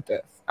dealing with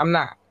this. I'm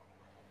not.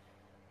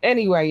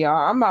 Anyway,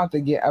 y'all, I'm about to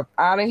get up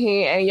out of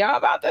here, and y'all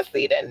about to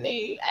see the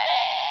new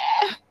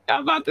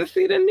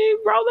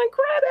rolling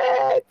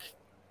credits.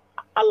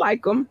 I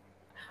like them.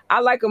 I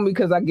like them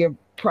because I give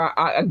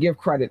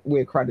credit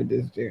where credit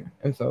is due,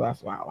 and so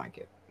that's why I like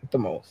it the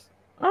most.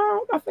 I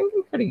think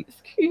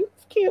it's cute.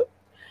 It's cute.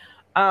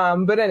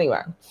 But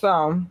anyway,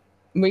 so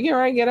we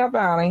can get up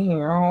out of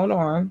here. Hold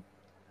on.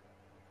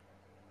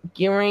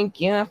 Get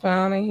up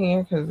out of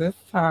here because it's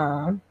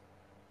time.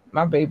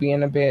 My baby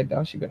in the bed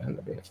though. She been in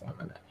the bed for a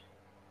minute.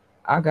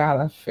 I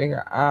gotta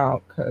figure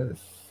out because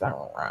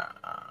Sarah.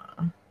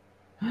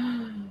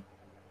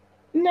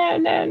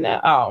 No.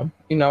 Oh,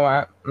 you know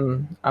what?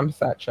 I'm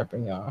set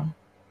tripping, y'all.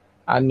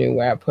 I knew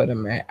where I put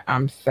him at.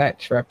 I'm set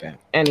tripping.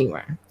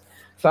 Anyway,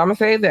 so I'm gonna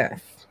say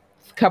this.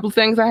 A couple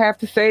things I have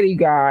to say to you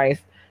guys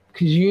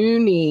because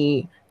you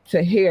need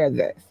to hear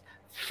this.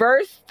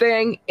 First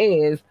thing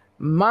is,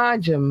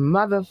 mind your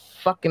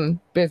motherfucking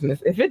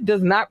business. If it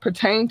does not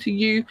pertain to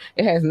you,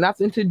 it has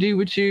nothing to do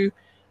with you.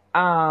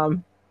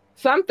 Some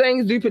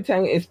things do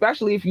pertain,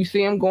 especially if you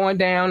see them going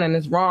down and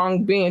it's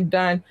wrong being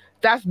done.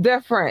 That's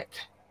different.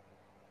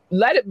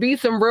 Let it be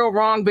some real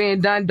wrong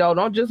being done, though.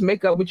 Don't just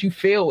make up what you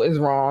feel is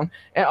wrong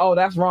and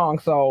that's wrong.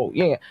 So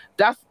yeah,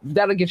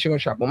 that'll get you in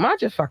trouble.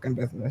 Mind your fucking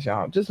business,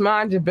 y'all. Just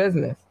mind your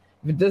business.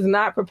 If it does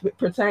not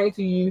pertain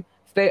to you,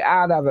 stay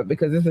out of it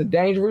because it's a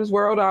dangerous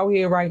world out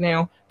here right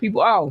now.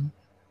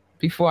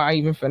 Before I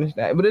even finish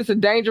that, but it's a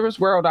dangerous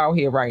world out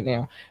here right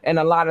now, and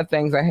a lot of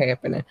things are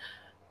happening.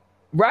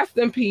 Rest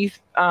in peace,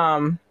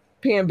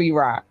 PNB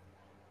Rock.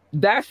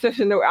 That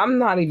session, I'm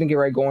not even getting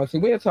ready to go into.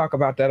 We'll talk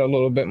about that a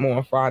little bit more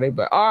on Friday,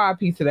 but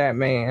RIP to that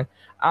man.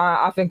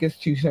 I think it's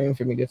too soon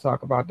for me to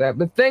talk about that.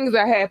 But things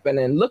are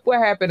happening. Look what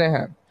happened to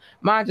him.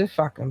 Mind your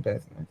fucking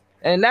business.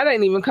 And that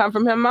ain't even come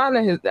from him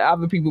minding his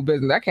other people's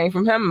business. That came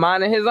from him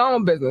minding his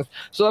own business.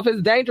 So if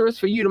it's dangerous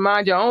for you to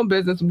mind your own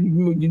business,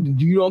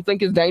 you don't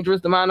think it's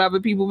dangerous to mind other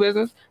people's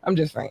business? I'm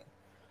just saying.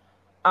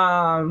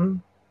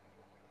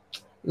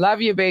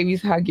 Love your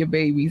babies, hug your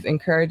babies,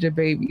 encourage your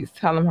babies,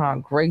 tell them how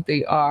great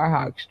they are,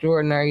 how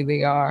extraordinary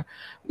they are.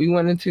 We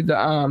went into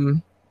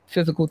the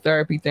physical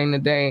therapy thing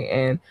today,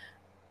 and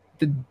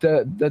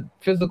the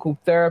physical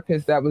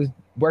therapist that was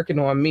working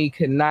on me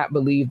could not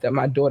believe that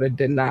my daughter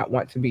did not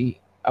want to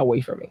be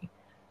away from me.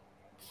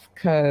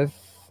 Because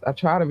I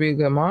try to be a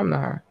good mom to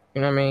her,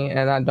 you know what I mean?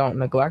 And I don't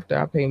neglect her.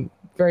 I pay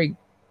very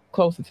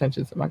close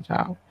attention to my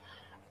child.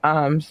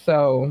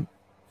 So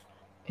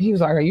he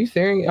was like, "Are you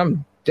serious?"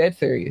 I'm dead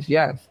serious.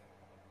 Yes.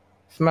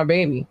 It's my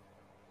baby. You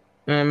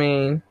know what I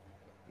mean?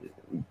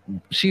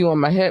 she on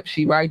my hip.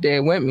 She right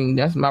there with me.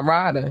 That's my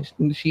rider.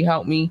 She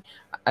helped me.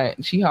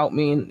 She's helped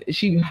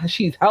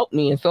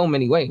me in so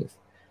many ways.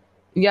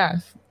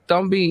 Yes,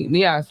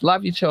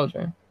 love your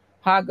children.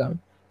 Hug them.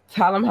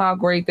 Tell them how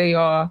great they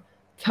are.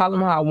 Tell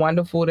them how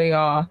wonderful they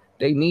are.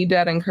 They need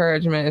that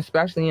encouragement,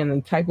 especially in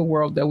the type of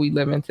world that we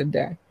live in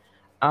today.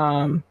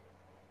 Have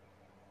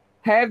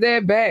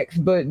their backs,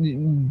 but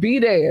be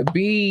there.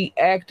 Be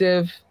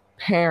active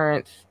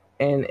parents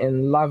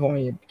and love on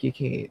your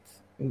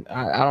kids.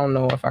 I don't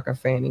know if I can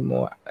say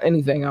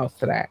anything else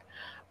to that.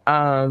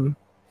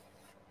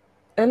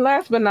 And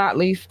last but not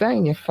least, stay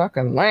in your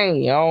fucking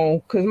lane,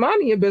 yo. Because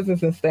minding your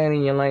business and staying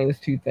in your lane is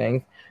two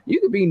things. You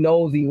could be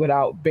nosy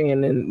without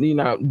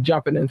being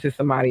jumping into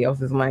somebody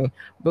else's lane.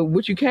 But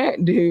what you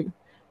can't do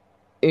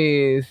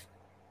is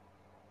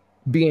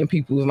be in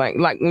people's lane.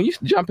 Like when you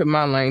jump in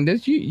my lane,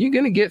 you're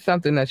going to get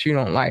something that you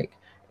don't like.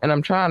 And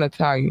I'm trying to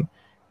tell you.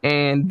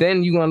 And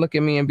then you're going to look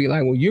at me and be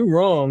like, well, you're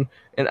wrong.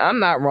 And I'm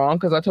not wrong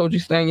because I told you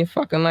stay in your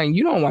fucking lane.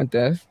 You don't want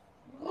this.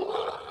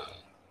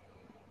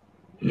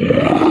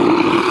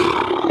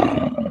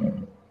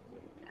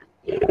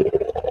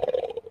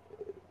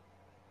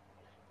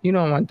 You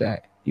don't want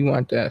that. You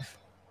want this.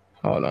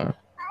 Hold on.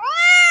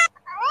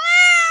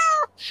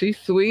 She's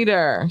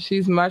sweeter.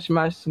 She's much,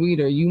 much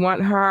sweeter. You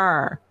want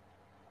her.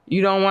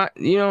 You don't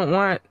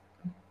want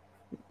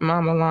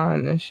Mama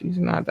Lon, and she's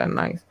not that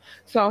nice.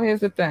 So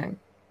here's the thing.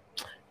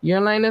 Your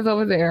lane is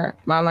over there.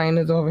 My lane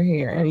is over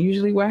here. And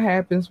usually what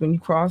happens when you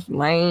cross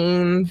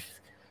lanes,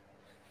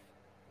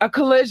 a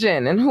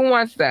collision. And who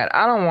wants that?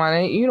 I don't want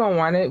it. You don't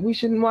want it. We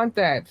shouldn't want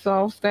that.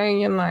 So stay in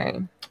your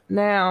lane.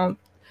 Now,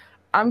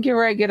 I'm getting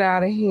ready to get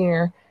out of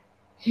here.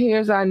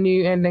 Here's our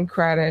new ending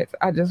credits.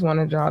 I just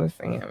wanted y'all to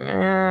see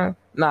them.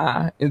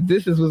 Nah,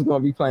 this is what's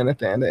going to be playing at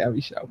the end of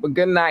every show. But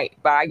good night.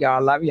 Bye,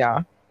 y'all. Love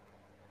y'all.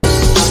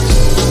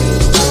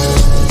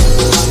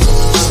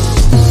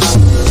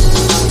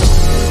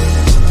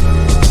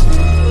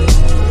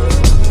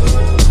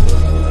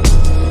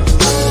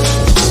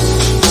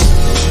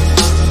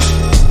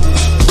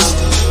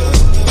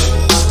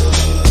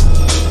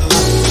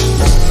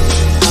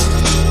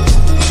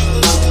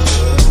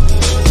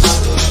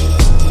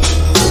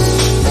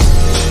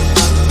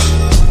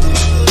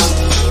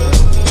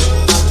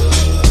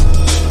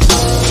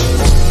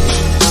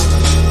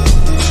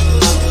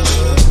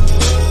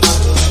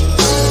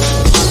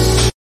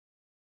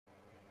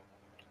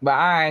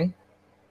 Bye.